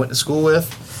I went to school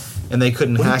with. And they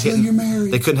couldn't hack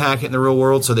it. They couldn't hack it in the real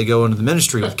world, so they go into the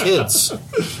ministry with kids.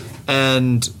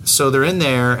 And so they're in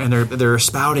there, and they're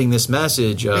spouting this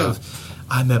message of,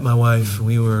 I met my wife, and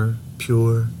we were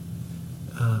pure.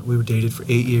 We were dated for 8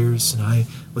 years, and I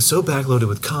was so backloaded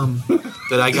with cum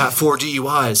that I got 4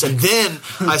 DUIs. And then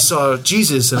I saw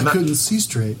Jesus. And I couldn't see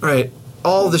straight. Right.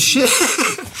 All the shit.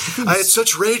 I had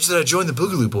such rage that I joined the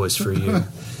Boogaloo Boys for a year.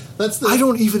 I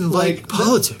don't even like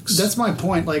politics. That's my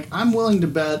point. Like, I'm willing to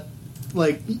bet,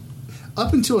 like,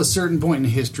 up until a certain point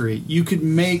in history, you could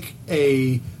make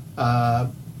a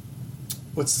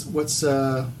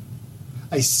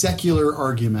secular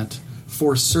argument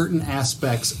for certain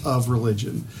aspects of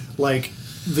religion, like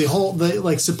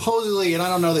supposedly, and I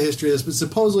don't know the history of this, but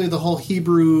supposedly the whole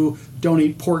Hebrew don't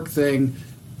eat pork thing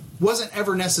wasn't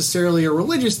ever necessarily a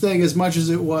religious thing as much as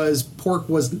it was pork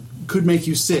could make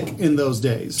you sick in those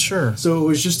days. Sure. So it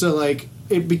was just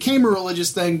it became a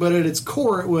religious thing, but at its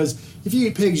core it was, if you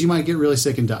eat pigs, you might get really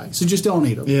sick and die. So just don't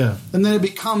eat them. Yeah. And then it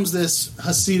becomes this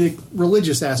Hasidic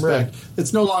religious aspect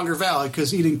that's no longer valid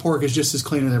because eating pork is just as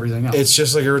clean as everything else. It's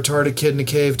just like a retarded kid in a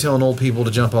cave telling old people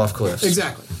to jump off cliffs.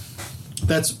 Exactly.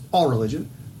 That's all religion.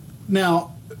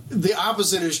 Now, the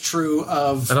opposite is true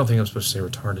of... I don't think I'm supposed to say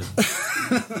retarded.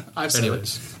 I've said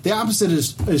it. The opposite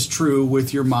is true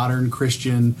with your modern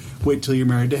Christian, wait till you're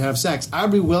married to have sex.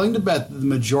 I'd be willing to bet that the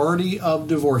majority of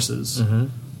divorces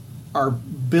are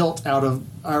built out of...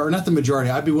 Or not the majority.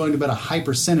 I'd be willing to bet a high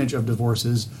percentage of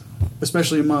divorces,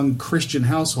 especially among Christian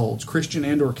households, Christian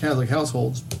and or Catholic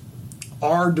households,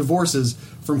 are divorces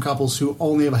from couples who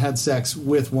only have had sex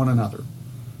with one another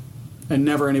and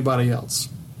never anybody else.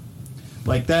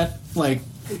 Like that, like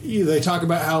they talk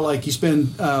about how like you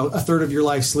spend a third of your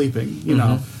life sleeping. You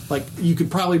know, like you could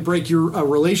probably break your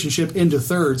relationship into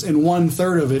thirds, and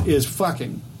 1/3 of it is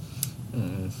fucking. I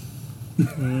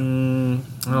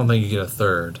don't think you get a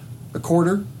third. A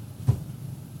quarter?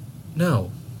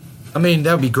 No, I mean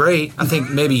that would be great. I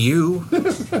think maybe you.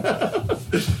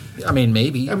 I mean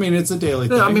maybe. I mean it's a daily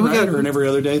thing, I mean, right? Or an every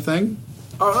other day thing.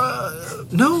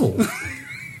 No.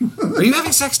 Are you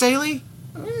having sex daily?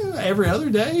 Every other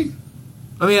day.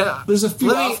 I mean, there's a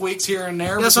few off weeks here and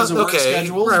there because of work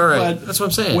schedules. Right. But that's what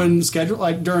I'm saying. When scheduled,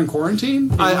 like during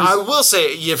quarantine, I will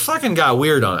say you fucking got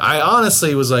weird on it. I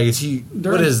honestly was like,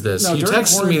 "What is this?" No, you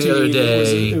texted me the other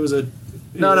day.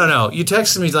 No. You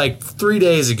texted me like 3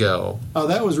 days ago. Oh,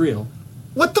 that was real.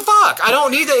 What the fuck? I don't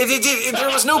need that. There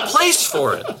was no place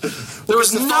for it. There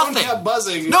was nothing. Phone kept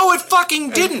buzzing. No, it fucking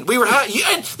didn't. We were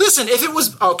listen. If it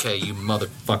was okay, you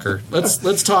motherfucker.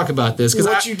 Let's talk about this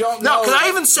because you don't know. No, because I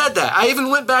even said that. I even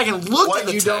went back and looked at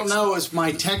the text. What you don't know is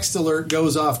my text alert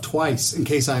goes off twice in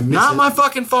case I miss it. Not my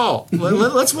fucking fault.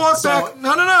 Let's walk back.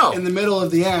 No. In the middle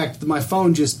of the act, my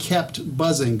phone just kept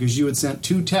buzzing because you had sent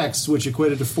 2 texts, which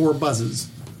equated to 4 buzzes.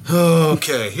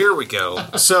 Okay, here we go.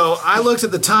 So I looked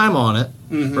at the time on it,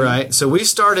 right? So we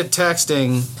started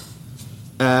texting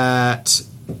at...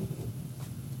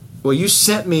 Well, you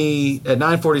sent me at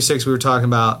 9:46. We were talking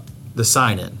about the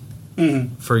sign-in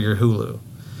for your Hulu,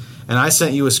 and I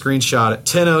sent you a screenshot at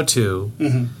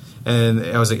 10:02, and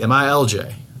I was like, "Am I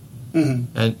LJ?"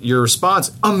 And your response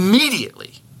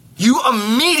immediately. You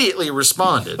immediately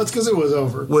responded. That's because it was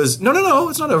over. No,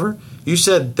 it's not over. You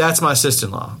said, "That's my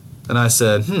sister-in-law," and I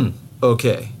said,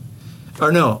 okay.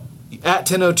 Or no, at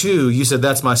 10:02, you said,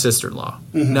 "That's my sister-in-law."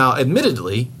 Now,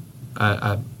 admittedly,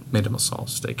 I made a small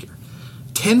mistake here.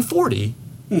 10:40,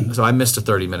 so I missed a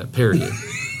 30-minute period.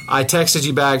 I texted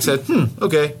you back, said,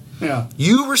 okay. Yeah.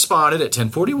 You responded at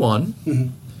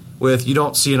 10:41 with, "You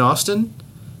don't see an Austin?"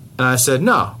 And I said,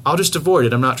 "No, I'll just avoid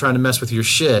it. I'm not trying to mess with your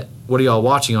shit. What are y'all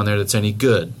watching on there that's any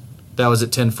good?" That was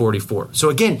at 10:44. So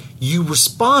again, you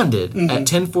responded at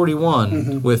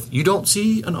 10:41 with, "You don't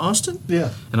see an Austin?" Yeah.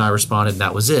 And I responded, and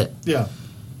that was it. Yeah.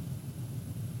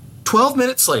 12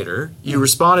 minutes later, you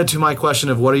responded to my question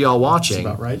of, "What are y'all watching?"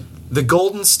 That's about right. The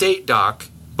Golden State doc,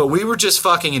 but we were just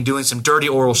fucking and doing some dirty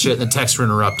oral shit and the texts were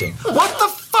interrupting. What the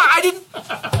fuck? I didn't...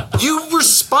 You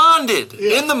responded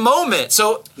in the moment.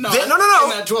 So... No. No. In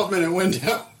that 12-minute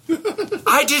window.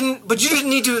 I didn't, but you didn't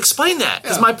need to explain that.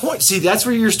 That's my point. See, that's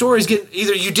where your stories get,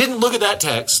 either you didn't look at that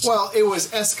text. Well, it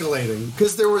was escalating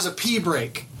because there was a pee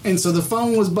break. And so the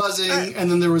phone was buzzing, and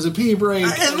then there was a pee break.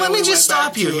 And let me just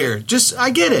stop you here.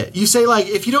 I get it. You say, like,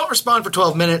 if you don't respond for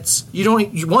 12 minutes, you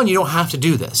don't have to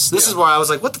do this. This is why I was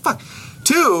like, what the fuck?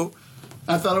 2,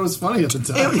 I thought it was funny at the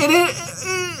time. What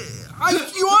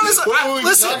were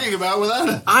we talking about without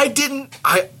it?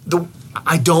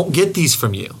 I don't get these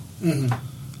from you. Mm-hmm.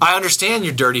 I understand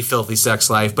your dirty, filthy sex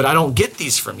life, but I don't get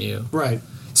these from you. Right.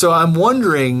 So I'm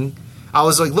wondering, I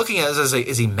was like looking at it, I was like,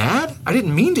 is he mad? I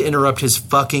didn't mean to interrupt his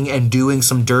fucking and doing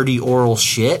some dirty oral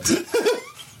shit.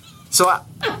 So I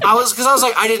was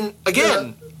like, I didn't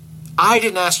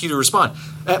ask you to respond.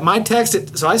 At my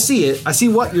text, so I see it, I see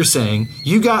what you're saying.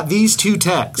 You got these 2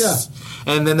 texts,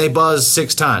 and then they buzz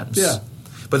 6 times. Yeah.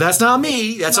 But that's not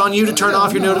me. That's on you to turn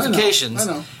off your notifications.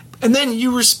 I know. And then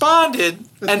you responded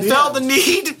and felt the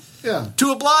need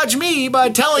to oblige me by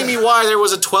telling me why there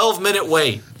was a 12-minute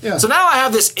wait. Yeah. So now I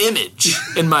have this image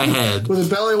in my head. With a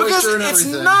belly washer and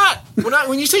everything. It's not,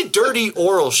 when you say dirty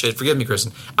oral shit, forgive me,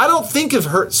 Kristen, I don't think of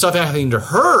her stuff happening to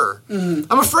her.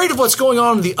 Mm-hmm. I'm afraid of what's going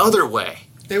on the other way.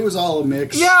 It was all a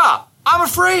mix. Yeah. I'm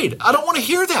afraid. I don't want to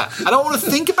hear that. I don't want to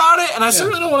think about it, and I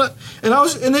certainly don't want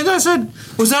to. And then I said,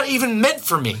 "Was that even meant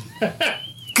for me?"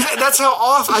 That's how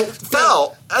off I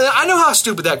felt. I know how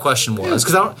stupid that question was,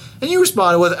 and you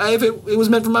responded with, "If it was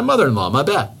meant for my mother-in-law, my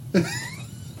bad."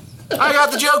 I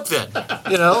got the joke then,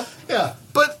 Yeah.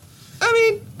 But I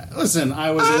mean, listen,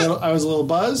 I was a little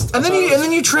buzzed, and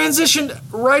then you transitioned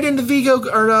right into Vigo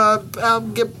or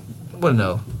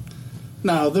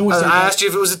No, then I asked you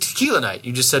if it was a tequila night.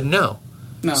 You just said no.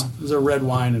 No, it was a red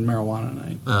wine and marijuana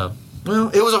night. Oh. Well,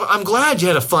 I'm glad you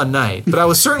had a fun night, but I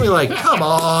was certainly like, come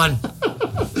on.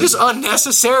 You're just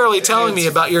unnecessarily telling me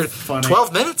about your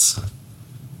 12 minutes?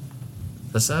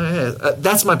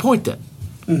 That's my point then.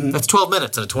 Mm-hmm. That's 12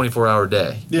 minutes in a 24-hour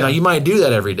day. Yeah. Now, you might do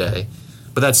that every day,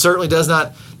 but that certainly does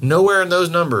not, nowhere in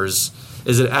those numbers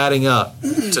is it adding up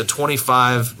to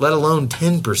 25, let alone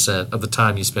 10% of the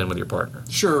time you spend with your partner.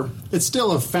 Sure. It's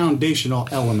still a foundational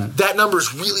element. That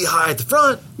number's really high at the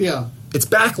front. Yeah. It's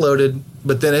backloaded,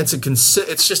 but then it's just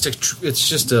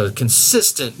a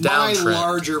consistent downtrend. My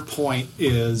larger point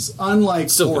is,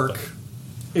 unlike pork,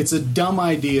 it's a dumb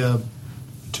idea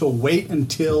to wait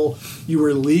until you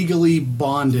were legally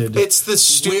bonded. It's the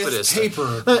stupidest with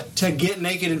paper to get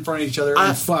naked in front of each other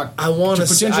and fuck. I want to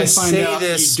potentially find out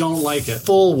you don't like it.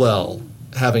 Full well,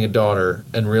 having a daughter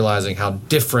and realizing how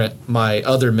different my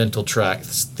other mental track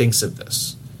thinks of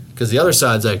this, because the other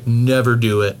side's like, never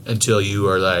do it until you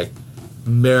are like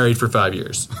married for 5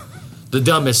 years. The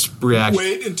dumbest reaction.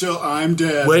 Wait until I'm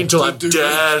dead. Wait until I'm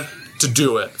dead to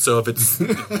do it. So if it's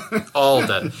all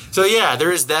dead. So yeah,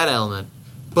 there is that element.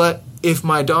 But if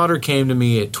my daughter came to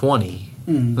me at 20,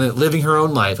 living her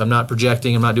own life, I'm not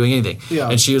projecting, I'm not doing anything,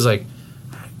 and she was like,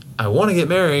 I want to get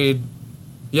married,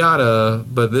 yada,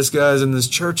 but this guy's in this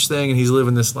church thing and he's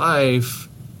living this life.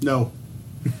 No.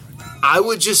 I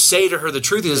would just say to her the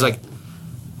truth is like,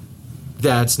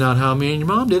 that's not how me and your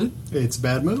mom did it. It's a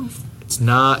bad move. It's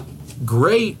not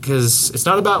great, because it's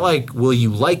not about like, will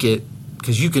you like it,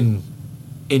 because you can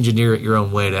engineer it your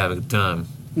own way to have a good time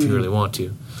if you really want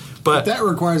to. But that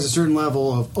requires a certain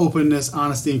level of openness,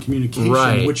 honesty, and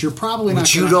communication, which you're probably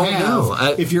not going to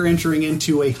have if you're entering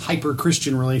into a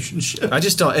hyper-Christian relationship. I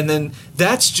just don't. And then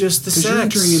that's just the sex. You're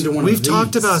entering into one we've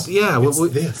talked these. About, yeah,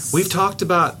 we've talked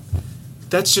about,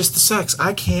 that's just the sex.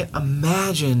 I can't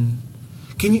imagine.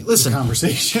 Can you listen?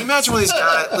 Conversation. Can you imagine one of these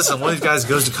guys? Listen, one of these guys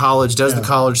goes to college, does the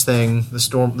college thing,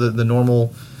 the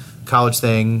normal college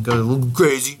thing, goes a little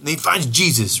crazy, and he finds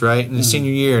Jesus, right, in his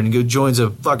senior year, and joins a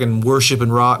fucking worship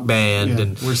and rock band,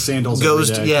 and wears sandals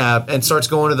goes every day. And starts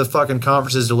going to the fucking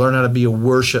conferences to learn how to be a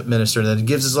worship minister, and then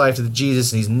gives his life to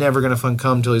Jesus, and he's never gonna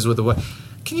come until he's with a wife.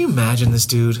 Can you imagine this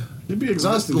dude? It'd be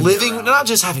exhausting. Living, not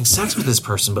just having sex with this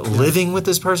person, but living with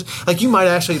this person. Like, you might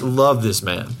actually love this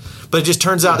man, but it just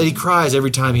turns out that he cries every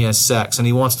time he has sex, and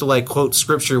he wants to like quote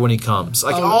scripture when he comes.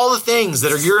 Like all the things that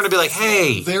you're going to be like,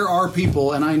 hey. There are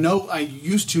people, and I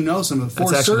used to know some of them.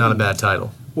 That's actually not a bad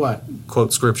title. What?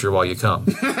 Quote scripture while you come.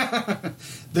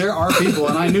 There are people,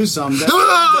 and I knew some that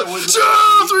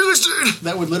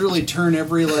would literally turn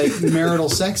every like marital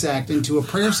sex act into a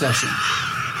prayer session.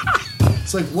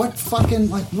 It's like,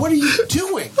 what are you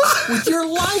doing with your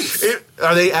life?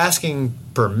 Are they asking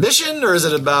permission, or is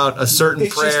it about a certain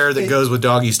prayer that goes with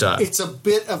doggy style? It's a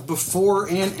bit of before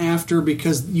and after,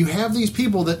 because you have these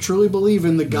people that truly believe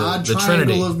in the God triangle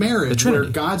Trinity. Of marriage, where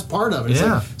God's part of it. It's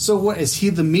like, so what, is he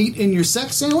the meat in your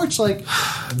sex sandwich? Like,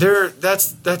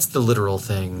 that's the literal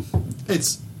thing.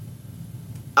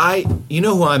 You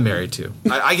know who I'm married to.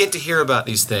 I get to hear about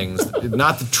these things,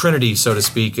 not the Trinity, so to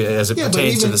speak, as it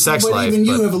pertains to the sex life. But even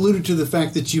you have alluded to the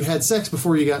fact that you had sex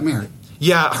before you got married.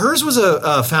 Yeah, hers was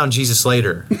a found Jesus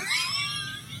later.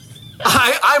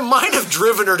 I might have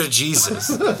driven her to Jesus.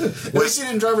 At least you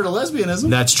didn't drive her to lesbianism.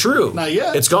 That's true. Not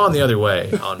yet. It's gone the other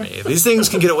way on me. These things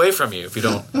can get away from you if you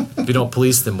don't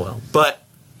police them well. But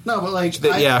no, but like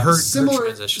her similar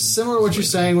transition. Similar to what you're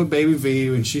saying with Baby V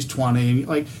when she's 20, and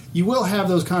like you will have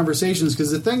those conversations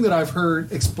because the thing that I've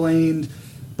heard explained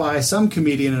by some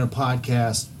comedian in a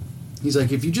podcast, he's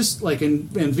like, if you just like, and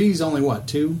V's only what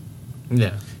 2?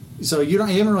 Yeah. So you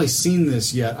haven't really seen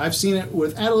this yet. I've seen it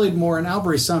with Adelaide Moore and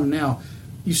Albury some now.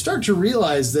 You start to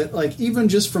realize that like even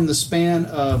just from the span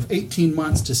of 18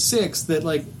 months to 6, that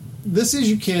like this is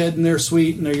your kid and they're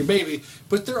sweet and they're your baby,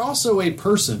 but they're also a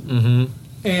person. Mm-hmm.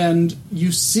 And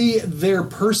you see their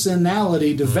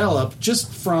personality develop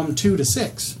just from 2 to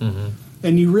 6. Mm-hmm.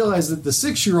 And you realize that the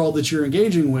 6-year-old that you're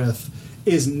engaging with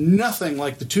is nothing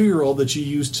like the 2-year-old that you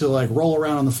used to like roll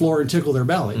around on the floor and tickle their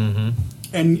belly. Mm-hmm.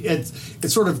 And it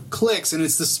sort of clicks, and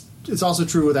it's also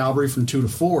true with Albury from 2 to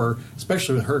 4,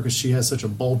 especially with her because she has such a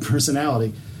bold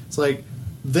personality. It's like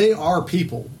they are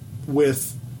people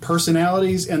with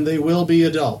personalities, and they will be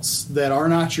adults that are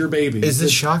not your baby. Is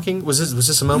this shocking? Was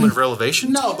this a moment of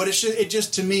revelation? No, but it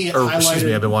just to me or, highlighted. Excuse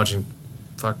me, I've been watching.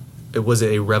 It was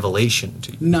a revelation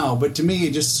to you. No, but to me,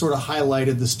 it just sort of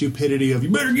highlighted the stupidity of you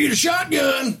better get a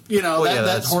shotgun. You know,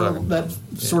 that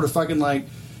sort of fucking like.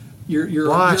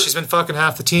 Why? She's been fucking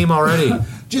half the team already.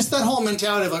 Just that whole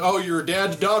mentality of like, oh, you're a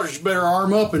dad to daughters, you better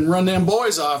arm up and run them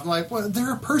boys off. I'm like, well,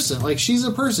 they're a person. Like, she's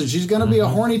a person. She's going to be a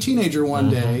horny teenager one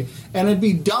day, and it'd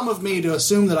be dumb of me to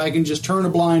assume that I can just turn a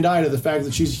blind eye to the fact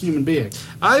that she's a human being.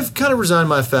 I've kind of resigned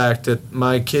my fact that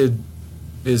my kid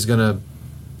is going to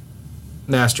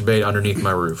masturbate underneath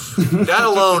my roof. That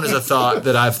alone is a thought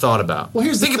that I've thought about. Well,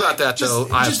 Think about that, though.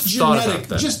 I've thought about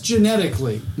that. Just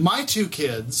genetically, my 2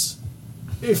 kids...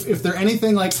 If they're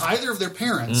anything like either of their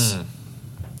parents,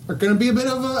 are going to be a bit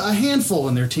of a handful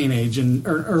in their teenage and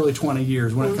early 20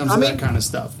 years when it comes to that kind of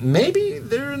stuff. Maybe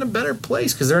they're in a better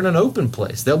place because they're in an open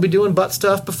place. They'll be doing butt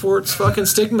stuff before it's fucking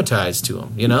stigmatized to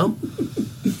them, you know?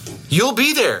 You'll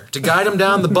be there to guide them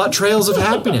down the butt trails of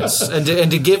happiness and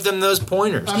to give them those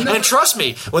pointers. And trust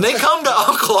me, when they come to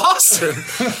Uncle Austin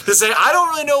to say, I don't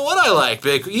really know what I like,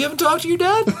 big, you haven't talked to your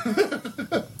dad?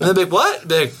 And they're big, what?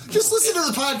 Big, just listen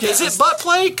to the podcast. Is it butt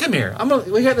play? Come here.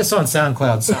 We got this on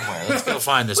SoundCloud somewhere. Let's go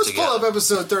find this together. Let's pull up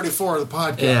episode 34 of the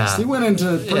podcast. Yeah. He went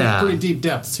into pretty deep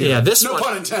depths here. Yeah, this no one.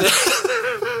 pun intended.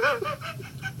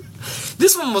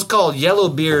 This one was called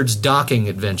Yellowbeard's Docking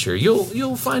Adventure.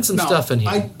 You'll find some stuff in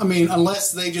here. I mean,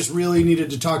 unless they just really needed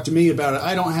to talk to me about it,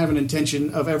 I don't have an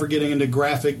intention of ever getting into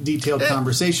graphic, detailed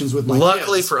conversations with my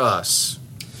Luckily kids. for us,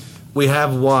 we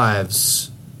have wives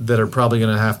that are probably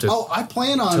going to have to. Oh, I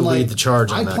plan on to lead the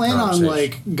charge. I plan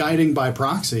on guiding by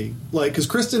proxy, because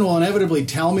Kristen will inevitably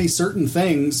tell me certain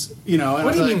things. You know, and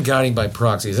what do you mean guiding by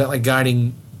proxy? Is that like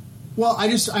guiding? Well, I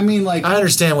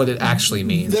understand what it actually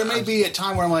means. There may be a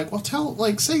time where I'm like, well,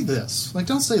 say this. Like,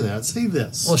 don't say that. Say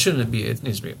this. Well, shouldn't it be? It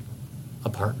needs to be a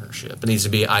partnership. It needs to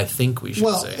be, I think we should say.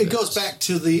 Well, it goes back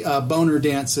to the boner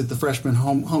dance at the freshman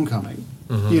homecoming.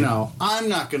 Mm-hmm. You know, I'm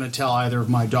not going to tell either of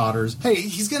my daughters, hey,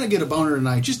 he's going to get a boner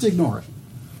tonight. Just ignore it.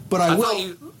 But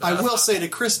I will say to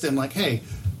Kristen, like, hey,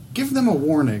 give them a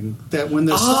warning that when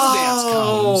the slow dance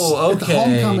comes, at the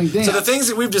homecoming dance. So the things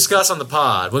that we've discussed on the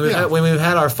pod, when we've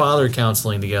had our father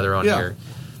counseling together on here,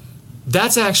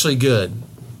 that's actually good.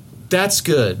 That's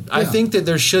good. Yeah. I think that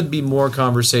there should be more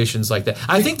conversations like that.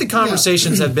 I think the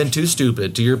conversations have been too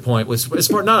stupid, to your point. It's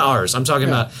not ours. I'm talking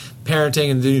about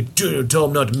parenting and tell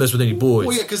them not to mess with any boys.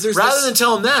 Well, because rather than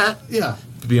tell them that,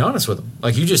 to be honest with them.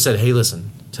 Like you just said, hey,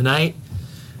 listen, tonight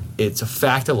it's a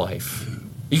fact of life.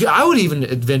 I would even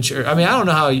adventure. I mean, I don't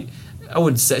know how I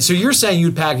would say. So you're saying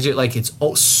you'd package it like it's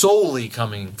solely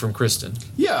coming from Kristen?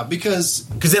 Yeah, because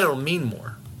then it'll mean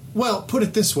more. Well, put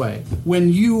it this way: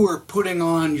 when you were putting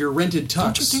on your rented tux,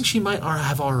 don't you think she might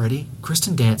have already?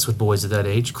 Kristen danced with boys at that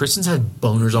age. Kristen's had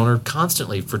boners on her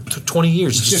constantly for 20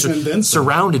 years, just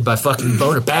surrounded by fucking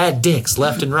bad dicks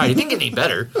left and right. It didn't get any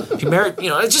better. She married,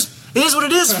 it is what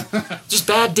it is. Just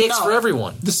bad dicks for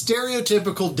everyone. The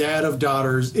stereotypical dad of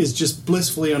daughters is just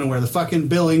blissfully unaware. The fucking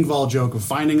Bill Engvall joke of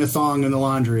finding a thong in the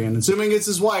laundry and assuming it's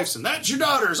his wife's, and that's your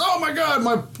daughter's. Oh my God,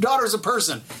 my daughter's a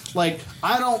person. Like,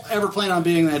 I don't ever plan on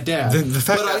being that dad. The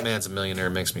fact that man's a millionaire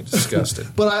makes me disgusted.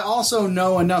 But I also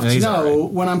know enough to know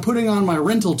when I'm putting on my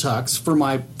rental tux for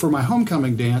my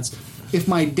homecoming dance, if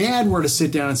my dad were to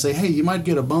sit down and say, hey, you might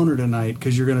get a boner tonight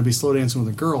because you're going to be slow dancing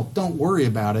with a girl, don't worry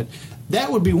about it,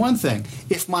 that would be one thing.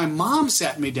 If my mom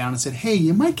sat me down and said, hey,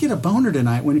 you might get a boner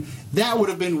tonight, that would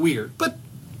have been weird. But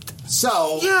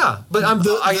so yeah, but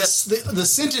I guess the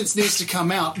sentence needs to come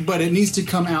out, but it needs to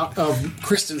come out of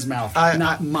Kristen's mouth,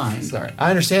 not mine. Sorry, I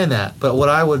understand that, but what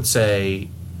I would say,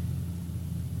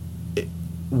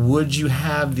 would you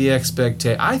have the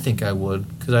expectation? I think I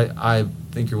would, because I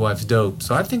think your wife's dope.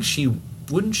 So I think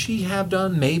wouldn't she have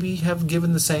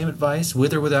given the same advice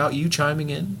with or without you chiming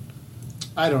in?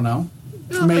 I don't know.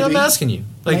 No, Maybe. I'm asking you.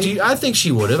 I think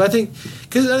she would have. I think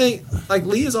like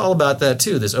Leah's all about that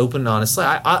too. This open, honest.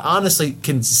 I honestly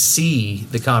can see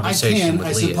the conversation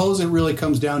with Leah. I suppose it really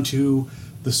comes down to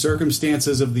the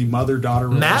circumstances of the mother-daughter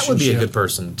relationship. Matt would be a good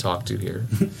person to talk to here.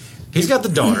 He's got the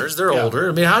daughters; they're older.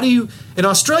 I mean, how do you? In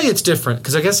Australia, it's different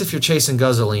because I guess if you're chasing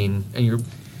Guzzoline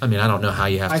and I don't know how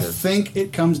you have to. I think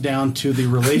it comes down to the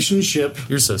relationship.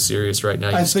 You're so serious right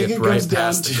now. You skipped right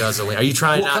past the Guzzoline. Are you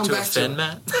trying not to offend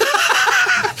Matt?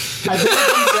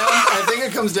 I think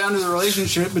it comes down to the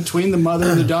relationship between the mother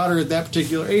and the daughter at that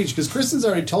particular age. Because Kristen's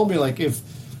already told me, like, if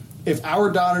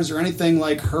our daughters are anything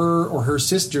like her or her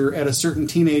sister at a certain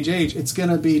teenage age, it's going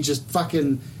to be just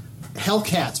fucking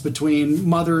hellcats between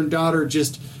mother and daughter,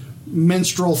 just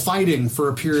menstrual fighting for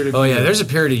a period of years. Oh, yeah, there's a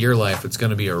period of your life that's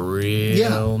going to be a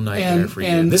real nightmare for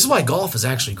you. This is why golf is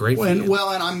actually great for you.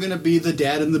 Well, and I'm going to be the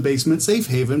dad in the basement safe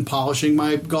haven, polishing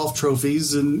my golf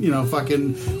trophies and,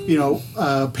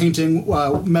 painting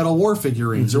metal war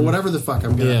figurines or whatever the fuck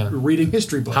I'm going to, reading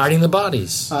history books. Hiding the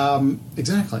bodies.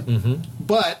 Exactly. Mm-hmm.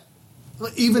 But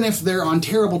even if they're on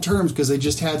terrible terms because they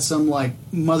just had some, like,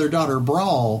 mother-daughter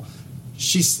brawl,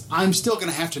 I'm still going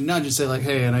to have to nudge and say, like,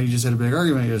 hey, I know you just had a big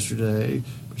argument yesterday,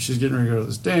 but she's getting ready to go to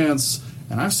this dance,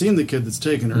 and I've seen the kid that's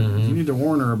taken her. Mm-hmm. You need to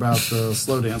warn her about the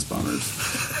slow dance boners.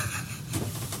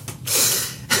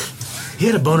 He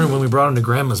had a boner when we brought him to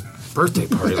Grandma's birthday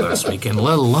party last weekend,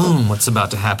 let alone what's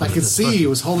about to happen. I could see he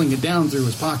was holding it down through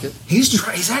his pocket.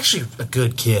 He's actually a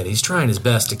good kid. He's trying his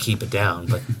best to keep it down,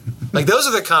 but like those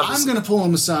are the conversations. I'm going to pull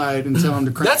him aside and tell him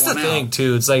to crank That's the thing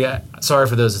too. It's like sorry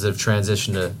for those that have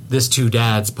transitioned to this Two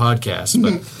Dads podcast,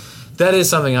 but that is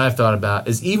something I've thought about.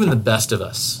 Is even the best of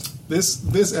us.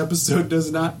 This episode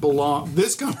does not belong.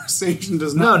 This conversation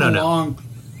does not belong.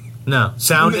 No,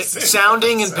 sounding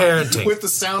and parenting. With the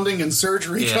sounding and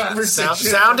surgery conversation.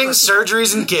 Sounding,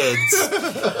 surgeries, and kids.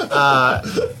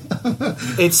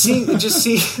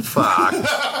 Fuck.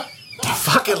 You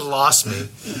fucking lost me.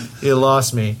 You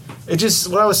lost me.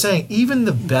 What I was saying, even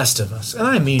the best of us, and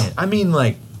I mean it. I mean,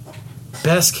 like,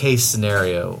 best case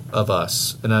scenario of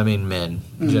us, and I mean men,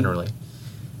 generally,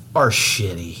 are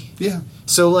shitty. Yeah.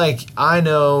 So, like, I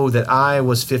know that I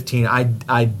was 15.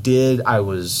 I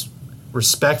was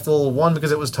respectful, one,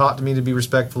 because it was taught to me to be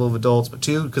respectful of adults, but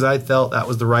two, because I felt that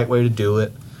was the right way to do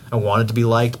it. I wanted to be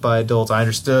liked by adults. I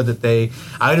understood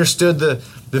the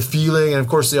feeling, and of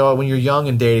course, when you're young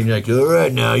and dating, you're like, all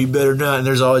right now, you better not, and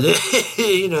there's always,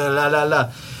 la la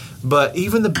la. But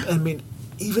even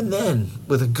then,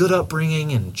 with a good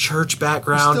upbringing and church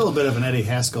background, there's still a bit of an Eddie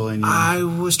Haskell in you. I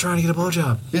was trying to get a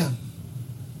blowjob. Yeah.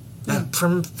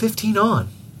 From 15 on.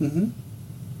 Mm-hmm.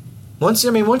 Once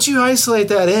you isolate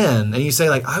that in and you say,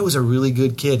 like, I was a really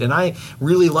good kid and I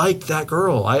really liked that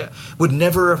girl. I would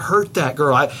never have hurt that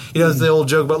girl. It's the old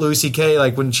joke about Louis C.K.,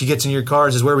 like when she gets in your car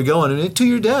and says, where are we going? And to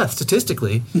your death,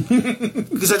 statistically.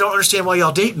 Because I don't understand why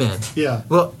y'all date men. Yeah.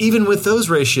 Well, even with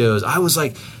those ratios, I was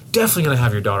like, definitely going to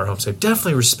have your daughter home safe.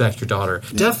 Definitely respect your daughter.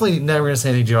 Yeah. Definitely never going to say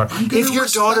anything to your daughter. If your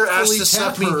daughter asks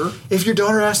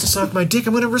to suck my dick,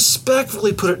 I'm going to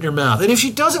respectfully put it in your mouth. And if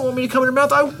she doesn't want me to come in her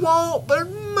mouth, I won't, but I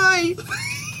might.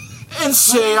 And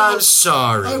say I'm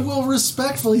sorry. I will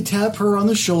respectfully tap her on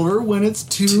the shoulder when it's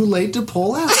too late to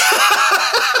pull out.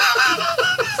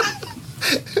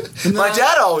 My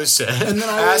dad always said,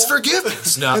 ask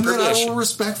forgiveness, not and permission. And then I will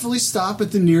respectfully stop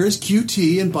at the nearest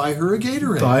QT and buy her a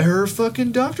Gatorade. Buy her a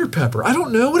fucking Dr. Pepper. I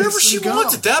don't know, whatever she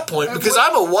wants at that point, because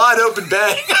I'm a wide open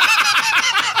bag.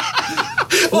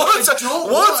 Once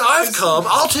I've come,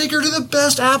 I'll take her to the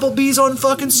best Applebee's on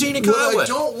fucking Scenic Highway. What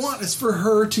I don't want is for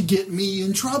her to get me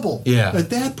in trouble. Yeah.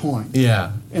 At that point.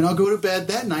 Yeah. And I'll go to bed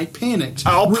that night panicked.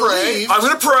 I'll pray. I'm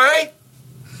going to pray.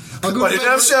 I didn't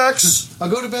have sex. I'll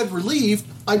go to bed relieved.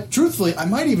 Truthfully, I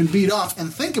might even beat off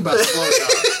and think about the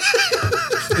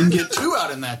blowjob and get 2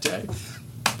 out in that day.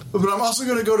 But I'm also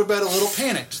going to go to bed a little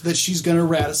panicked that she's going to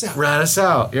rat us out. Rat us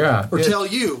out, yeah. Or tell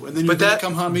you, and then you're going to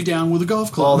come hunt me down with a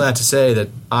golf club. All that to say that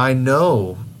I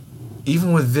know,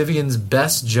 even with Vivian's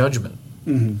best judgment,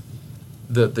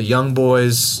 the young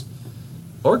boys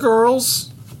or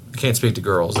girls I can't speak to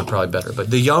girls; they're probably better. But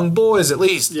the young boys, at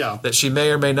least, that she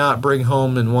may or may not bring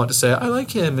home and want to say, "I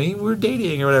like him. We're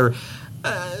dating" or whatever.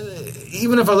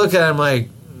 Even if I look at him like,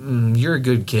 "You're a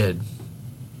good kid,"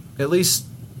 at least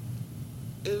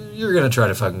you're gonna try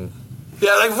to fucking.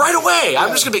 Yeah, like right away.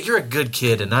 I'm just gonna be. You're a good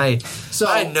kid, and I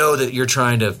know that you're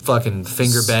trying to fucking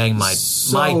finger bang my kid.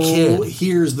 So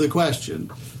here's the question.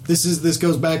 This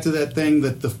goes back to that thing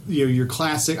that your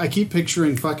classic. I keep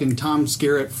picturing fucking Tom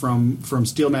Skerritt from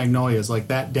Steel Magnolias, like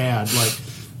that dad,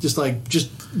 just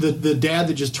the dad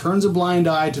that just turns a blind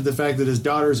eye to the fact that his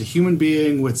daughter is a human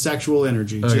being with sexual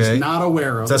energy, just not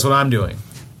aware of. That's what I'm doing.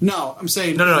 No, I'm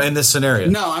saying... No, in this scenario.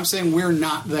 No, I'm saying we're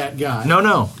not that guy.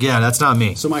 No. Yeah, that's not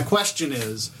me. So my question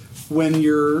is, when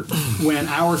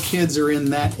our kids are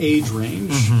in that age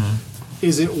range,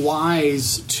 is it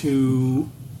wise to,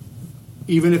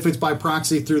 even if it's by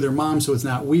proxy through their mom so it's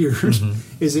not weird,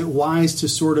 is it wise to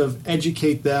sort of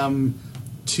educate them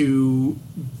to,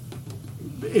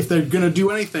 if they're going to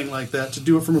do anything like that, to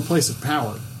do it from a place of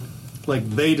power? Like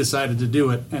they decided to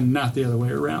do it and not the other way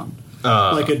around.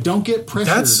 Don't get pressured.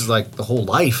 That's like the whole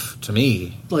life to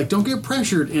me. Like, don't get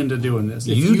pressured into doing this.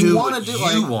 If you do what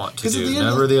you want to do,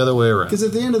 never the other way around. Because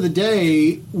at the end of the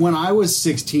day, when I was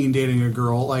 16 dating a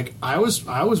girl, like, I was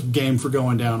game for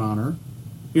going down on her.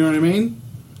 You know what I mean?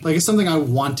 Like, it's something I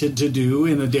wanted to do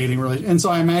in a dating relationship. And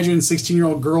so I imagine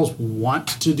 16-year-old girls want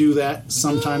to do that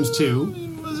sometimes, too.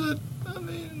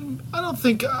 I don't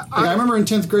think... I remember in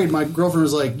 10th grade, my girlfriend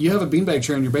was like, "You have a beanbag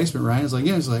chair in your basement, right?" I was like,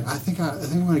 "Yeah." He's like, I think I'm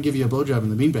going to give you a blowjob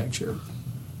in the beanbag chair."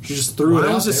 She just threw it out there.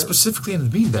 Why was it specifically in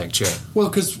the beanbag chair? Well,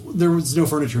 because there was no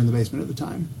furniture in the basement at the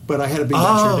time. But I had a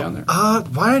beanbag chair down there.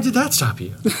 Why did that stop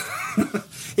you?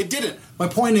 It didn't. My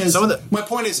point is...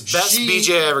 Best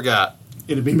BJ I ever got.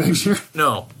 In a beanbag chair?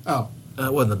 No. Oh.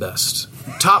 That wasn't the best.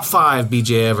 Top 5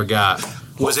 BJ I ever got.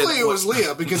 Hopefully it was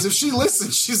Leah, because if she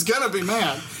listens, she's gonna be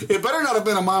mad. It better not have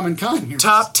been a mom and Kanye.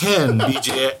 Top 10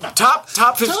 BJ. Top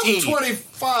 15. Top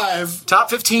 25. Top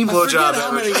 15 blowjob. I forget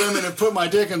how many women have put my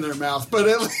dick in their mouth, but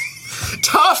at least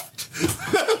top.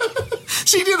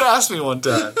 She did ask me one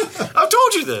time. I've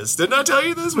told you this. Didn't I tell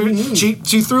you this?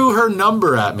 She threw her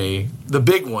number at me, the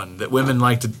big one that women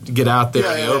like to get out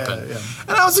there in the open. Yeah.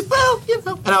 And I was like, well,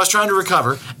 And I was trying to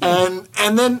recover. And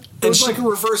then... It was like a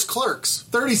reverse Clerks.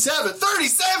 37!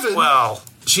 37! Well,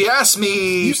 she asked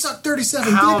me... You sucked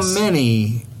 37 how dicks.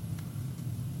 many...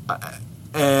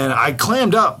 And I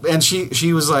clammed up. And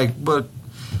she was like, but...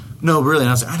 No, really. And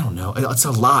I was like, I don't know. It's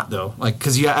a lot, though. Like,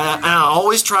 because I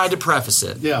always tried to preface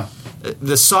it. Yeah.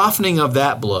 The softening of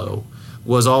that blow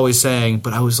was always saying,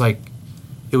 but I was like,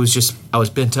 it was just, I was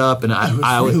bent up, and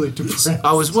I was really depressed.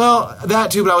 I was, well,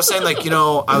 that too, but I was saying, like,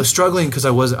 I was struggling because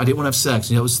I didn't want to have sex.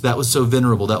 That was so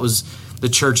venerable. That was the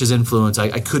church's influence.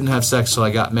 I couldn't have sex till I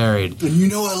got married.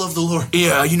 And I love the Lord.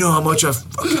 Yeah, you know how much I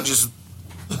fucking just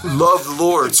love the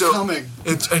Lord. It's coming.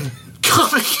 And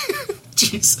coming.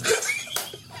 Jesus.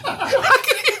 I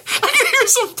can hear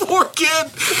some poor kid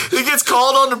that gets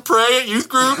called on to pray at youth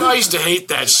group. I used to hate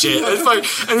that shit. And he's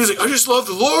like, "I just love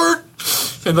the Lord,"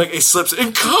 and like he slips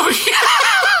in coming.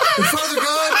 And Father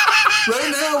God,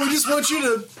 right now we just want you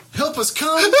to help us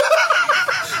come.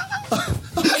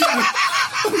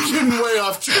 I'm getting way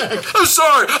off track. I'm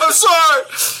sorry.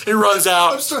 He runs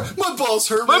out. I'm sorry. My balls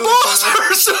hurt. My balls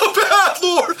hurt so bad,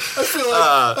 Lord.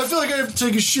 I feel like I have to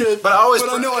take a shit. But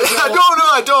I know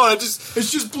I don't.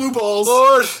 It's just blue balls.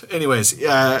 Lord. Anyways,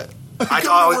 I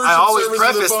always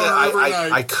preface that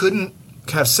I couldn't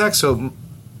have sex, so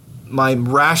my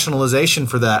rationalization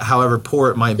for that, however poor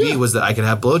it might be, was that I could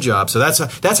have blowjobs. So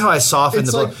that's how I softened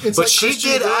the blow. But like she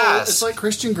did ask. It's like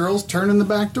Christian girls turning the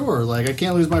back door. Like, I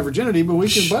can't lose my virginity, but we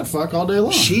can butt fuck all day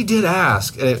long. She did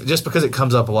ask, and just because it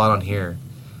comes up a lot on here,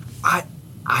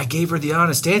 I gave her the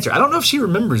honest answer. I don't know if she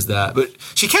remembers that, but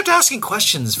she kept asking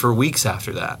questions for weeks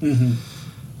after that. Mm-hmm.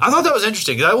 I thought that was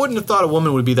interesting, because I wouldn't have thought a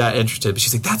woman would be that interested. But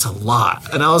she's like, "That's a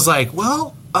lot," and I was like,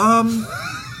 "Well,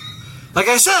 like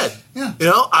I said." Yeah.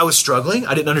 I was struggling.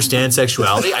 I didn't understand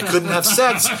sexuality. I couldn't have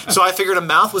sex. So I figured a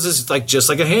mouth was just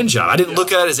like a hand job. I didn't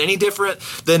look at it as any different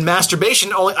than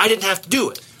masturbation, only I didn't have to do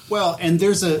it. Well, and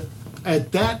there's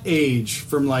at that age,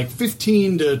 from like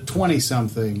 15 to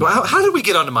 20-something. Well, how did we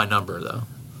get onto my number, though?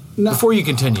 No, before you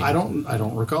continue. I don't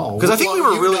recall. Because I think we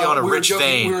were really on a rich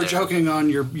vein. We were joking on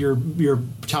your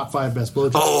top 5 best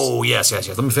blowjobs. Oh, yes.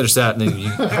 Let me finish that, and then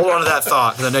you hold on to that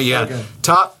thought, because I know you got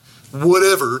top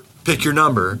whatever. Pick your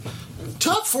number.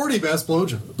 Top 40 best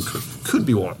blowjobs. Could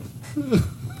be one.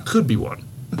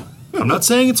 I'm not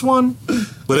saying it's one,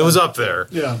 but it was up there.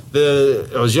 Yeah.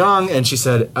 I was young, and she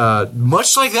said,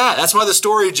 much like that. That's why the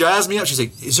story jazzed me up. She's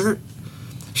like,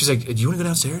 She's like, "Do you want to go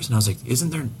downstairs?" And I was like, is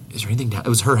there anything down? It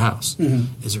was her house.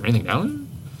 Mm-hmm. Is there anything down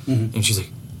there? Mm-hmm. And she's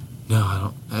like, "No, I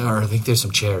don't. Or I think there's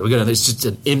some chair. It's just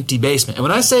an empty basement." And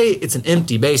when I say it's an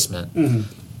empty basement,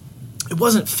 it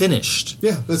wasn't finished.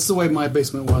 Yeah, that's the way my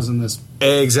basement was in this.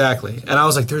 Exactly. And I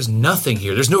was like, "There's nothing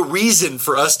here. There's no reason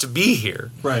for us to be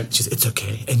here." Right. She's, "It's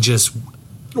okay," and just.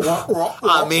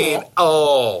 I mean,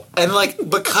 and like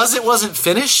because it wasn't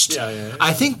finished,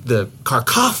 I think the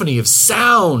cacophony of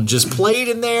sound just played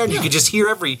in there, and you could just hear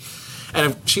every.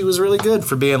 And she was really good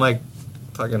for being like,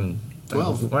 fucking.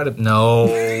 12.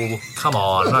 No, come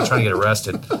on! I'm not trying to get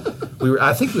arrested.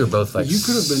 I think we were both like. You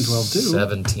could have been 12 too.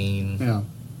 17. Yeah.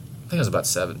 I think I was about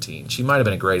 17. She might have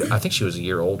been a grade. I think she was a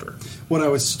year older. What I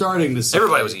was starting to say.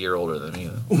 Everybody was a year older than me.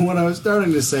 What I was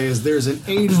starting to say is there's an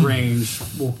age range.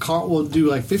 We'll do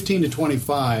like 15 to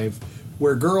 25,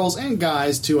 where girls and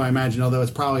guys too, I imagine, although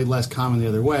it's probably less common the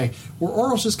other way, where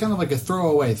oral's just kind of like a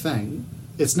throwaway thing.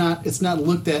 It's not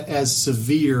looked at as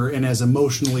severe and as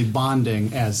emotionally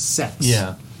bonding as sex.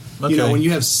 Yeah. Okay. You know, when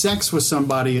you have sex with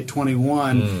somebody at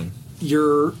 21,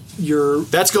 you're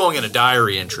that's going in a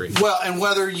diary entry. Well, and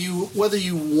whether you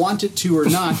want it to or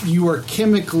not, you are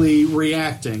chemically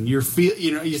reacting.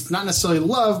 It's not necessarily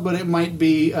love, but it might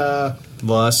be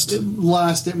lust.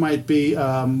 It might be just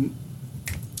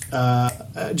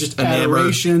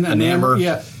adoration, enamor.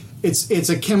 Yeah, it's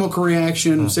a chemical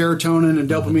reaction, serotonin and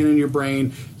dopamine in your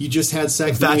brain. You just had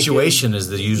sex. Infatuation is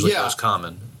the usually most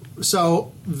common.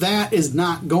 So that is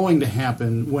not going to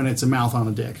happen when it's a mouth on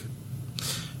a dick.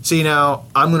 See, now,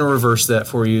 I'm going to reverse that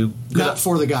for you. Not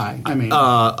for the guy, I mean.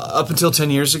 Up until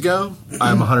 10 years ago,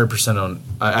 I'm 100% on...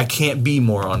 I can't be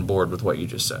more on board with what you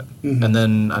just said. Mm-hmm. And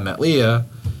then I met Leah,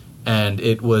 and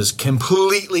it was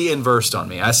completely inversed on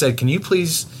me. I said, "Can you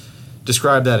please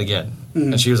describe that again?"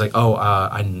 Mm-hmm. And she was like,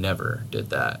 I never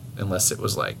did that unless it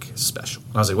was, like, special.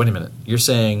 And I was like, wait a minute. You're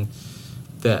saying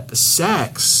that the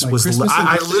sex like was...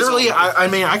 I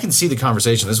mean, I can see the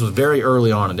conversation. This was very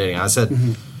early on in dating. I said...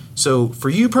 Mm-hmm. So, for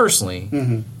you personally,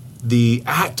 the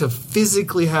act of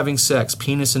physically having sex,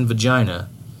 penis and vagina,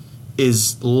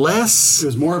 is less... It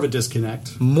was more of a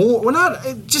disconnect. We're not...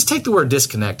 Just take the word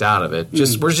disconnect out of it.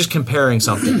 We're just comparing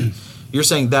something. You're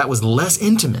saying that was less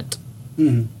intimate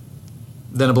than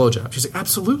a blowjob. She's like,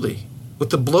 absolutely. With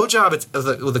the blowjob,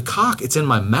 with the cock, it's in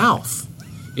my mouth.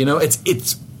 You know, it's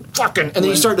fucking... And then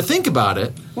you start to think about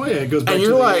it. Well, yeah, it goes back to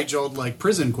the age-old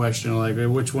prison question, like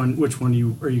which one are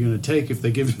you going to take if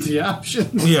they give you the option?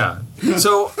 Yeah.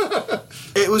 So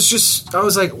it was just, I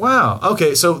was like, wow,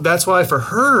 okay. So that's why for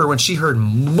her, when she heard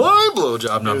my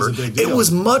blowjob number, it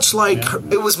was much like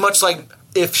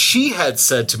if she had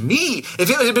said to me, if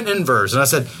it had been inverse, and I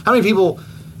said, "How many people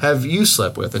have you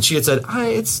slept with?" And she had said,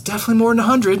 "It's definitely more than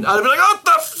 100." I'd have been like, "What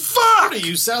the fuck? Are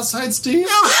you Southside Steve?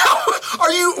 Were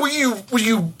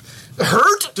you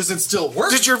hurt? Does it still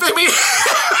work? Did your baby?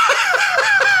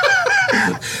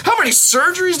 How many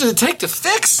surgeries did it take to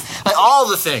fix? Like all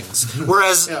the things.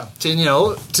 Whereas,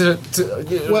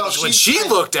 when she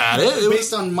looked at it,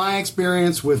 based on my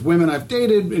experience with women I've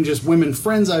dated and just women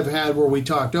friends I've had where we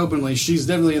talked openly, she's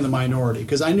definitely in the minority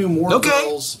because I knew more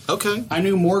girls. Okay. I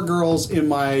knew more girls in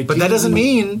my. But that doesn't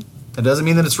mean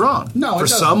that it's wrong. No, for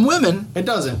some women, it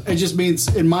doesn't. It just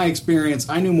means, in my experience,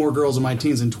 I knew more girls in my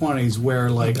teens and 20s where a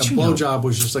blowjob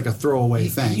was just like a throwaway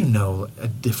thing. You know, a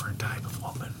different type of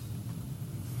woman.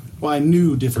 Well, I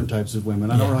knew different types of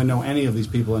women. I don't really know any of these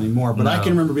people anymore, but I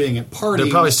can remember being at parties.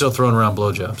 They're probably still throwing around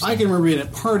blowjobs. I can remember being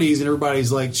at parties and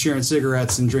everybody's like sharing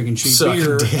cigarettes and drinking cheap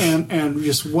beer, and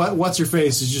just what's her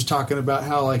face is just talking about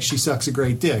how like she sucks a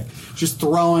great dick, just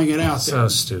throwing it out there. So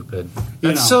stupid.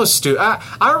 That's so stupid.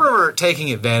 I remember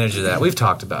taking advantage of that. We've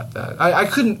talked about that. I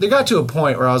couldn't. They got to a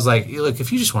point where I was like, look,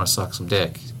 if you just want to suck some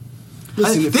dick.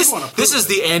 Listen, this is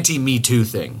the anti-Me Too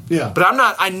thing. Yeah. But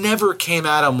I never came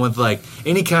at him with like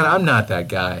any kind of, I'm not that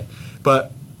guy.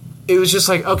 But it was just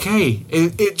like, okay,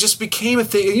 it just became a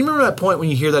thing. You remember that point when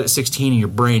you hear that at 16 and your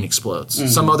brain explodes? Mm-hmm.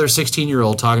 Some other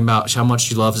 16-year-old talking about how much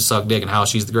she loves to suck dick and how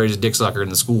she's the greatest dick sucker in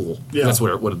the school. Yeah. That's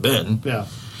what it would have been. Yeah.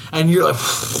 And you're like,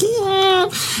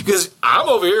 because I'm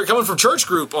over here coming from church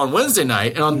group on Wednesday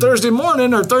night, and on Thursday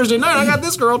morning or Thursday night, I got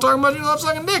this girl talking about you love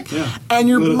sucking dick. Yeah. And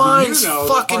your mind's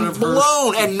fucking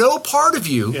blown, and no part of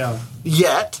you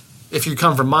yet, if you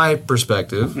come from my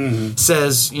perspective,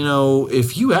 says,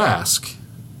 if you ask,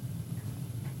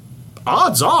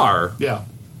 odds are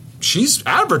she's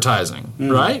advertising,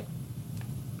 right?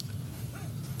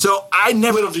 So I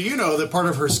never. Little do you know that part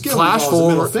of her skill involves a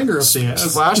middle finger up the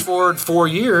ass. Flash forward 4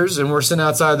 years, and we're sitting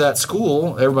outside that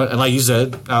school. Everybody, and like you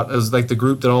said, it was like the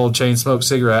group that all chain smoked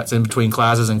cigarettes in between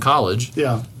classes in college.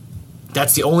 Yeah.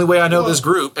 That's the only way I know this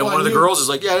group. And one of the girls is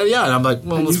like, yeah. And I'm like,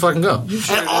 well, let's fucking go.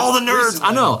 And all the nerds, recently.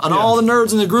 I know, and all the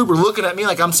nerds in the group are looking at me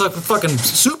like I'm some fucking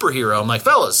superhero. I'm like,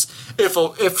 fellas,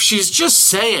 if she's just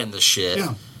saying the shit,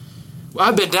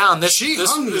 I've been down this. She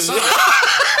hung the sign.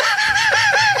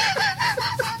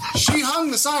 She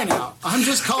hung the sign out. I'm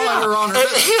just calling her on her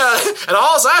business. And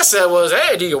all I said was,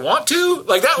 hey, do you want to?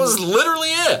 Like, that was literally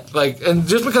it. Like, and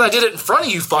just because I did it in front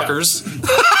of you fuckers.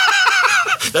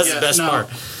 That's the best part.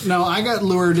 No, I got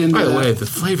lured into By the way, the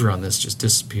flavor on this just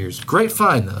disappears. Great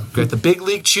find, though. Got the Big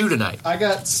League Chew tonight. I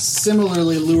got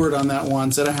similarly lured on that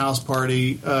once at a house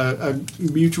party. A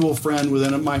mutual friend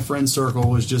within my friend circle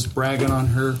was just bragging on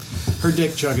her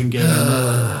dick chugging game.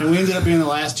 And we ended up being the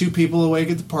last two people awake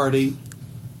at the party.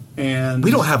 And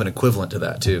we don't have an equivalent to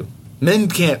that, too. Men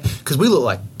can't, because we look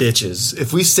like bitches.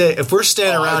 If we're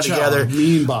standing around together,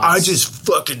 I just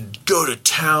fucking go to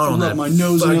town on that. My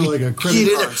nose in it like a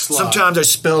credit card slot. Sometimes I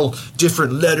spell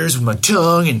different letters with my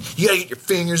tongue, and you gotta get your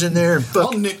fingers in there and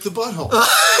I'll nick the butthole.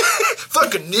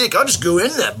 Fucking nick, I'll just go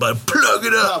into that butt, plug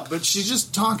it up. But she's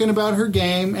just talking about her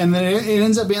game, and then it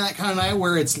ends up being that kind of night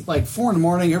where it's like 4 a.m,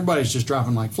 everybody's just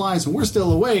dropping like flies, and we're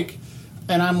still awake,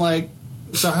 and I'm like,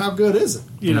 so how good is it?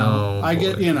 I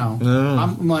get,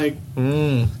 I'm like,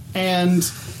 and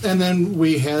then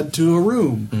we head to a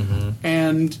room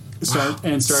and start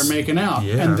making out,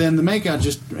 and then the makeout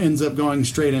just ends up going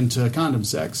straight into condom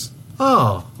sex.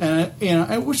 Oh,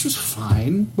 and which was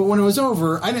fine, but when it was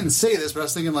over, I didn't say this, but I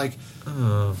was thinking like,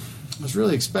 I was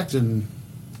really expecting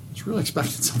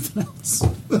something else.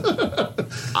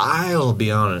 I'll be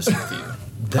honest with you.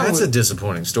 That's a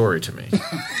disappointing story to me.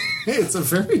 It's a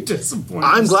very disappointing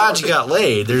I'm glad story. you got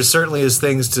laid. There certainly is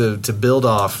things to build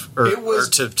off,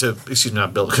 excuse me,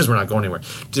 not build, because we're not going anywhere.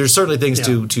 There's certainly things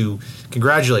to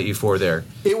congratulate you for there.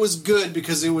 It was good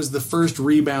because it was the first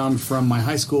rebound from my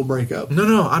high school breakup.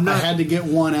 No, I'm not. I had to get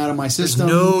one out of my system.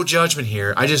 There's no judgment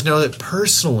here. I just know that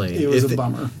personally, it was a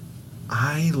bummer.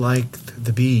 I like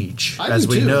the beach, as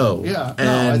we know. Yeah,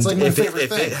 and it's like my favorite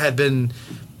thing. If it had been,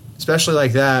 especially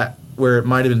like that, where it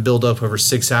might have been built up over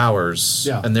 6 hours,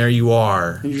 and there you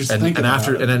are, and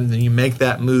after, and then you make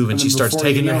that move, and she starts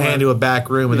taking your hand to a back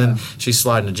room, and then she's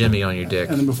sliding a Jimmy on your dick,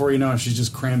 and then before you know it, she's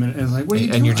just cramming it, and it's like, what are you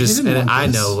doing? And you're just, and I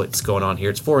know what's going on here.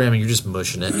 It's 4 a.m. and you're just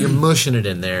mushing it. You're mushing it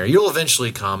in there. You'll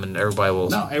eventually come, and everybody will.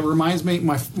 No, it reminds me,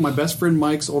 my best friend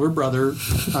Mike's older brother.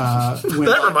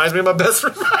 That reminds me of my best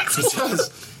friend Mike. It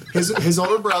does. His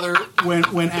older brother,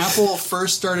 when Apple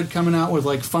first started coming out with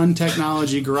like fun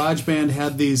technology, GarageBand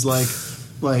had these like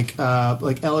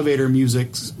elevator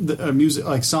music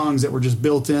like songs that were just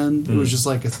built in. It was just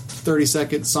like a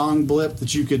 30-second song blip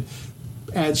that you could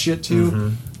add shit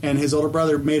to. And his older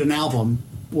brother made an album,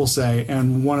 we'll say,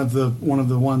 and one of the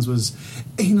ones was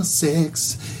 "Anal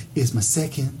sex is my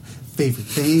second favorite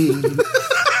thing.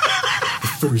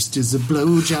 The first is a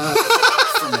blowjob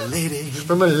from a lady."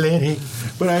 From a lady.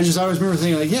 But I just always remember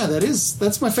thinking, like, yeah,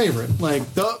 that's my favorite.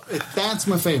 Like, that's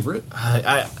my favorite.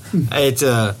 At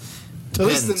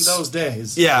least in those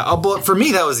days. Yeah, but for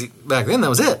me, back then, that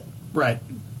was it. Right.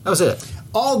 That was it.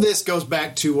 All this goes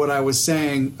back to what I was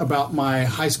saying about my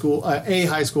high school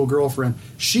girlfriend.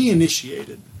 She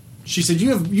initiated. She said, "You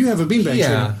have a beanbag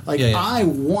chair. I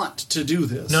want to do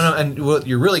this." No, and what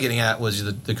you're really getting at was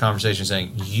the conversation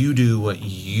saying, you do what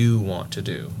you want to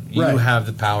do. You have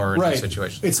the power in the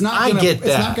situation. It's not gonna, It's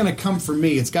not going to come from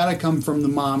me. It's got to come from the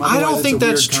mom. I don't think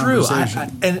that's true.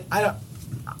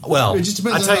 Well, it just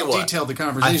depends on how detailed the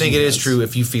conversation is. I think it is true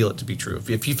if you feel it to be true.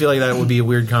 If you feel like that would be a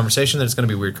weird conversation, then it's going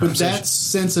to be a weird conversation. But that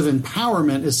sense of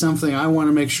empowerment is something I want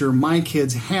to make sure my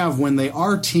kids have when they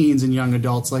are teens and young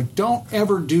adults. Like, don't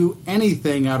ever do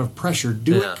anything out of pressure.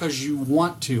 Do it because you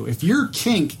want to. If your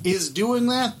kink is doing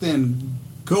that, then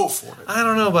go for it. I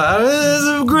don't know, but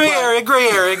it's a gray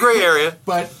area.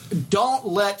 But don't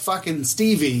let fucking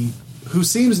Stevie, who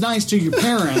seems nice to your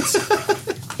parents,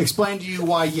 explain to you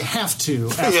why you have to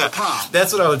after prom.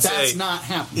 That's what I would say. That's not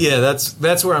happening. Yeah,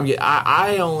 that's where I'm getting.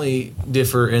 I only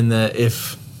differ in that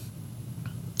if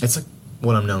it's like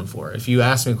what I'm known for. If you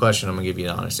ask me a question, I'm gonna give you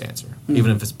an honest answer,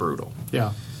 even if it's brutal.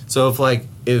 Yeah. So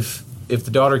if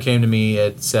the daughter came to me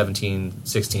at 16,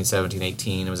 17,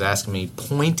 18 and was asking me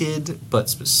pointed but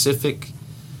specific,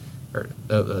 or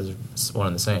one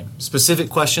and the same, specific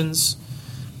questions,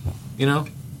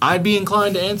 I'd be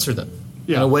inclined to answer them.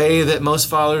 In a way that most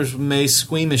fathers may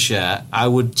squeamish at. I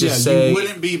would just say... you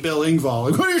wouldn't be Bill Engvall.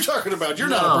 Like, what are you talking about? You're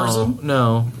not a person.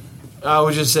 No. I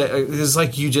would just say... It's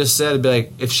like you just said. It'd be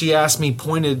like, if she asked me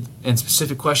pointed and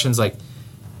specific questions like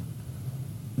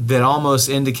that almost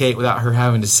indicate, without her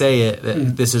having to say it,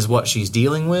 that this is what she's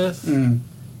dealing with,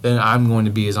 then I'm going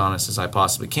to be as honest as I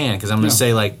possibly can. Because I'm going to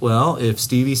say, like, well, if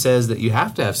Stevie says that you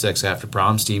have to have sex after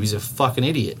prom, Stevie's a fucking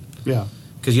idiot. Yeah.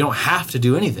 Because you don't have to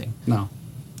do anything. No.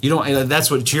 You don't.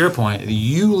 That's what, to your point,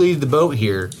 you lead the boat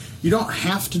here. You don't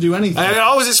have to do anything. I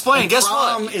always explain. Guess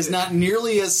prom what? is not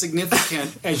nearly as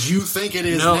significant as you think it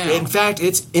is No, now. in fact,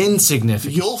 it's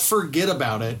insignificant. You'll forget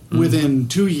about it within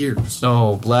 2 years.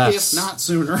 Oh, bless. If not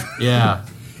sooner. Yeah.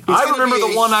 I remember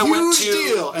the one I went to.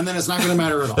 Deal, and then it's not going to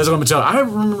matter at all. That's what I'm telling you. I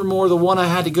remember more the one I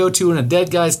had to go to in a dead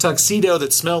guy's tuxedo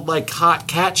that smelled like hot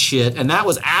cat shit, and that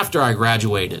was after I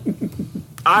graduated.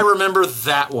 I remember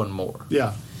that one more.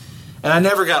 Yeah. And I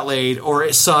never got laid, or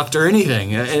it sucked, or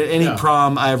anything. Any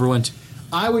prom I ever went to.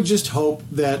 I would just hope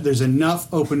that there's enough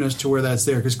openness to where that's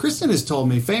there. Because Kristen has told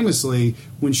me famously,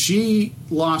 when she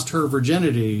lost her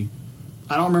virginity,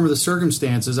 I don't remember the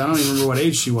circumstances. I don't even remember what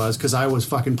age she was, because I was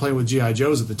fucking playing with G.I.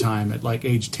 Joes at the time at like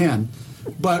age 10.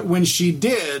 But when she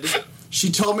did,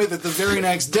 she told me that the very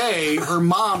next day, her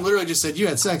mom literally just said, "You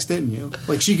had sex, didn't you?"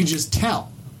 Like, she could just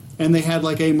tell. And they had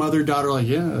like a mother-daughter, like,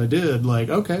 "Yeah, I did." Like,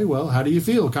 "Okay, well, how do you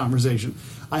feel?" conversation.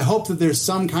 I hope that there's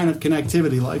some kind of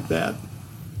connectivity like that.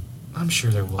 I'm sure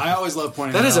there will. I always love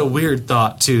pointing that out. That is a weird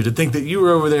thought, too, to think that you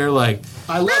were over there like...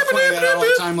 I love pointing that out all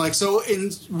the time. Like, so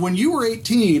when you were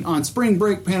 18 on spring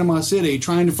break, Panama City,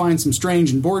 trying to find some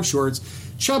strange in board shorts,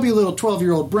 chubby little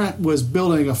 12-year-old Brent was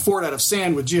building a fort out of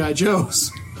sand with G.I. Joes.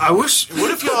 I wish...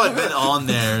 What if y'all had been on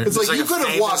there? It's like you could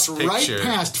have walked right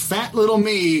past fat little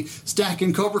me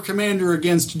stacking Cobra Commander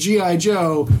against G.I.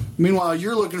 Joe. Meanwhile,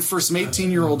 you're looking for some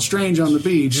 18-year-old strange on the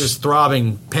beach. Just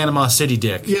throbbing Panama City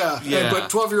dick. Yeah. But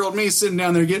 12-year-old me sitting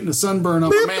down there getting a sunburn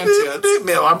up a man tit.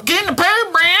 I'm getting a pair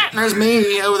of Brent. And there's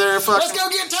me over there fucking... Let's go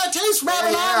get tattoos from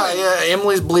Robin Island. Yeah.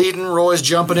 Emily's bleeding. Roy's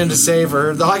jumping in to save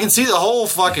her. I can see the whole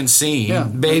fucking scene. Yeah.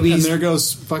 Babies. And there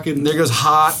goes fucking... There goes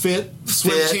hot. Fit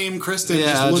swim team Kristen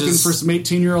Yeah, looking for some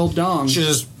 18-year-old dong.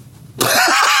 Just...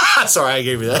 Sorry, I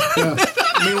gave you that. Yeah.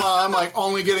 Meanwhile, I'm like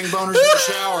only getting boners in the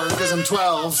shower because I'm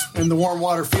 12 and the warm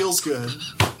water feels good.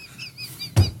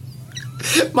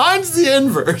 Mine's the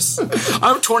inverse.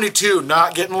 I'm 22,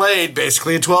 not getting laid.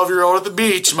 Basically, a 12-year-old at the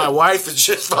beach. My wife is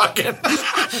just fucking.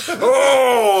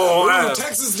 Ooh,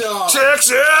 Texas dog.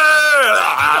 Texas.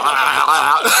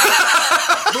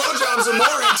 Blowjobs are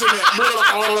more intimate.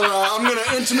 I'm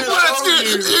gonna intimate. Let's get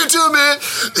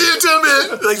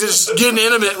intimate. Like just getting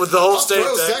intimate with the whole state.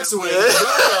 Throw sex away.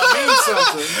 Blowjob means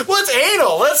something. What's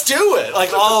anal? Let's do it.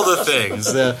 Like all the things.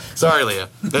 Sorry, Leah.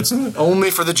 That's only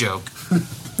for the joke.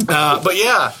 But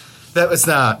yeah, it's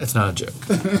not a joke.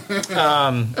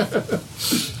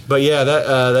 But yeah,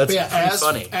 that's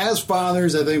funny. As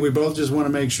fathers, I think we both just want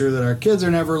to make sure that our kids are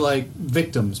never like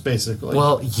victims, basically.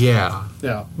 Well, yeah.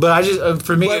 But I just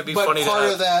for me it'd be funny. But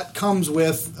part of that comes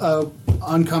with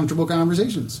uncomfortable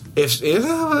conversations. If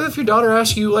your daughter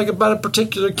asks you like about a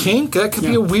particular kink, that could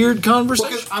be a weird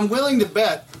conversation. Well, I'm willing to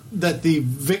bet that the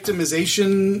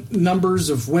victimization numbers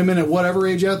of women at whatever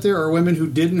age out there are women who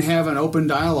didn't have an open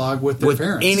dialogue with their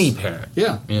parents. Any parent.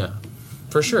 Yeah.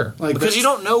 For sure. Like because you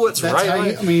don't know what's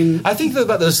right. I think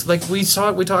about this, like we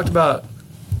talked about,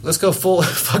 let's go full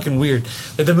fucking weird.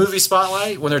 Like the movie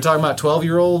Spotlight, when they're talking about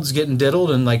 12-year-olds getting diddled,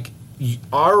 and like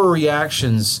our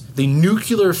reactions, the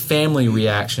nuclear family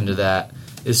reaction to that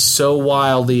is so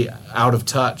wildly out of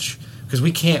touch. Because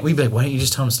we'd be like, why don't you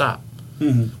just tell them to stop?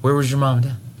 Mm-hmm. Where was your mom and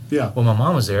dad? Yeah. Well, my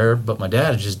mom was there, but my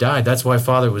dad had just died. That's why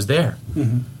father was there.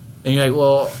 Mm-hmm. And you're like,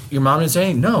 well, your mom didn't say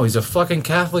anything? No, he's a fucking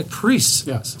Catholic priest.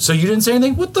 Yes. So you didn't say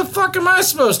anything? What the fuck am I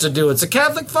supposed to do? It's a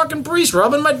Catholic fucking priest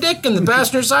rubbing my dick in the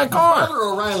passenger side car. Father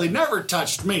O'Reilly never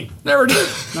touched me. Never did.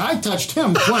 I touched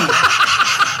him plenty.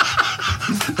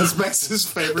 That's Max's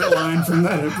favorite line from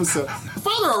that episode.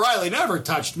 Father O'Reilly never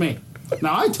touched me.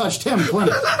 Now, I touched him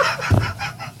plenty.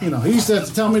 You know, he used to have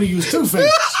to tell me to use 2 fingers.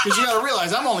 Because you got to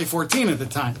realize I'm only 14 at the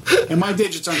time. And my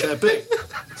digits aren't that big.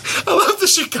 I love the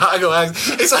Chicago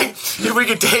accent. It's like if we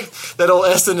could take that old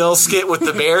SNL skit with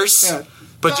the Bears,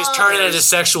 but just turn it into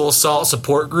sexual assault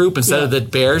support group instead of the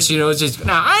Bears. You know, it's just,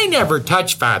 now, I never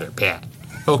touched Father Pat.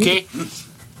 Okay?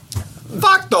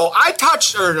 Fuck though,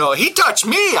 he touched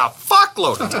me a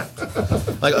fuckload of time.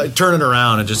 Like turn it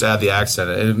around and just add the accent,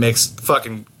 and it makes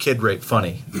fucking kid rape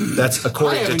funny. That's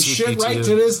according to TPT. Shit right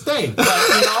to this day, but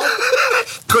you know,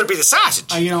 could be the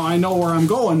sausage. I know where I'm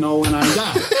going though when I'm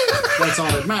done. That's all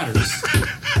that matters.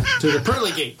 To the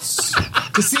pearly gates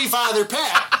to see Father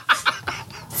Pat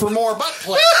for more butt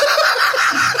play.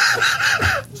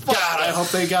 God, I hope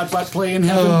they got butt play in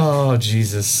heaven. Oh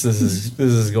Jesus, this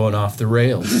is going off the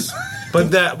rails.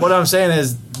 But what I'm saying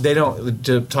is they don't,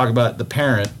 to talk about the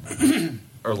parent,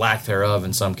 or lack thereof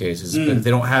in some cases. But if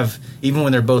they don't have, even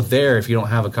when they're both there, if you don't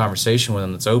have a conversation with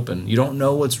them that's open, you don't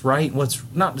know what's right, what's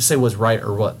not to say what's right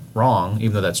or what wrong,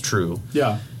 even though that's true.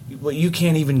 Yeah. But you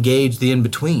can't even gauge the in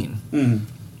between.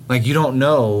 Like you don't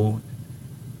know,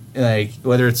 like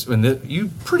whether it's you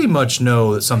pretty much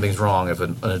know that something's wrong if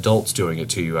an adult's doing it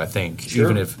to you. I think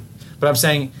even if, but I'm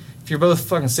saying if you're both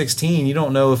fucking 16, you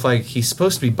don't know if like he's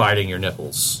supposed to be biting your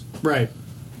nipples. Right.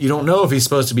 You don't know if he's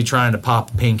supposed to be trying to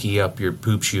pop a pinky up your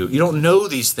poop chute. You don't know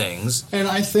these things. And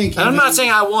I think... And I'm not saying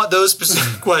I want those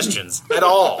specific questions at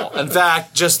all. In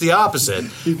fact, just the opposite.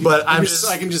 But I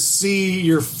can just see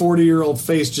your 40-year-old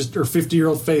face or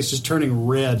 50-year-old face just turning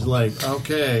red. Like,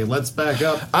 okay, let's back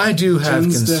up. I do have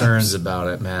concerns about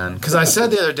it, man. Because I said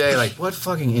the other day, like, what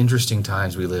fucking interesting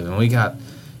times we live in. We got,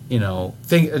 we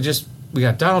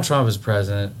got Donald Trump as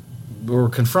president. We're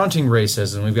confronting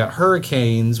racism. We've got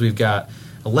hurricanes. We've got...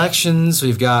 elections,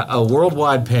 we've got a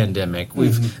worldwide pandemic.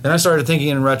 Then I started thinking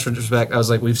in retrospect, I was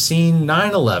like, we've seen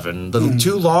 9/11, the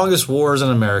two longest wars in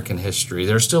American history.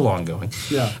 They're still ongoing.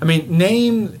 Yeah. I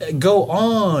mean, go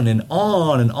on and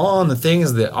on and on the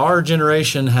things that our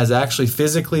generation has actually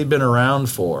physically been around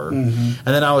for. And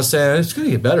then I was saying, it's going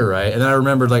to get better, right? And then I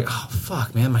remembered, like, oh,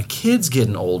 fuck, man, my kid's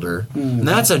getting older. And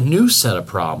that's a new set of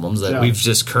problems that we've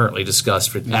just currently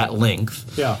discussed at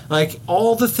length. Yeah. Like,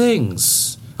 all the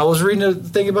things... I was reading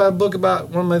a book about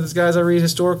one of these guys I read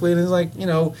historically, and he's like,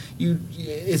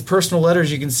 his personal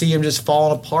letters, you can see him just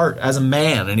falling apart as a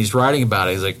man, and he's writing about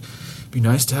it. He's like, it'd be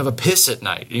nice to have a piss at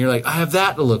night. And you're like, I have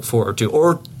that to look forward to.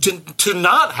 Or to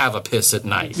not have a piss at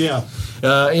night. Yeah.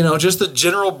 Just the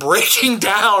general breaking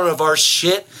down of our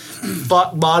shit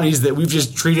fuck bodies that we've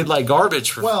just treated like garbage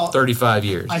for 35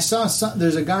 years. I saw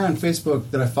there's a guy on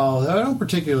Facebook that I follow that I don't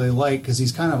particularly like because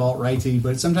he's kind of alt-righty,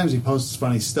 but sometimes he posts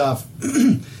funny stuff.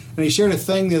 And he shared a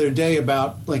thing the other day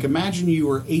about, like, imagine you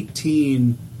were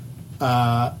 18 in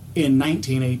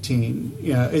 1918.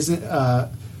 Isn't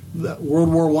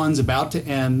World War I's about to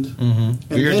end? And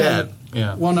your dad.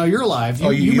 Yeah. Well, no, you're alive.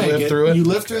 You make lived it. Through it. You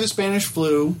lived through the Spanish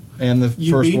flu and the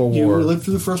First World War. You lived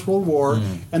through the First World War,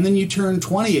 and then you turn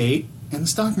 28, and the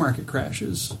stock market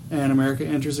crashes, and America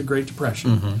enters a Great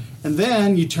Depression. And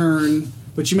then you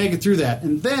make it through that,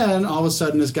 and then all of a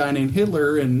sudden, this guy named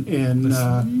Hitler you got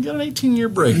an 18-year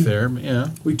break there. Yeah.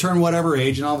 We turn whatever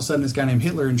age, and all of a sudden, this guy named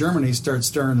Hitler in Germany starts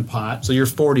stirring the pot. So you're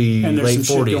 40, and late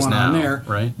 40s going now, on there.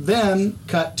 Right? Then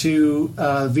cut to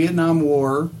Vietnam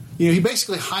War. He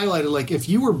basically highlighted, like, if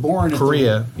you were born at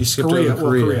Korea. You skipped over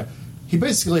Korea. He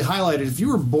basically highlighted, if you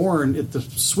were born at the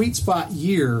sweet spot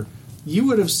year, you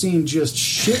would have seen just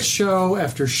shit show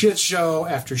after shit show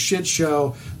after shit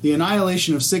show. The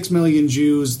annihilation of 6 million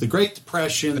Jews, the Great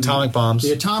Depression, atomic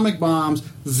bombs,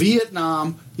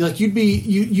 Vietnam. Like,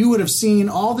 you would have seen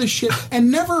all this shit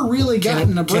and never really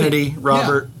gotten a break. Kennedy,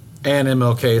 Robert. Yeah. And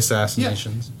MLK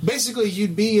assassinations. Yeah. Basically,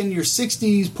 you'd be in your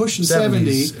 60s, pushing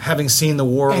 70s. Having seen the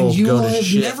world go to shit. And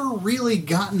you have never really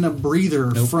gotten a breather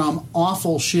from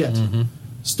awful shit.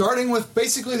 Starting with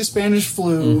basically the Spanish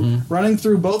flu, running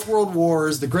through both world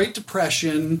wars, the Great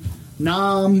Depression,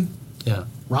 Nam,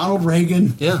 Ronald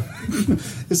Reagan. Yeah.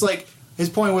 It's like, his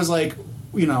point was like,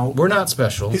 we're not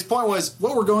special. His point was,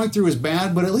 what we're going through is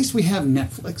bad, but at least we have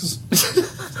Netflix.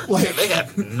 Like, they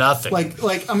got nothing.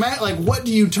 Like, what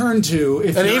do you turn to?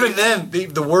 And even then,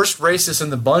 the worst racists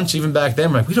in the bunch, even back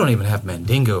then, were like, we don't even have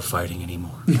Mandingo fighting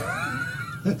anymore.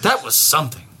 That was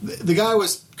something. The guy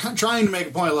was trying to make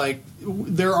a point, like,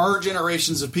 there are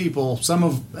generations of people, some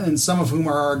of whom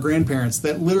are our grandparents,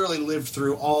 that literally lived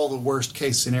through all the worst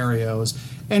case scenarios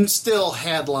and still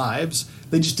had lives.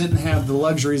 They just didn't have the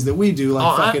luxuries that we do,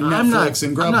 like fucking Netflix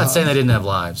and Grubhub. I'm not saying they didn't have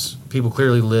lives. People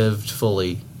clearly lived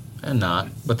fully, and not,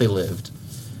 but they lived.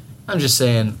 I'm just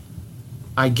saying,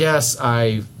 I guess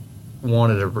I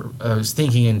was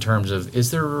thinking in terms of,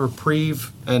 is there a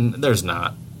reprieve? And there's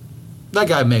not. That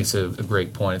guy makes a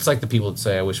great point. It's like the people that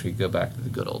say, I wish we could go back to the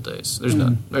good old days. There's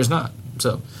none. There's not.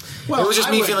 So it was just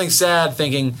me feeling sad,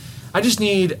 thinking, I just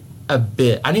need a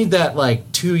bit. I need that,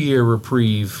 like, 2-year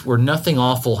reprieve where nothing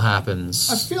awful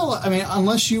happens.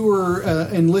 Unless you were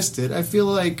enlisted, I feel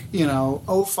like,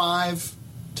 05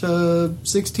 to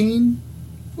 16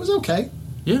 was okay.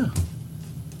 Yeah.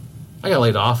 I got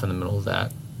laid off in the middle of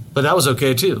that. But that was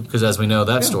okay, too, because as we know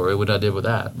that story, what I did with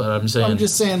that. But I'm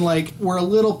just saying, like, we're a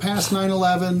little past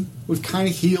 9/11. We've kind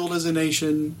of healed as a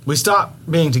nation. We stopped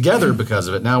being together because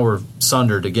of it. Now we're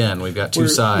sundered again. We've got two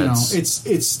sides.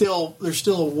 There's still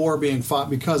a war being fought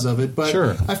because of it. But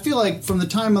sure. I feel like from the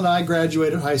time that I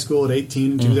graduated high school at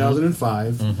 18 in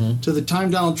 2005 to the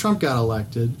time Donald Trump got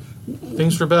elected,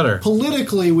 things were better.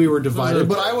 Politically, we were divided,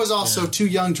 but I was also too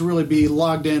young to really be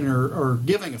logged in or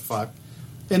giving a fuck.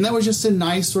 And that was just a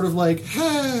nice sort of like,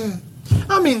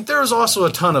 I mean, there's also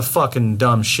a ton of fucking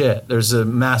dumb shit. There's a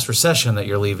mass recession that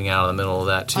you're leaving out in the middle of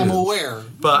that, too. I'm aware.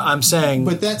 But I'm saying...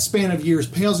 But that span of years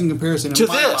pales in comparison to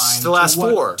the last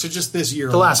 4. To just this year.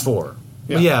 The last 4.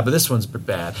 Yeah, but this one's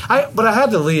bad. But I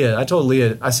had I told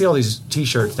Leah, I see all these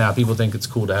T-shirts now. People think it's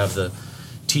cool to have the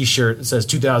T-shirt that says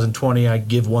 2020, I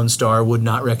give 1 star, would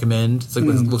not recommend. It's like, it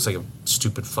looks like a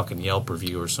stupid fucking Yelp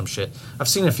review or some shit. I've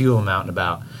seen a few of them out and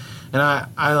about. And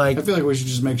I like... I feel like we should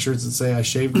just make shirts that say, I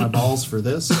shaved my balls for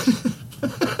this.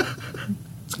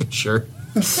 Sure.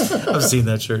 I've seen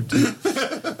that shirt, too.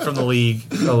 From the league.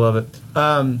 I love it.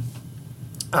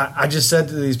 I just said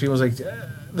to these people, I was like,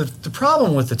 the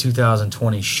problem with the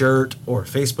 2020 shirt or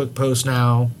Facebook post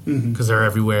now, because they're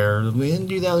everywhere, in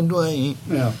 2020.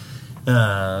 Yeah.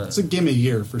 It's a gimme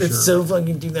year, for sure. It's so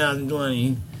fucking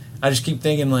 2020. I just keep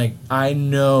thinking, like, I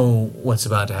know what's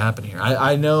about to happen here.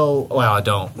 I know... Well, I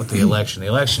don't with the election. The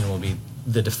election will be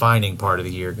the defining part of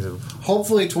the year.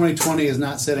 Hopefully 2020 is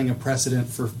not setting a precedent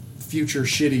for future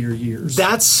shittier years.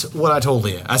 That's what I told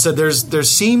Leah. I said there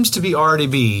seems to already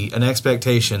be an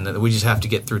expectation that we just have to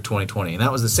get through 2020. And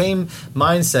that was the same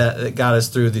mindset that got us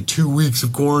through the 2 weeks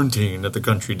of quarantine that the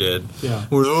country did. Yeah.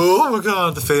 We're, oh my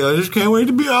God, I just can't wait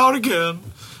to be out again.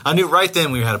 I knew right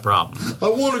then we had a problem. I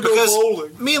want to go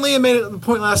bowling. Me and Leah made it the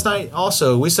point last night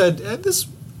also. We said, this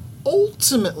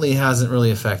ultimately hasn't really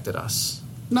affected us.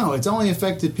 No, it's only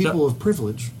affected people of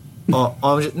privilege. No.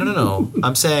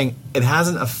 I'm saying it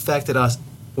hasn't affected us.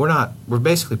 We're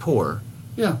basically poor.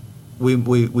 Yeah. We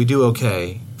do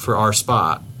okay for our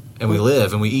spot. And we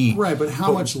live and we eat. Right, but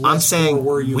how much less I'm saying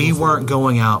were you we before? weren't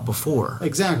going out before.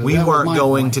 Exactly. We weren't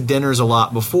going to dinners a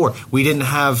lot before. We didn't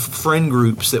have friend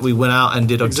groups that we went out and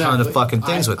did a ton of fucking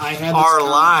things with. Our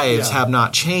lives have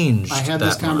not changed. I had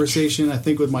this conversation, I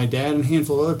think, with my dad and a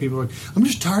handful of other people. Like, I'm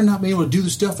just tired of not being able to do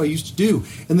the stuff I used to do.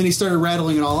 And then he started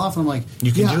rattling it all off, and I'm like,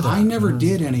 you can do that. I never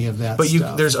did any of that stuff.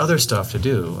 But there's other stuff to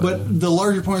do. But the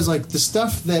larger point is, like, the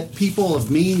stuff that people of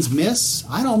means miss,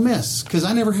 I don't miss. Because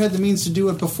I never had the means to do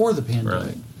it before the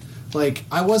pandemic. Right. Like,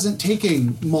 I wasn't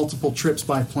taking multiple trips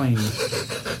by plane.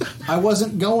 I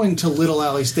wasn't going to Little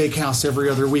Alley Steakhouse every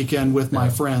other weekend with my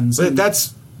friends. But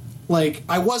that's... Like,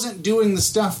 I wasn't doing the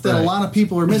stuff that a lot of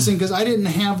people are missing because I didn't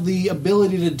have the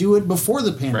ability to do it before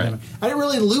the pandemic. Right. I didn't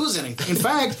really lose anything. In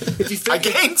fact,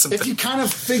 if you kind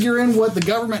of figure in what the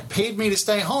government paid me to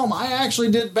stay home, I actually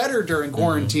did better during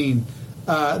quarantine.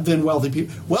 Than wealthy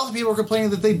people. Wealthy people are complaining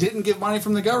that they didn't get money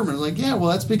from the government. Like, yeah, well,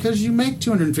 that's because you make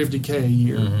 $250K a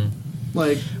year.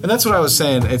 Like, and that's what I was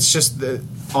saying. It's just that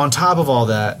on top of all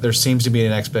that, there seems to be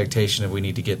an expectation that we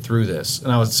need to get through this.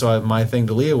 And my thing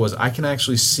to Leah was, I can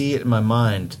actually see it in my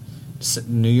mind.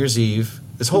 New Year's Eve,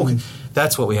 this whole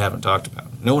that's what we haven't talked about.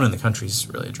 No one in the country's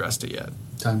really addressed it yet.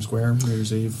 Times Square, New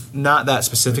Year's Eve. Not that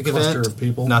specific event. Of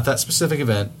people. Not that specific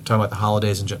event. I'm talking about the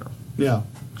holidays in general. Yeah.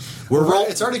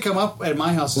 It's already come up at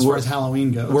my house as far as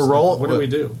Halloween goes. What do we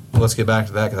do? Let's get back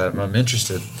to that because I'm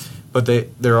interested. But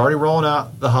they're already rolling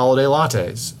out the holiday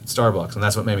lattes at Starbucks, and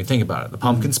that's what made me think about it. The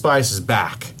pumpkin spice is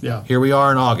back. Yeah. Here we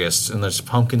are in August, and there's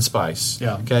pumpkin spice.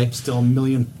 Yeah. Okay. Still a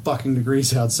million fucking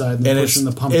degrees outside, and pushing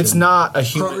the pumpkin. It's not a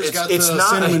human.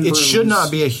 It should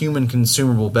not be a human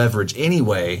consumable beverage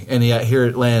anyway, and yet here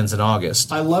it lands in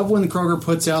August. I love when Kroger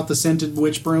puts out the scented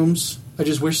witch brooms. I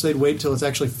just wish they'd wait till it's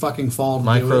actually fucking fall.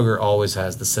 My Kroger always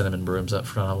has the cinnamon brooms up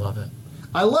front. I love it.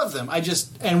 I love them.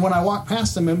 And when I walk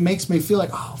past them, it makes me feel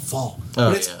like, fall.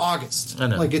 But it's August. I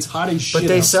know. Like, it's hot as shit. But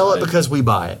they sell it because we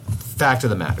buy it. Fact of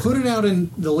the matter. Put it out in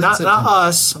the late September. Not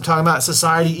us. I'm talking about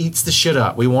society eats the shit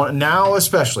up. We want now,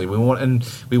 especially. We want to.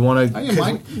 My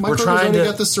Kroger's already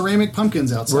got the ceramic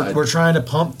pumpkins outside. We're trying to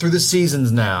pump through the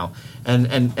seasons now,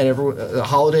 and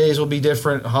holidays will be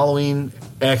different. Halloween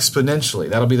exponentially.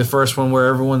 That'll be the first one where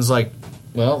everyone's like,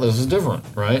 well, this is different,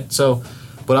 right? So.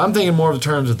 But I'm thinking more of the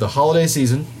terms of the holiday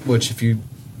season, which if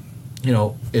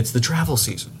it's the travel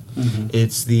season.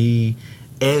 It's the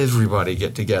everybody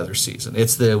get together season.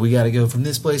 It's the we got to go from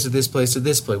this place to this place to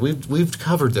this place. We've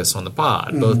covered this on the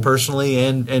pod, both personally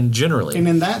and generally. And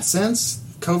in that sense,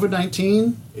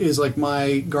 COVID-19 is like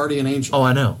my guardian angel. Oh,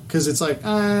 I know. Because it's like,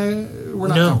 we're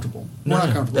not comfortable. We're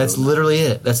not comfortable. That's literally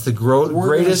it. That's the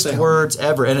greatest words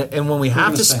ever. And when we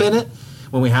have to spin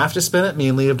it, me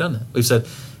and Lee have done that. We've said,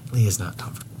 Leah's not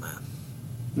comfortable,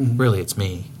 man. Really, it's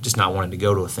me just not wanting to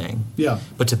go to a thing. Yeah.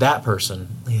 But to that person,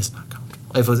 Leah's not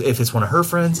comfortable. If it's one of her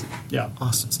friends, yeah,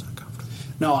 Austin's not comfortable.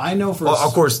 No, I know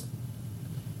of course,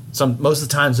 Most of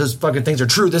the times those fucking things are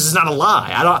true. This is not a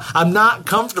lie. I'm not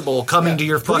comfortable coming to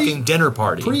your fucking dinner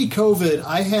party. Pre-COVID,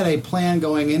 I had a plan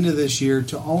going into this year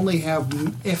to only have,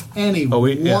 if any,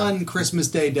 one Christmas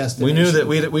Day destination. We knew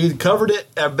that we covered it.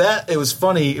 I bet it was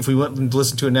funny if we went and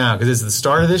listened to it now because it's the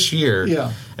start of this year.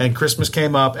 Yeah. And Christmas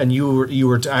came up, and you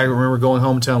were. I remember going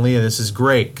home and telling Leah, "This is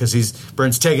great because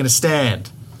Brent's taking a stand.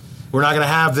 We're not going to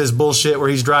have this bullshit where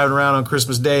he's driving around on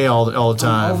Christmas Day all the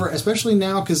time." Especially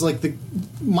now because like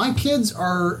my kids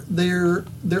are they're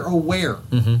aware.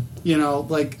 Mm-hmm. You know,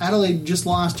 like Adelaide just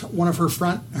lost one of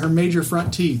her major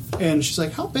front teeth, and she's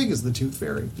like, "How big is the tooth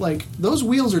fairy?" Like those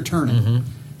wheels are turning. Mm-hmm.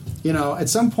 You know, at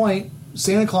some point,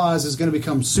 Santa Claus is going to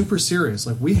become super serious.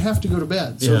 Like we have to go to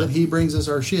bed so that he brings us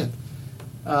our shit.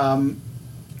 And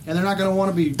they're not going to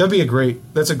want to be.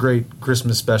 That's a great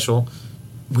Christmas special.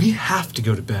 We have to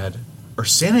go to bed, or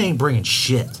Santa ain't bringing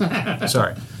shit.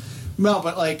 Sorry. No,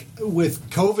 but like with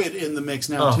COVID in the mix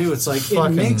now too, it's like it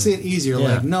makes it easier.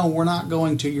 Yeah. Like, no, we're not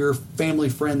going to your family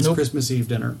friend's Christmas Eve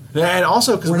dinner, and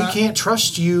also because we can't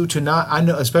trust you to not. I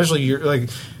know, especially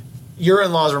your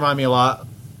in-laws remind me a lot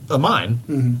of mine,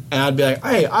 mm-hmm. and I'd be like,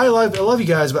 "Hey, I love you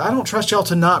guys, but I don't trust y'all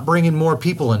to not bring in more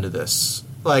people into this."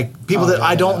 Like, people that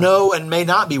I don't know and may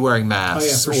not be wearing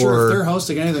masks. Oh, yeah, for sure. If they're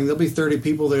hosting anything, there'll be 30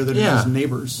 people there that are just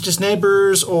neighbors. Just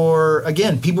neighbors, or,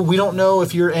 again, people we don't know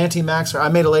if you're anti-max. I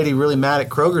made a lady really mad at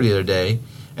Kroger the other day,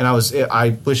 and I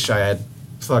wish I had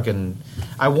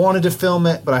I wanted to film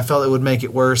it, but I felt it would make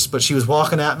it worse. But she was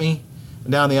walking at me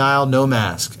down the aisle, no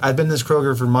mask. I've been in this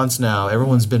Kroger for months now.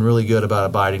 Everyone's been really good about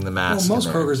abiding the mask. Well, most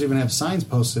Krogers even have signs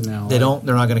posted now. They're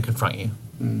not going to confront you.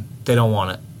 Mm. They don't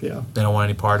want it. Yeah. They don't want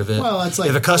any part of it. Well, it's like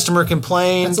if a customer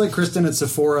complains, it's like Kristen at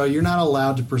Sephora. You're not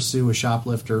allowed to pursue a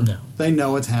shoplifter. No. They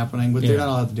know it's happening, but they're not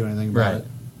allowed to do anything about it.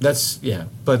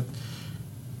 But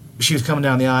she was coming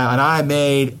down the aisle, and I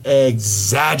made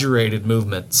exaggerated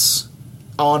movements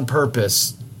on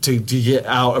purpose to get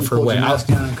out of her way. Your mask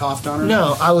down and coughed on her?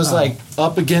 No, I was like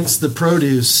up against the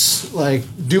produce, like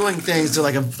doing things to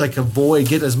like avoid,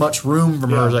 get as much room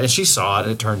from her. And she saw it,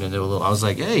 and it turned into a little. I was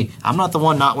like, "Hey, I'm not the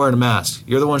one not wearing a mask.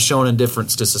 You're the one showing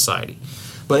indifference to society."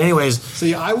 But anyways,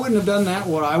 see, I wouldn't have done that.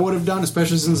 What I would have done,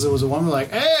 especially since it was a woman,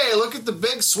 like, "Hey, look at the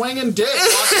big swinging dick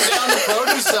walking down the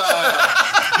produce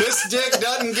aisle. This dick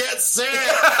doesn't get sick."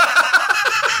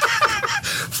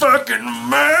 Fucking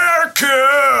America!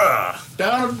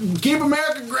 Keep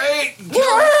America great.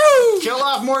 Kill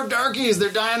off more darkies. They're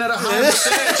dying at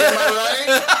 100%. Am I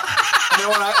right?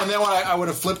 And then when I would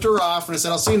have flipped her off and I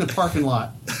said, "I'll see you in the parking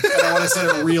lot." And I would have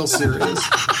said it real serious.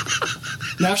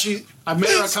 Now I made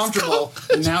her uncomfortable,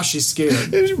 and now she's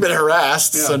scared. She's been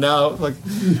harassed, so now, like,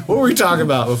 what were we talking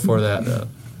about before that, though?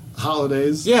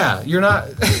 Holidays. Yeah, you're not.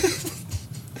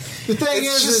 The thing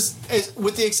is,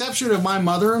 with the exception of my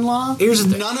mother-in-law,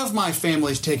 none of my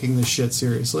family's taking this shit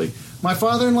seriously. My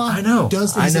father-in-law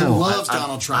does things and loves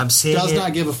Donald Trump. Does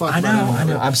not give a fuck about him. I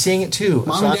know. I'm seeing it too.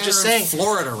 Mom and Dad are in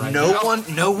Florida right now.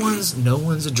 No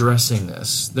one's addressing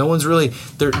this. No one's really.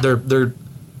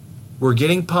 We're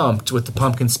getting pumped with the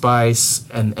pumpkin spice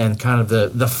and kind of the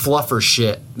fluffer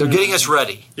shit. They're getting us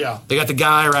ready. Yeah. They got the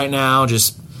guy right now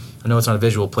just. I know it's not a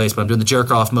visual place, but I'm doing the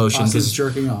jerk off motion because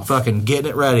jerking off, fucking getting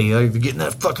it ready, getting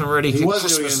that fucking ready. He was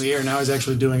doing it in the air. Now he's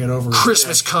actually doing it over.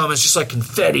 Christmas comes, it's just like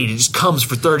confetti. It just comes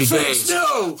for 30 days.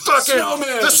 Snow, fucking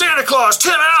snowman, the Santa Claus,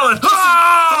 Tim Allen. Throw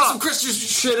some Christmas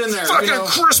shit in there. Fucking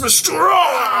Christmas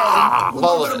straw. A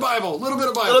little bit of Bible. Little bit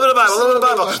of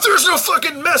Bible. There's no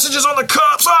fucking messages on the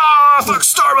cups. Fuck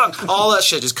Starbucks. All that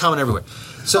shit just coming everywhere.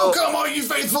 So come on, you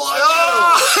faithful!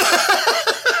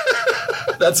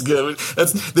 That's good.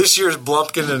 That's this year's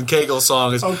Blumpkin and Kegel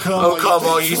song is "Oh come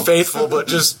all you faithful," but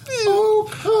just "Oh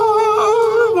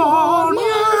come on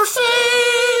your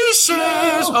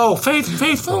faces." Oh,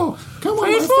 faithful. Oh, come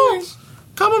on my face.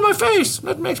 Come on my face.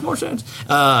 That makes more sense.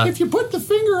 If you put the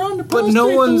finger on the prostate, the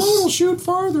load will shoot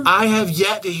farther. I have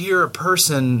yet to hear a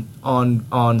person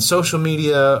on social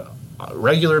media,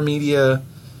 regular media,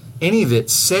 any of it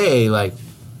say like,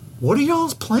 "What are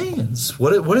y'all's plans?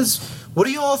 What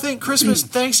do you all think Christmas,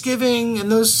 Thanksgiving, and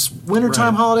those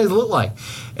wintertime holidays look like?"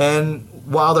 And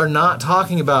while they're not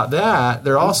talking about that,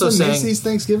 they're also saying... What's the Macy's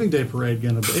Thanksgiving Day Parade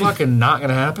going to be? Fucking not going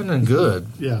to happen, and good.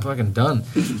 Yeah. Fucking done.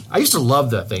 I used to love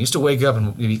that thing. I used to wake up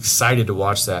and be excited to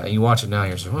watch that. And you watch it now, and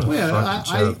you're just like, what a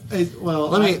fucking joke.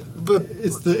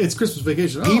 It's Christmas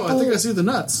Vacation. I think I see the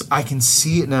nuts. I can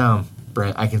see it now,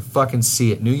 Brent. I can fucking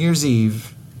see it. New Year's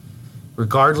Eve,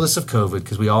 regardless of COVID,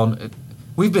 because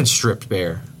we've been stripped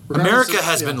bare. America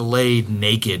has been laid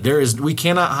naked. We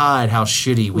cannot hide how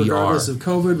shitty we are. Regardless of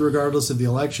COVID, regardless of the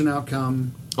election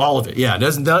outcome. All of it, yeah. It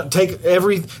doesn't take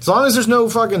as long as there's no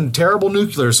fucking terrible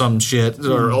nuclear or some shit,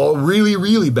 or all really,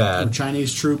 really bad. Or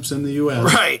Chinese troops in the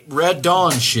U.S. Right, Red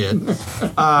Dawn shit.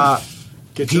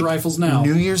 Get your rifles now.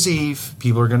 New Year's Eve,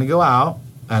 people are going to go out,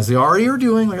 as they already are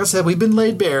doing. Like I said, we've been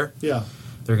laid bare. Yeah.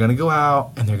 They're going to go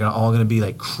out, and they're all going to be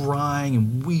like crying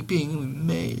and weeping. We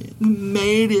made it. We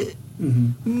made it.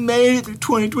 Mm-hmm. We made it through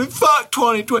 2020. Fuck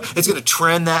 2020. It's going to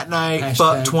trend that night.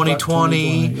 Fuck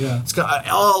 2020. Yeah. It's got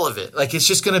all of it. Like, it's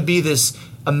just going to be this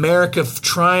America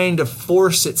trying to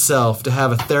force itself to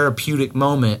have a therapeutic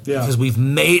moment because we've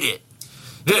made it.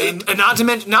 And not to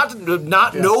mention,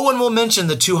 no one will mention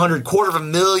the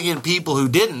 250,000 people who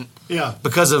didn't. Yeah.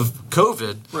 Because of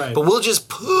COVID. Right. But we'll just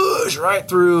push right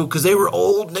through because they were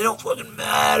old and they don't fucking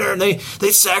matter. And they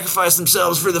sacrificed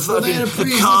themselves for the fucking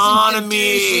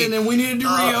economy. And we needed to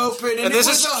reopen. And this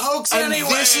is a hoax anyway.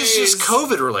 This is just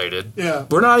COVID related. Yeah.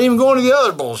 We're not even going to the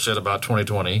other bullshit about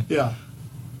 2020. Yeah.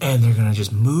 And they're going to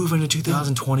just move into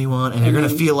 2021 and they're going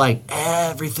to feel like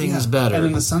everything is better. And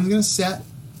then the sun's going to set.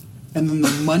 And then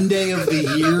the Monday of the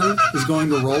year is going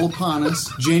to roll upon us.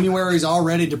 January's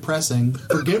already depressing.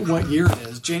 Forget what year it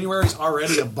is. January's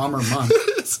already a bummer month.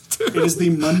 It is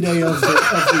the Monday of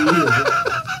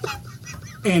the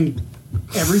year. And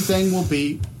everything will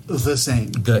be the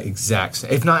same. The exact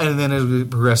same. If not, and then it'll be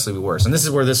progressively worse. And this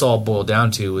is where this all boiled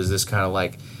down to, was this kind of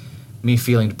like me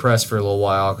feeling depressed for a little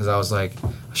while because I was like,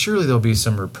 surely there'll be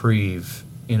some reprieve.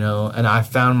 You know, and I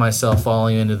found myself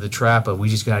falling into the trap of we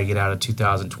just got to get out of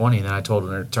 2020. And then I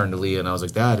turned to Leah, and I was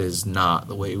like, that is not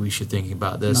the way we should think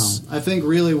about this. No, I think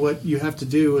really what you have to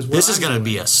do is... This is going to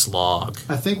be a slog.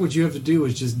 I think what you have to do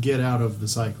is just get out of the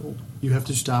cycle. You have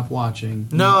to stop watching.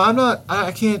 No, I'm not.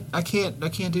 I can't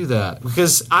do that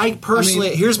because I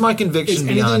personally... here's my conviction. Is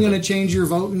anything going to change your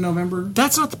vote in November?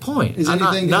 That's not the point. Is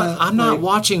anything I'm not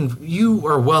watching. You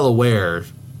are well aware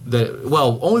that,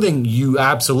 well, only thing you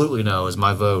absolutely know is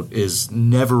my vote is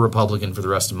never Republican for the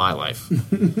rest of my life.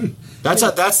 That's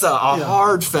a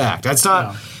hard fact. That's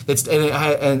not. It's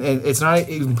and it's not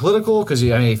even political because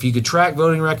if you could track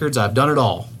voting records, I've done it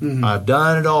all. Mm-hmm. I've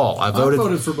done it all. I've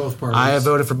voted for both parties. I have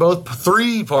voted for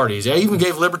three parties. I even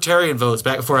gave libertarian votes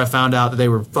back before I found out that they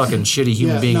were fucking shitty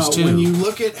human beings too. When you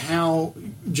look at how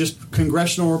just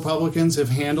congressional Republicans have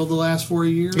handled the last 4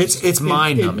 years, it's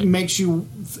mind-numbing.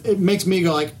 It makes me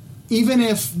go like, even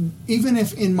if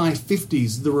in my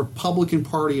 50s the Republican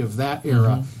Party of that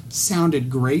era sounded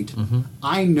great,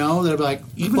 I know that I'd be like,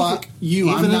 fuck you,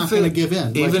 I'm not going to give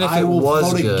in. Even if I will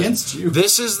was vote good. Against you.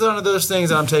 This is one of those things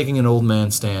that I'm taking an old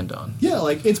man stand on. Yeah,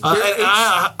 like it's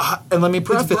and let me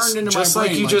preface, just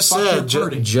like you just said,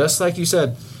 just like you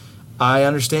said, I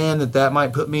understand that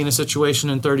might put me in a situation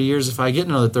in 30 years. If I get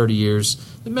another 30 years,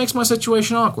 it makes my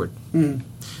situation awkward.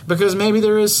 Because maybe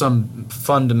there is some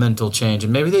fundamental change,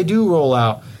 and maybe they do roll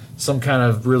out some kind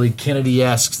of really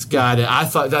Kennedy-esque guy that I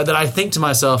thought that I think to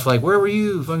myself like, where were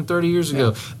you fucking 30 years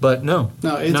ago? But no.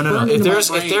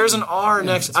 If there's an R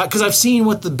next, because I've seen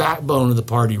what the backbone of the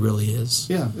party really is.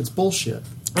 Yeah, it's bullshit.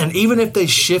 And even if they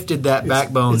shifted that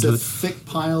backbone to a thick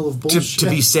pile of bullshit to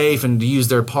be safe and to use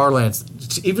their parlance,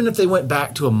 even if they went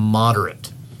back to a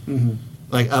moderate,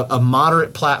 like a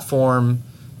moderate platform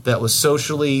that was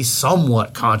socially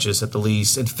somewhat conscious at the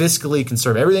least and fiscally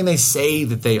conservative, everything they say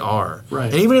that they are.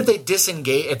 Right. And even if they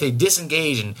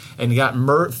disengage and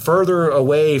got further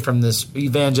away from this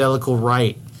evangelical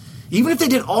right, even if they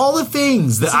did all the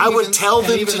things that I would tell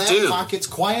them to do. Pocket's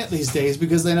quiet these days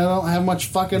because they don't have much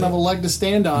fucking of a leg to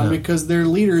stand on because their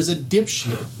leader is a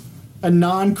dipshit. A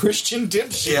non-Christian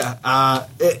dipshit.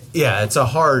 It's a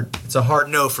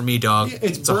hard no for me, dog.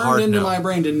 It's burned hard into my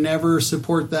brain to never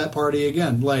support that party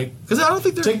again. Like, because I don't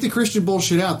think take the Christian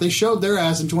bullshit out. They showed their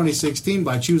ass in 2016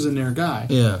 by choosing their guy.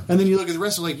 Yeah, and then you look at the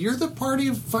rest of like, you're the party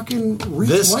of fucking rich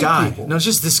this white guy. people. No, it's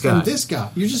just this guy. And this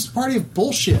guy. You're just a party of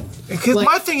bullshit. Because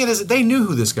my thing is, they knew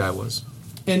who this guy was.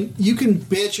 And you can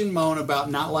bitch and moan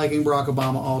about not liking Barack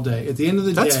Obama all day. At the end of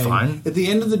the day, that's fine. At the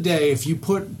end of the day, if you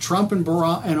put Trump and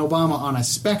Obama on a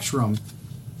spectrum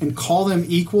and call them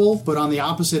equal, but on the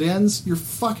opposite ends, you're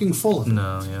fucking full of it.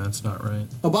 No, that's not right.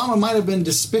 Obama might have been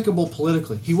despicable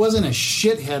politically. He wasn't a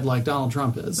shithead like Donald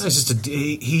Trump is. It's just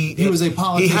he was a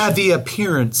politician. He had the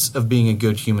appearance of being a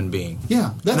good human being.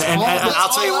 Yeah, that's all. And I'll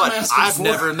tell you what,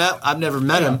 I've never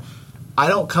met him. I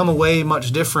don't come away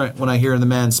much different when I hear the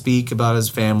man speak about his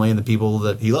family and the people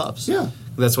that he loves. Yeah.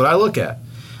 That's what I look at.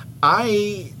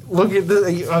 I look at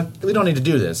we don't need to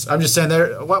do this. I'm just saying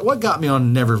what got me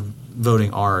on never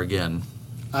voting R again?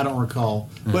 I don't recall.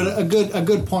 Yeah. But a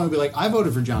good point would be like, I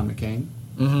voted for John McCain.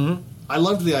 Mm-hmm. I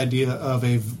loved the idea of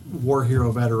a war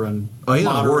hero veteran. Oh, he's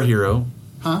not a war hero.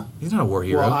 Huh? He's not a war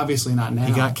hero. Well, obviously not now.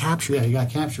 He got captured. Yeah, he got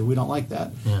captured. We don't like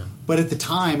that. Yeah. But at the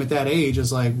time, at that age,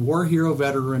 it's like war hero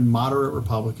veteran, moderate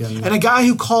Republican. And a guy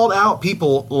who called out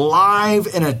people live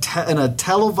in a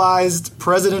televised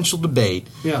presidential debate.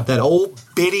 Yeah. That old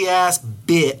bitty-ass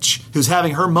bitch who's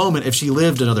having her moment if she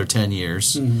lived another 10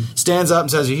 years, stands up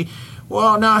and says,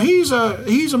 well, now he's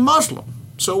a Muslim.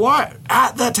 So why?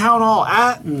 At that town hall,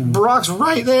 at Barack's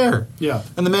right there. Yeah.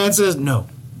 And the man says, no,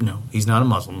 he's not a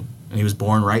Muslim. And he was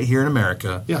born right here in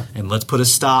America. Yeah. And let's put a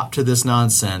stop to this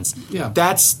nonsense. Yeah.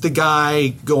 That's the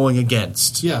guy going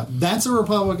against. Yeah, that's a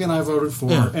Republican I voted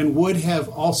for and would have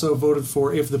also voted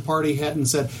for if the party hadn't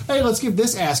said, hey, let's give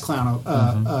this ass clown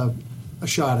a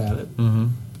shot at it. Mm-hmm.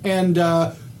 And,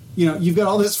 you've got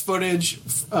all this footage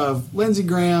of Lindsey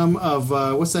Graham, of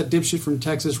what's that dipshit from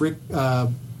Texas, Rick, not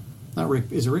Rick,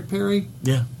 is it Rick Perry?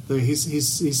 Yeah.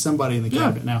 He's somebody in the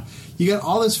cabinet now. You got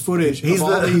all this footage of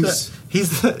all these...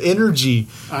 He's the energy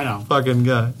fucking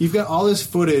guy. You've got all this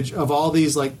footage of all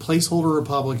these like placeholder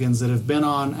Republicans that have been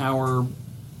on our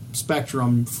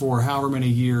spectrum for however many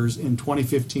years in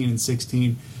 2015 and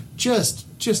 16,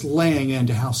 just laying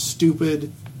into how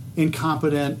stupid,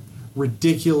 incompetent,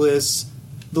 ridiculous,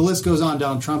 the list goes on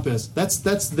down Trump is. That's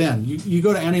then. You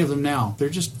go to any of them now, they're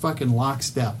just fucking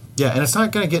lockstep. Yeah, and it's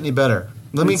not going to get any better.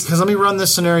 Let me run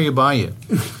this scenario by you.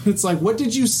 It's like, what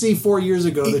did you see 4 years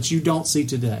ago that you don't see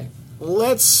today?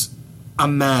 Let's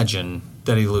imagine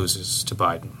that he loses to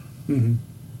Biden. Mm-hmm.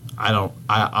 I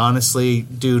honestly,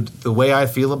 dude, the way I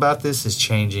feel about this is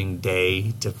changing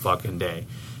day to fucking day.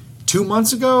 2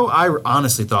 months ago, I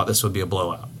honestly thought this would be a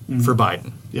blowout for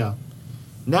Biden. Yeah.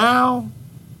 Now,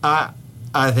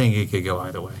 I think it could go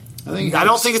either way. I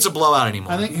don't think it's a blowout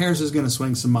anymore. I think Harris is going to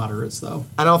swing some moderates, though.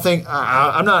 I don't think...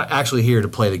 I'm not actually here to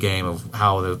play the game of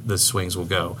how the swings will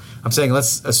go. I'm saying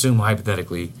let's assume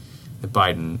hypothetically that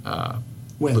Biden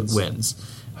wins.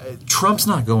 Trump's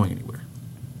not going anywhere.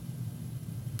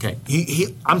 Okay,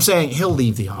 I'm saying he'll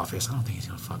leave the office. I don't think he's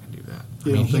going to fucking do that.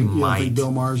 You don't think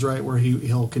Bill Maher's right where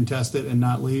he'll contest it and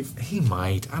not leave? He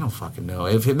might. I don't fucking know.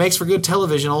 If it makes for good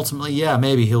television, ultimately, yeah,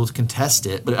 maybe he'll contest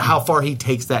it. But how far he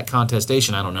takes that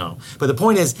contestation, I don't know. But the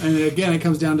point is... And again, it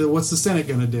comes down to what's the Senate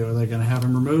going to do? Are they going to have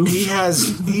him removed? He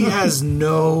has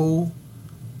no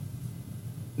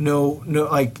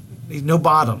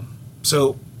bottom.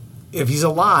 So if he's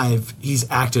alive, he's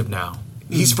active now.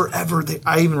 He's forever...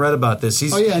 I even read about this.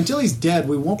 Until he's dead,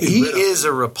 we won't be rid of him. He is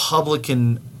a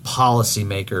Republican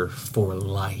policymaker for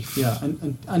life. Yeah,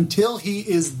 and until he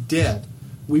is dead,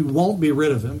 we won't be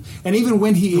rid of him. And even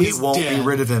when he is dead... We won't be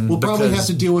rid of him. We'll probably have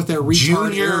to deal with that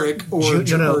retard Eric or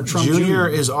Trump Jr.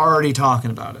 is already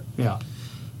talking about it. Yeah.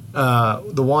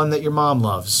 The one that your mom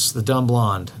loves, the dumb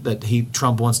blonde, that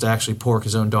Trump wants to actually pork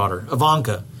his own daughter,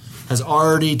 Ivanka, has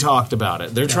already talked about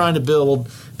it. They're trying to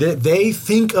build... They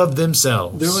think of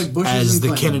themselves They're like Bushes as and the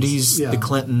Clintons. Kennedys, the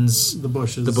Clintons, the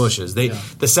Bushes.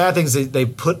 The sad thing is they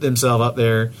put themselves up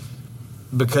there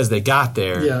because they got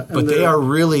there. Yeah, but they are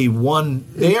really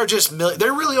They are just.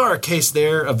 There really are a case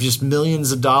there of just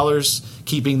millions of dollars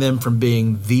keeping them from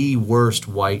being the worst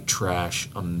white trash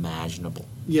imaginable.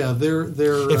 Yeah, they're.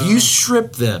 If you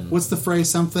strip them, what's the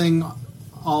phrase? Something,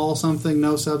 all something,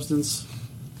 no substance.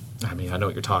 I mean, I know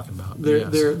what you're talking about.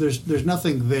 There's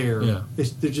nothing there. Yeah.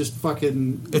 They're just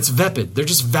fucking... It's vapid. They're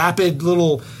just vapid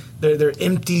little... They're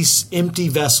empty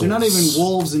vessels. They're not even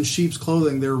wolves in sheep's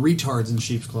clothing. They're retards in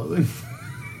sheep's clothing.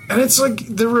 And it's like...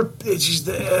 It's just...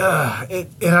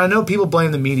 and I know people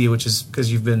blame the media, which is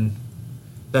because you've been...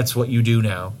 That's what you do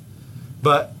now.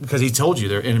 But... Because he told you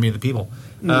they're enemy of the people.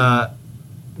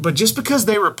 But just because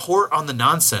they report on the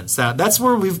nonsense, that's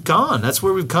where we've gone. That's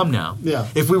where we've come now. Yeah.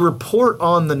 If we report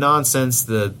on the nonsense,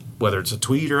 whether it's a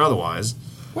tweet or otherwise,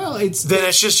 then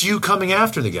it's just you coming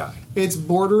after the guy. It's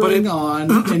bordering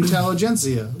on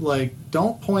intelligentsia. Like,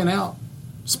 don't point out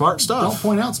smart stuff. Don't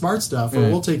point out smart stuff, or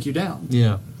we'll take you down.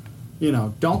 Yeah.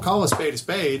 Don't call a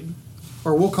spade,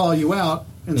 or we'll call you out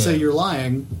and say you're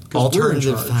lying.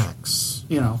 Alternative facts.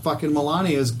 Fucking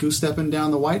Melania is goose-stepping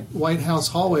down the White House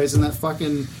hallways in that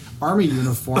fucking army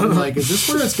uniform. Like, is this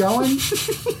where it's going?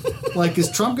 Like,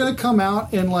 is Trump going to come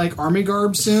out in, like, army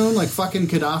garb soon? Like fucking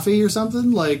Gaddafi or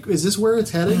something? Like, is this where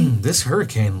it's heading? This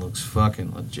hurricane looks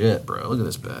fucking legit, bro. Look at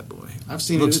this bad boy. I've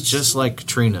seen looks just like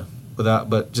Katrina,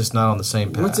 but just not on the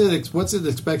same path. What's it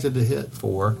expected to hit?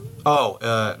 4.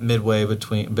 Oh, midway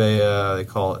between... they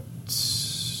call it...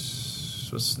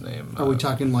 What's the name? Are we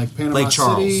talking like Panama Lake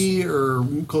Charles. City or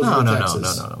closer to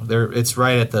Texas? No. It's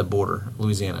right at the border,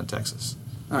 Louisiana and Texas.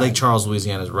 Lake Charles,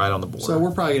 Louisiana is right on the border. So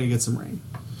we're probably going to get some rain.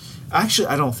 Actually,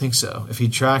 I don't think so. If you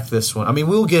track this one, I mean,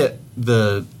 we'll get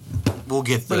we'll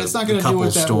get the But it's not going to do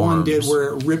what that one did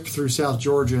where it ripped through South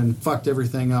Georgia and fucked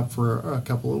everything up for a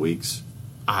couple of weeks.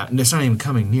 It's not even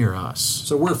coming near us.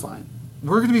 So we're fine.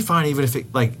 We're going to be fine even if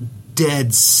it, like,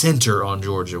 dead center on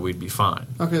Georgia, we'd be fine.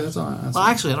 Okay, that's all right.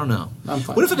 Actually, I don't know. I'm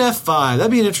fine. What if an F5?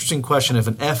 That'd be an interesting question if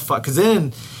an F5... Because then,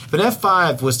 if an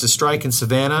F5 was to strike in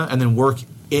Savannah and then work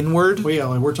inward... Well, yeah,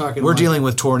 like we're dealing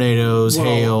with tornadoes,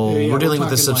 hail... Yeah, we're dealing with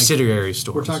the subsidiary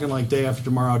storms. We're talking like day after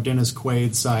tomorrow, Dennis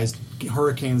Quaid-sized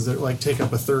hurricanes that like take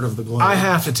up a third of the globe. I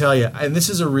have to tell you, and this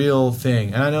is a real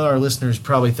thing, and I know our listeners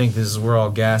probably think this is we're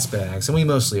all gas bags, and we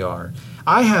mostly are.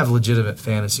 I have legitimate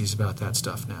fantasies about that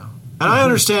stuff now. And I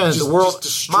understand the world,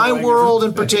 my world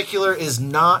in particular, is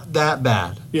not that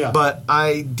bad. Yeah. But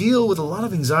I deal with a lot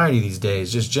of anxiety these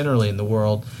days, just generally in the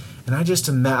world. And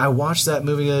I watched that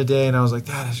movie the other day, and I was like,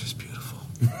 that is just beautiful.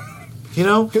 You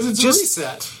know? Because it's a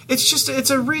reset. It's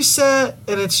a reset,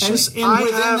 and it's just,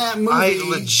 I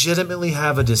legitimately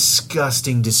have a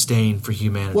disgusting disdain for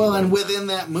humanity. Well, and within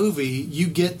that movie, you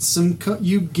get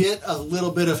a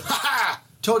little bit of, ha-ha!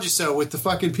 Told you so with the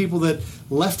fucking people that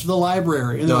left the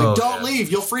library and they're like, don't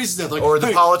leave, you'll freeze to death. Like, or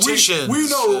the politicians. We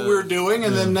know what we're doing,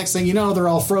 and then next thing you know, they're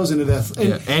all frozen to death.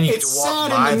 And, and you it's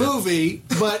sad in the movie,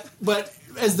 but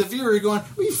as the viewer, you're going,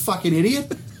 "Are you fucking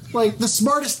idiot?" Like, the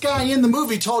smartest guy in the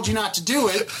movie told you not to do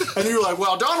it, and you're like,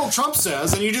 well, Donald Trump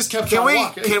says, and you just kept on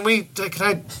walking. Can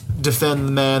I defend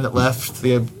the man that left?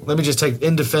 Let me just take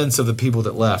in defense of the people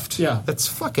that left. Yeah. That's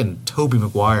fucking Tobey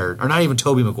Maguire. Or not even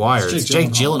Tobey Maguire. It's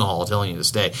Jake Gyllenhaal telling you to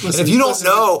stay. Listen, and if you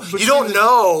don't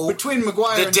know between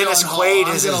Maguire that and Dennis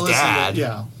Quaid is his dad,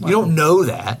 you you don't know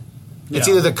that. It's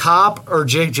either the cop or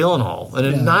Jake Gyllenhaal.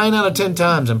 And 9 out of 10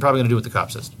 times, I'm probably going to do what the cop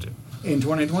says to do. In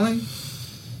 2020?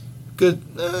 Good.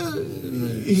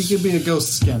 He could be a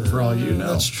ghost skin for all you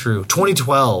know. That's true.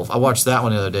 2012. I watched that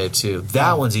one the other day too.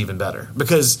 That one's even better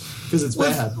because it's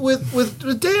bad.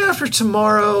 With Day After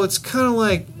Tomorrow, it's kind of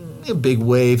like a big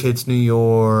wave hits New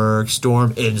York,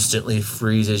 storm instantly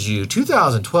freezes you.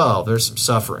 2012, there's some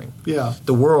suffering. Yeah,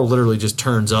 the world literally just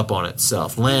turns up on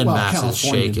itself. Land masses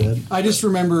shaking. Did. I just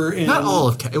remember not all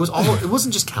of it was all. It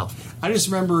wasn't just California. I just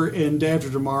remember in Day After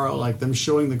Tomorrow, like them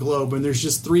showing the globe, and there's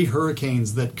just 3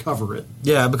 hurricanes that cover it.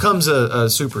 Yeah, it becomes a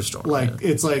superstorm. Like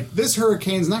it's like this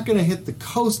hurricane's not going to hit the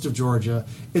coast of Georgia;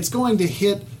 it's going to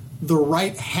hit the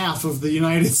right half of the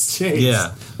United States.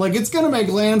 Yeah, like it's going to make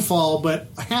landfall, but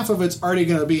half of it's already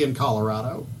going to be in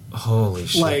Colorado. Holy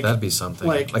shit, that'd be something.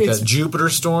 Like that Jupiter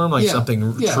storm,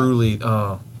 something truly.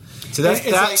 Oh, so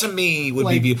that to me would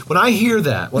be beautiful. When I hear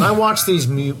that, when I watch these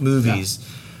movies. Yeah.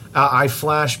 I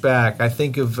flash back. I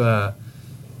think of, I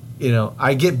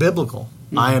get biblical.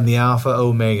 Mm-hmm. I am the Alpha,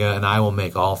 Omega, and I will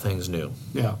make all things new.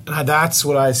 Yeah. And that's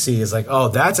what I see is like, oh,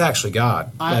 that's actually God.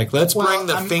 Let's bring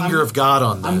the finger of God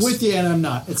on this. I'm with you and I'm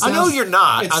not. I know you're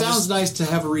not. It sounds nice to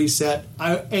have a reset.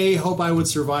 I hope I would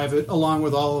survive it along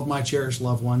with all of my cherished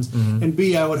loved ones. Mm-hmm. And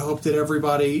B, I would hope that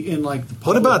everybody in the public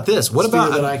what about this? What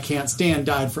about that I can't stand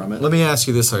died from it? Let me ask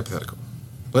you this hypothetical.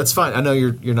 That's fine. I know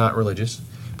you're not religious.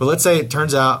 But let's say it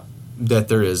turns out that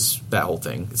there is that whole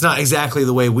thing. It's not exactly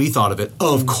the way we thought of it.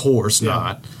 Of course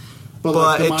not.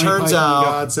 But it turns out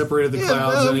God separated the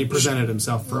clouds and he presented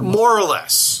himself for a moment. More or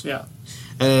less. Yeah.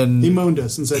 And he mooned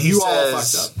us and said, "You all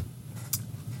fucked up.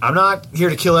 I'm not here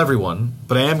to kill everyone,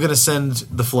 but I am going to send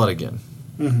the flood again.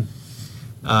 Mm-hmm.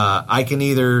 I can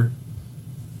either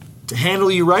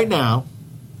handle you right now,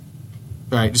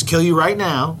 right? Just kill you right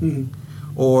now." Mm-hmm.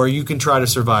 Or you can try to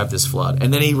survive this flood.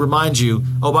 And then he reminds you,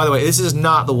 oh, by the way, this is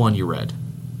not the one you read.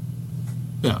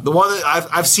 Yeah, the one that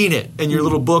I've seen it in your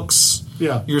little books,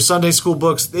 your Sunday school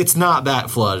books. It's not that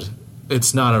flood.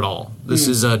 It's not at all. This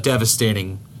is a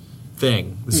devastating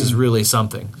thing. This is really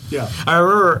something. Yeah. I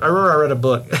remember I read a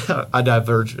book. I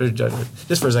diverge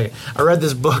just for a second. I read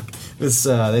this book.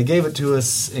 They gave it to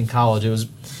us in college.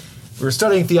 We were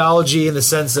studying theology in the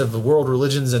sense of the world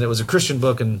religions, and it was a Christian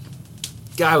book, and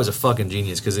guy was a fucking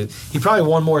genius because he probably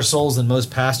won more souls than most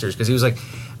pastors because he was like,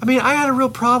 I had a real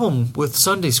problem with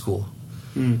Sunday school.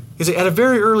 Because at a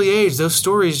very early age, those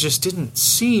stories just didn't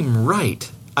seem right.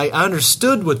 I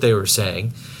understood what they were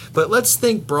saying, but let's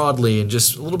think broadly and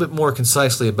just a little bit more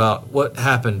concisely about what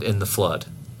happened in the flood.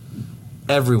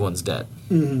 Everyone's dead.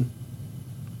 Mm-hmm.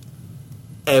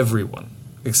 Everyone,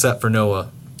 except for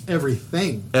Noah.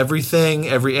 Everything,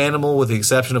 every animal, with the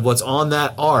exception of what's on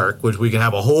that ark, which we can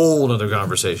have a whole other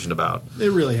conversation about. It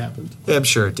really happened. I'm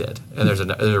sure it did. And there's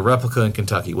a replica in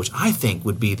Kentucky, which I think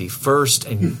would be the first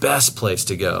and best place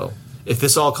to go. If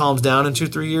this all calms down in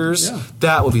 2-3 years,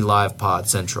 that would be Live Pod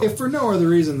Central. If for no other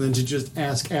reason than to just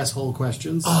ask asshole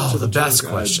questions. Oh, the best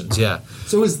questions, yeah.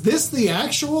 So is this the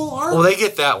actual ark? Well, they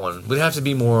get that one. We'd have to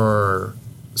be more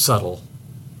subtle.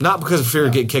 Not because of fear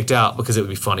of getting kicked out, because it would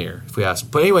be funnier if we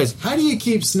asked. But anyways, how do you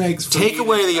keep snakes from take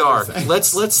away the arc.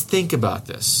 things? Let's think about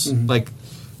this. Like,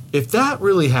 if that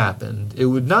really happened, it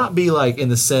would not be like in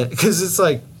the sense, because it's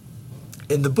like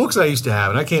in the books I used to have,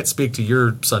 and I can't speak to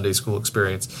your Sunday school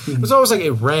experience. It was always like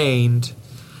it rained,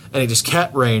 and it just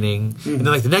kept raining, and then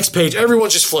like the next page,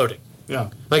 everyone's just floating. Yeah,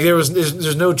 like there's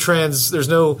no there's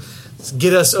no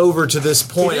get us over to this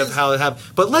point of how it happened.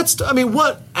 But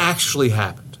what actually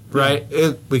happened? Right?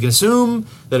 We can assume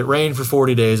that it rained for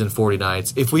 40 days and 40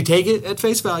 nights. If we take it at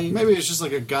face value. Maybe it's just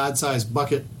like a God-sized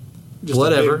bucket. Just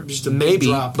Whatever. Just a maybe. big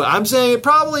drop. But I'm saying it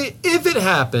probably, if it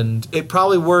happened, it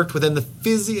probably worked within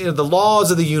the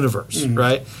laws of the universe,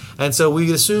 right? And so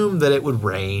we assume that it would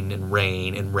rain and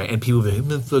rain and rain. And people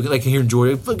would be like, here in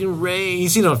Georgia, fucking rain. You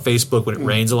see it on Facebook when it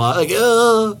rains a lot. Like,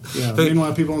 oh. Yeah.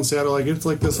 Meanwhile, people in Seattle are like, it's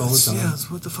like this all the time. Yeah,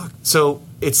 what the fuck? So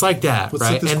it's like that, Let's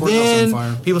right? set this And courthouse then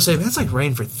on fire. people say, man, it's like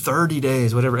rain for 30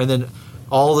 days, whatever. And then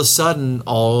all of a sudden,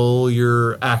 all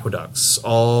your aqueducts,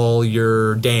 all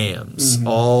your dams,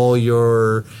 all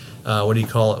your, what do you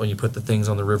call it when you put the things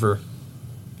on the river?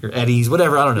 Your eddies,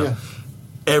 whatever, I don't know. Yeah.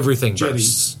 Everything Jetties.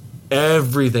 bursts.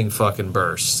 Everything fucking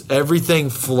bursts. Everything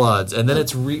floods. And then then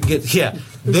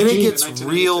it gets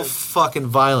real fucking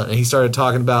violent. And he started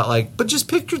talking about, like, but just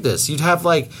picture this. You'd have,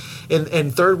 like,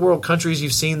 in third world countries,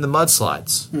 you've seen the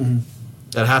mudslides.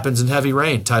 That happens in heavy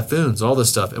rain, typhoons, all this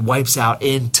stuff. It wipes out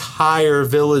entire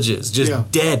villages,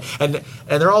 just dead. And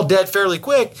they're all dead fairly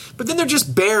quick, but then they're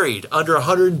just buried under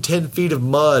 110 feet of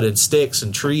mud and sticks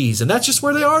and trees. And that's just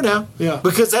where they are now. Yeah.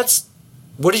 Because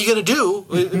what are you going to do?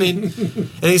 I mean,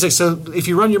 and he's like, so if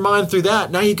you run your mind through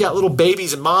that, now you've got little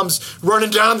babies and moms running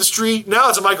down the street. Now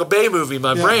it's a Michael Bay movie in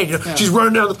my brain. She's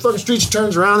running down the fucking street, she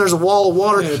turns around, there's a wall of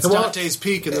water. Yeah, it's and Dante's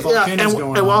Peak and the volcano's going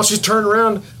on. And while she's turning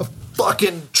around, a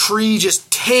fucking tree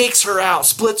just takes her out,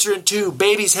 splits her in two.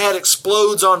 Baby's head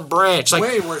explodes on branch. Like,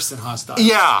 way worse than Hostile.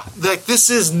 Yeah, like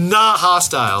this is not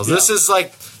Hostiles. Yeah. This is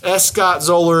like S. Scott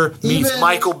Zoller meets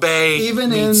Michael Bay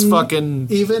even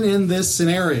in this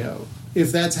scenario, if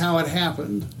that's how it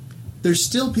happened, there's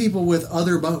still people with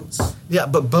other boats. Yeah,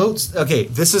 but boats. Okay,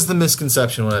 this is the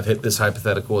misconception when I've hit this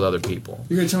hypothetical with other people.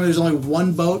 You're going to tell me there's only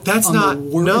one boat That's in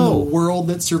the world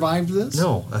that survived this?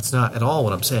 No, that's not at all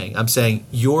what I'm saying. I'm saying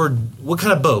what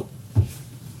kind of boat?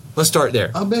 Let's start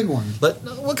there. A big one.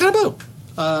 What kind of boat?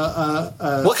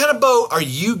 What kind of boat are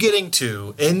you getting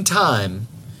to in time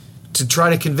to try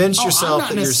to convince yourself I'm not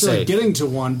that you're necessarily safe? getting to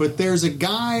one, but there's a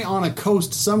guy on a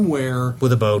coast somewhere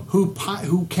With a boat.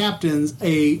 who captains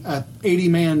a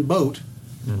 80-man boat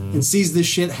and sees this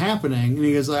shit happening, and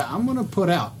he goes, I'm going to put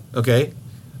out. Okay.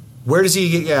 Where does he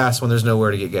get gas when there's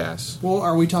nowhere to get gas? Well,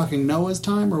 are we talking Noah's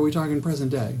time or are we talking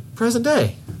present day? Present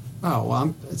day. Oh,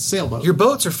 well, it's sailboat. Your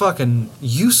boats are fucking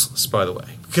useless, by the way.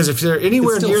 Because if they're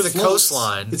anywhere near the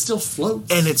coastline... It still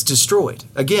floats. And it's destroyed.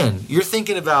 Again, you're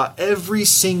thinking about every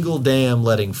single dam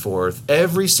letting forth,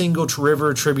 every single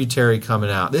river tributary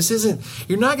coming out. This isn't...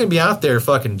 You're not going to be out there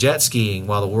fucking jet skiing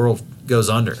while the world goes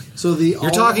under. So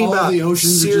you're talking about the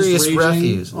oceans serious are just raging,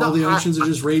 refuse. All the oceans are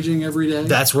just raging every day?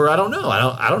 That's where I don't know.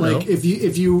 I don't know. Like, if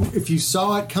you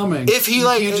saw it coming, if he you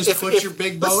like... can't just put your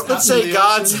big boat let's out into say the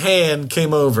God's ocean? hand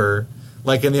came over...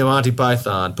 Like in the Monty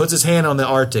Python, puts his hand on the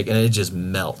Arctic and it just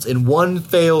melts. In one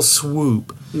fell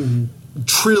swoop,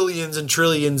 trillions and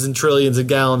trillions and trillions of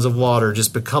gallons of water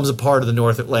just becomes a part of the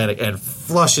North Atlantic and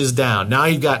flushes down. Now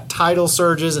you've got tidal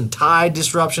surges and tide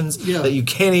disruptions that you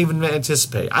can't even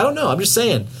anticipate. I don't know. I'm just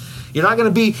saying. You're not going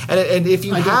to be... And if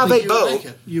you have a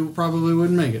boat... You probably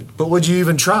wouldn't make it. But would you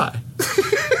even try?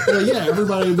 Well, yeah,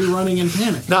 everybody would be running in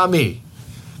panic. Not me.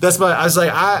 I was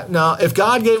like, if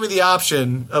God gave me the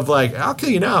option of like, I'll kill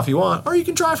you now if you want, or you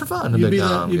can try for fun. You'd be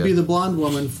the blonde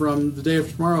woman from The Day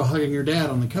After Tomorrow hugging your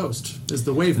dad on the coast as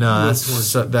the wave. No,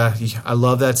 I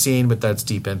love that scene, but that's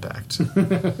Deep Impact.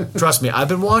 Trust me, I've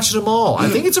been watching them all. I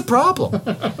think it's a problem.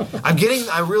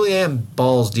 I really am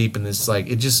balls deep in this. Like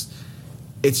it just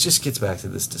gets back to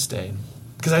this disdain.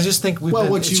 Because I just think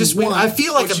I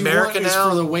feel like America now.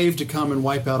 For the wave to come and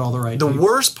wipe out all the right. The people.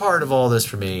 worst part of all this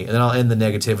for me, and then I'll end the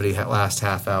negativity last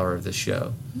half hour of this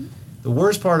show. The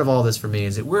worst part of all this for me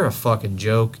is that we're a fucking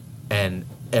joke, and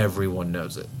everyone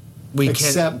knows it.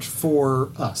 Except for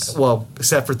us. Well,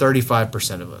 except for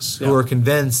 35% of us who are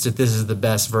convinced that this is the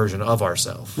best version of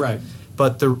ourselves. Right.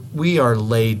 But we are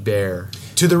laid bare.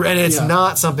 And it's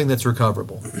not something that's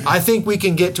recoverable. I think we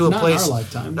can get to a place. Not in our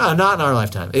lifetime. No, not in our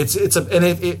lifetime.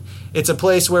 It's a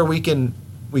place where we can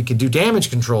do damage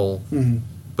control,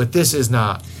 but this is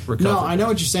not recoverable. No, I know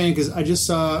what you're saying because I just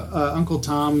saw Uncle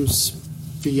Tom's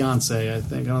fiance. I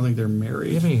don't think they're married.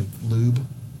 Do you have any lube?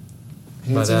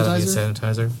 Hand sanitizer?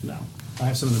 Sanitizer? No. I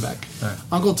have some in the back. All right.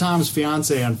 Uncle Tom's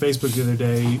fiance on Facebook the other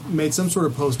day made some sort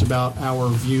of post about our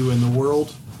view in the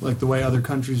world, like the way other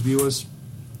countries view us.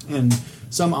 And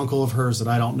some uncle of hers that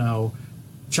I don't know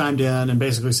chimed in and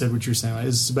basically said what you're saying. Like,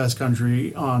 this is the best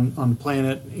country on the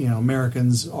planet. You know,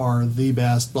 Americans are the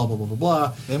best, blah, blah, blah, blah,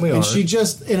 blah. And we are. And she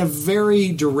just, in a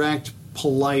very direct,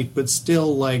 polite, but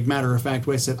still, like, matter-of-fact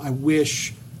way, said, I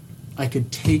wish I could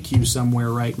take you somewhere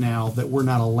right now that we're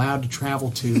not allowed to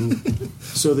travel to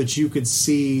so that you could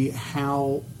see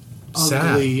how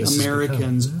ugly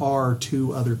Americans are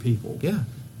to other people. Yeah.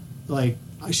 Like,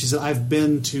 she said, I've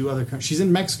been to other countries. She's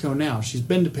in Mexico now. She's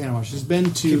been to Panama. She's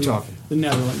been to the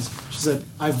Netherlands. She said,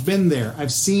 I've been there.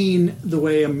 I've seen the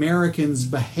way Americans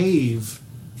behave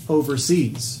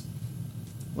overseas.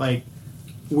 Like,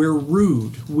 we're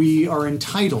rude. We are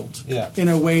entitled in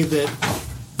a way that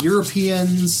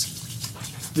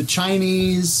Europeans, the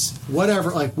Chinese, whatever,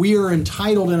 like, we are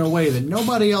entitled in a way that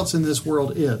nobody else in this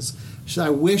world is. She said,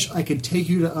 I wish I could take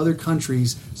you to other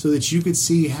countries so that you could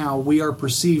see how we are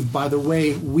perceived by the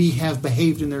way we have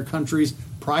behaved in their countries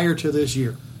prior to this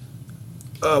year.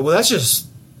 Well, that's just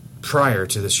prior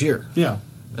to this year. Yeah.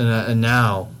 And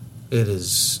now it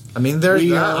is. I mean,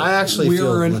 I actually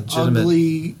feel legitimate.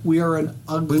 We are an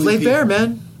ugly. We've laid bare,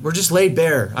 man. We're just laid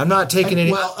bare. I'm not taking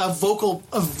any. Well, a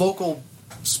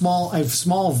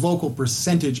small vocal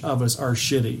percentage of us are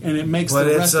shitty, and it makes the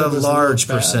rest of us. But it's a large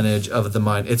percentage of the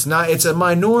mind. It's not. It's a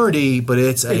minority, but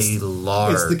it's a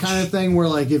large. It's the kind of thing where,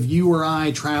 like, if you or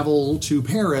I travel to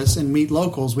Paris and meet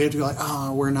locals, we have to be like,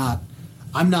 oh, we're not.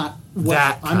 I'm not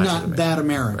that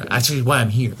American. Right. Actually, why I'm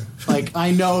here. Like,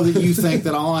 I know that you think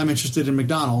that all I'm interested in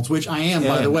McDonald's, which I am,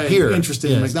 by the way,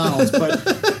 interested in McDonald's, but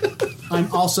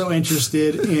I'm also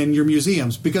interested in your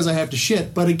museums because I have to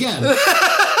shit. But again,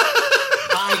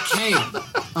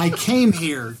 I came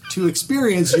here to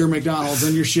experience your McDonald's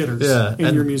and your shitters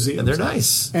in your museums. And they're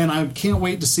nice. And I can't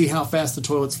wait to see how fast the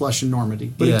toilets flush in Normandy.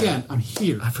 But again, I'm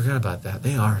here. I forgot about that.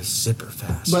 They are super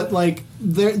fast. But, like,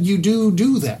 you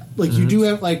do that. Like, you do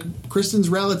have, like, Kristen's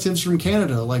relatives from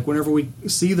Canada. Like, whenever we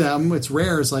see them, it's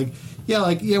rare. It's like,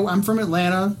 I'm from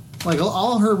Atlanta. Like,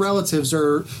 all her relatives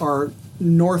are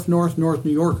North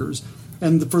New Yorkers.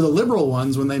 And for the liberal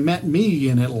ones, when they met me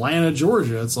in Atlanta,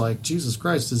 Georgia, it's like, Jesus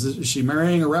Christ, is she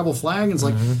marrying a rebel flag? And it's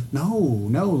like, no,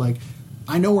 like,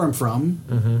 I know where I'm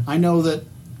from. I know that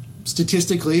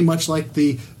statistically, much like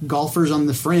the golfers on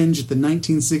the fringe at the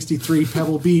 1963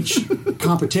 Pebble Beach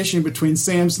competition between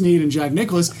Sam Snead and Jack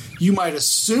Nicklaus, you might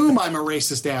assume I'm a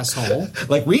racist asshole.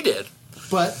 Like we did.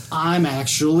 But I'm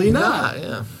actually not.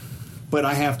 Yeah. But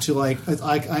I have to, like,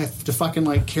 I have to fucking,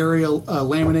 like, carry a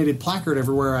laminated placard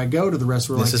everywhere I go to the rest of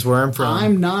the world. This is where I'm from.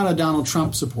 I'm not a Donald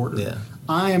Trump supporter. Yeah.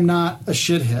 I am not a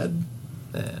shithead.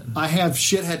 Man. I have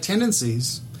shithead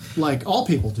tendencies, like all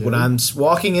people do. When I'm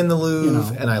walking in the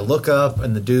Louvre and I look up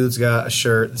and the dude's got a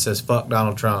shirt that says "Fuck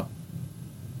Donald Trump,"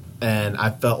 and I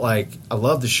felt like I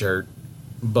love the shirt,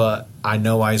 but I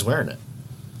know why he's wearing it.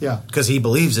 Yeah. Because he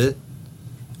believes it,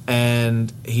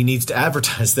 and he needs to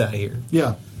advertise that here.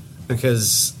 Yeah.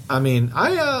 Because, I mean,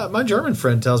 my German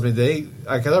friend tells me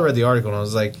because I read the article and I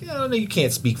was like, no, you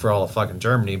can't speak for all of fucking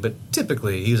Germany, but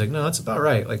typically he was like, no, that's about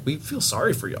right. Like, we feel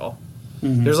sorry for y'all.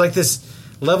 There's like this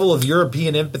level of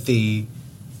European empathy,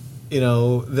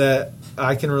 that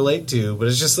I can relate to, but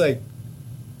it's just like,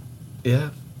 yeah,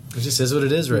 it just is what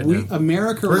it is right now.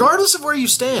 America, regardless of where you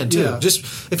stand, too. Yeah. Just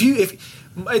if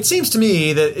it seems to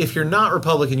me that if you're not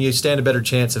Republican, you stand a better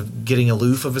chance of getting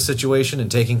aloof of a situation and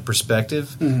taking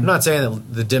perspective. I'm not saying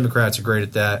that the Democrats are great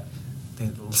at that. They're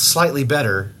slightly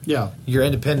better. Yeah. Your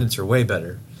independents are way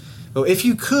better. But if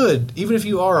you could, even if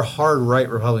you are a hard right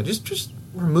Republican, just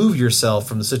remove yourself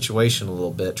from the situation a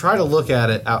little bit. Try to look at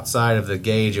it outside of the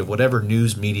gauge of whatever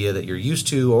news media that you're used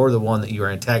to or the one that you are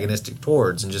antagonistic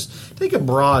towards, and just take a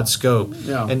broad scope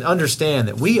and understand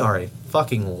that we are a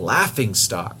fucking laughing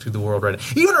stock to the world right now.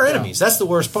 Even our enemies. That's the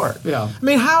worst part. Yeah. I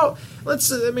mean, I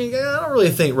don't really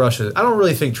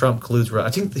think Trump colludes with Russia. I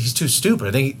think he's too stupid.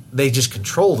 I think they just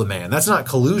control the man. That's not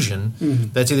collusion.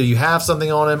 That's either you have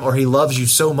something on him or he loves you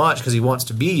so much because he wants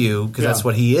to be you, because that's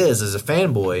what he is as a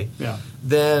fanboy. Yeah.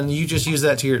 Then you just use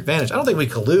that to your advantage. I don't think we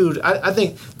collude. I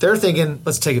think they're thinking,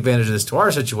 let's take advantage of this to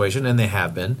our situation, and they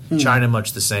have been. China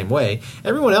much the same way.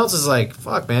 Everyone else is like,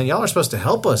 fuck, man, y'all are supposed to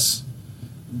help us.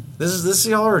 This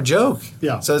y'all are a joke.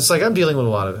 Yeah. So it's like I'm dealing with a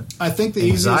lot of it. I think the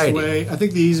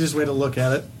easiest way to look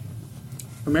at it,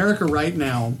 America right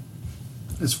now,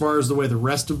 as far as the way the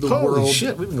rest of the world, holy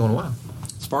shit, we've been going a while.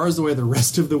 As far as the way the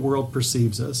rest of the world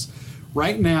perceives us,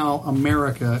 right now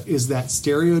America is that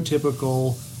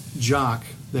stereotypical jock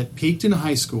that peaked in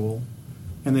high school,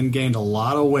 and then gained a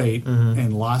lot of weight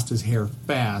and lost his hair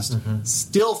fast,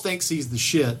 still thinks he's the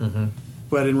shit,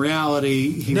 but in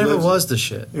reality, he never lives, was the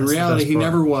shit. In reality, he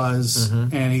never was,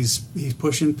 and he's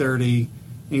pushing 30, and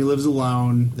he lives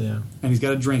alone, and he's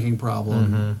got a drinking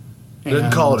problem.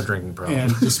 Doesn't call it a drinking problem.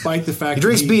 And despite the fact he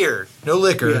drinks beer, no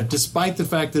liquor. Yeah, despite the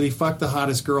fact that he fucked the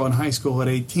hottest girl in high school at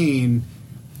 18,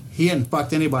 he hadn't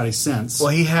fucked anybody since. Well,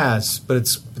 he has, but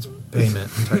it's payment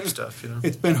type stuff, you know.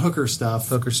 It's been hooker stuff.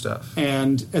 Hooker stuff.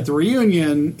 And at the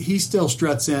reunion, he still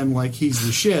struts in like he's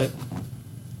the shit.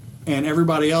 And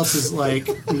everybody else is like,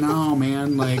 no,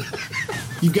 man, like,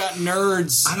 you've got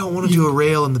nerds. I don't want to do a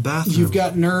rail in the bathroom. You've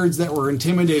got nerds that were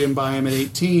intimidated by him at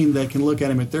 18 that can look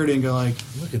at him at 30 and go like,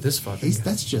 look at this fucking guy.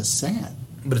 That's just sad.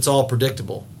 But it's all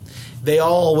predictable. They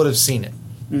all would have seen it.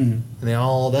 And they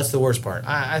all, that's the worst part.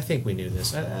 I think we knew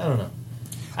this. I don't know.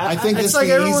 I think it's like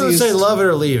everyone would say love it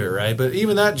or leave it, right? But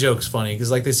even that joke's funny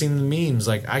because like they seen the memes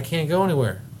like I can't go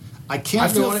anywhere. I can't I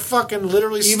feel go fucking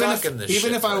literally stuck in this shit.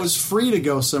 Even if I was free to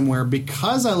go somewhere,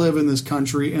 because I live in this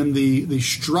country and the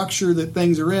structure that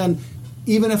things are in,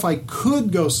 even if I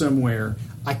could go somewhere,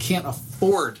 I can't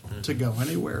afford to go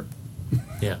anywhere.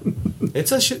 Yeah.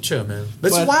 It's a shit show, man.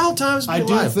 It's wild times to be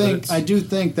alive. I do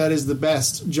think that is the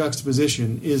best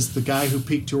juxtaposition, is the guy who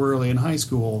peaked too early in high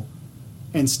school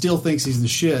and still thinks he's the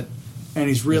shit, and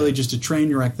he's really just a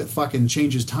train wreck that fucking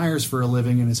changes tires for a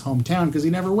living in his hometown because he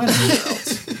never went anywhere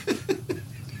else.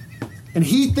 And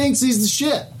he thinks he's the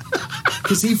shit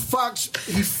because he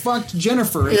fucked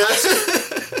Jennifer. Yeah. He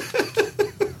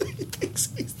thinks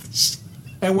he's the shit.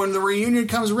 And when the reunion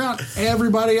comes around,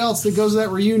 everybody else that goes to that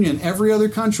reunion, every other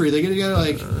country, they get together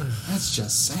like, that's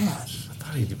just sad. I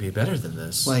thought he could be better than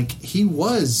this. Like, he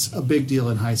was a big deal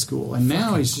in high school, and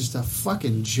now he's just a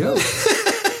fucking joke.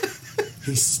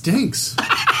 He stinks.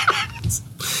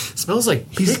 Smells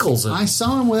like pickles. I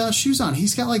saw him without shoes on.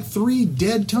 He's got like 3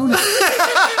 dead toenails.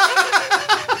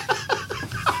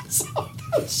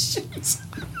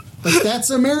 Like, that's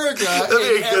America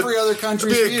in every other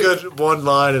country's view. Be a good one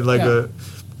line and like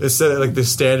instead of like the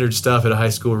standard stuff at a high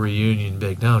school reunion, be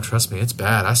like, no, trust me, it's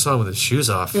bad. I saw him with his shoes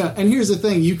off. Yeah, and here's the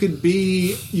thing: you could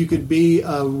be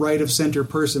a right of center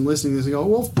person listening to this and go,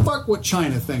 well, fuck what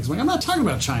China thinks. I'm not talking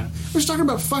about China. We're just talking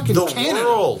about fucking Canada.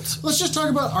 World. Let's just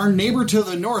talk about our neighbor to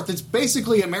the north. It's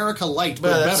basically America light,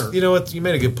 but better. You know what? You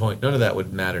made a good point. None of that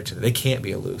would matter to them. They can't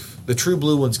be aloof. The true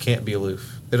blue ones can't be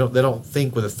aloof. They don't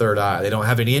think with a third eye. They don't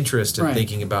have any interest in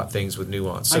thinking about things with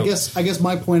nuance. So, I guess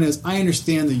my point is, I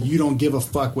understand that you don't give a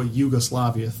fuck what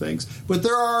Yugoslavia thinks, but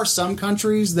there are some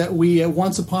countries that we at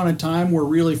once upon a time were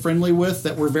really friendly with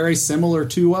that were very similar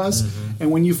to us,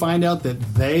 and when you find out that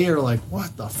they are like,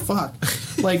 what the fuck,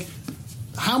 like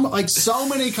so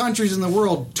many countries in the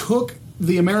world took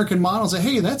the American model and say,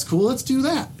 hey, that's cool, let's do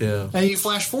that. Yeah. And you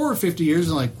flash forward 50 years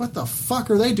and like, what the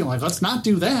fuck are they doing? Like, let's not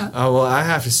do that. Oh, well, I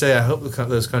have to say, I hope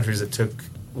those countries that took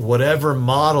whatever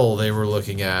model they were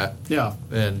looking at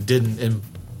and didn't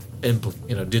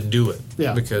do it.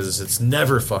 Yeah. Because it's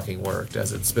never fucking worked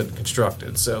as it's been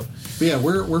constructed. So yeah,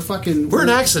 we're an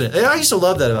accident. And I used to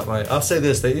love that about I'll say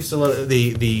this, they used to love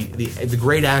the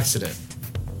great accident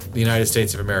the United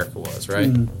States of America was, right?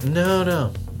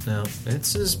 No.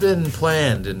 It's just been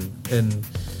planned, and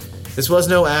this was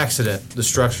no accident. The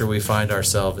structure we find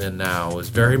ourselves in now is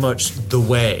very much the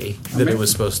way that it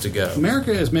was supposed to go.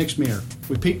 America is mixed mirror.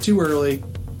 We peaked too early,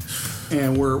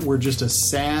 and we're just a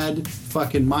sad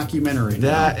fucking mockumentary.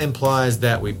 That implies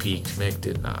that we peaked. Mick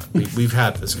did not. We've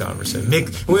had this conversation. Mick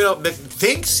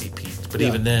thinks he peaked, but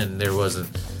even then there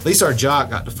wasn't. At least our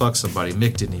jock got to fuck somebody.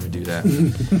 Mick didn't even do that.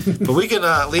 But we can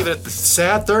leave it at the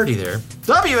sad 30 there.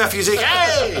 WFUZ.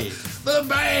 Hey! The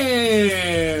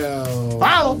band!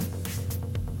 Wow!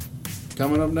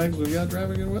 Coming up next, we've got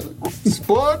traffic and weather.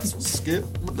 Sports. Skip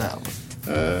that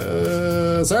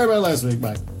one. Sorry about last week.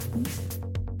 Bye.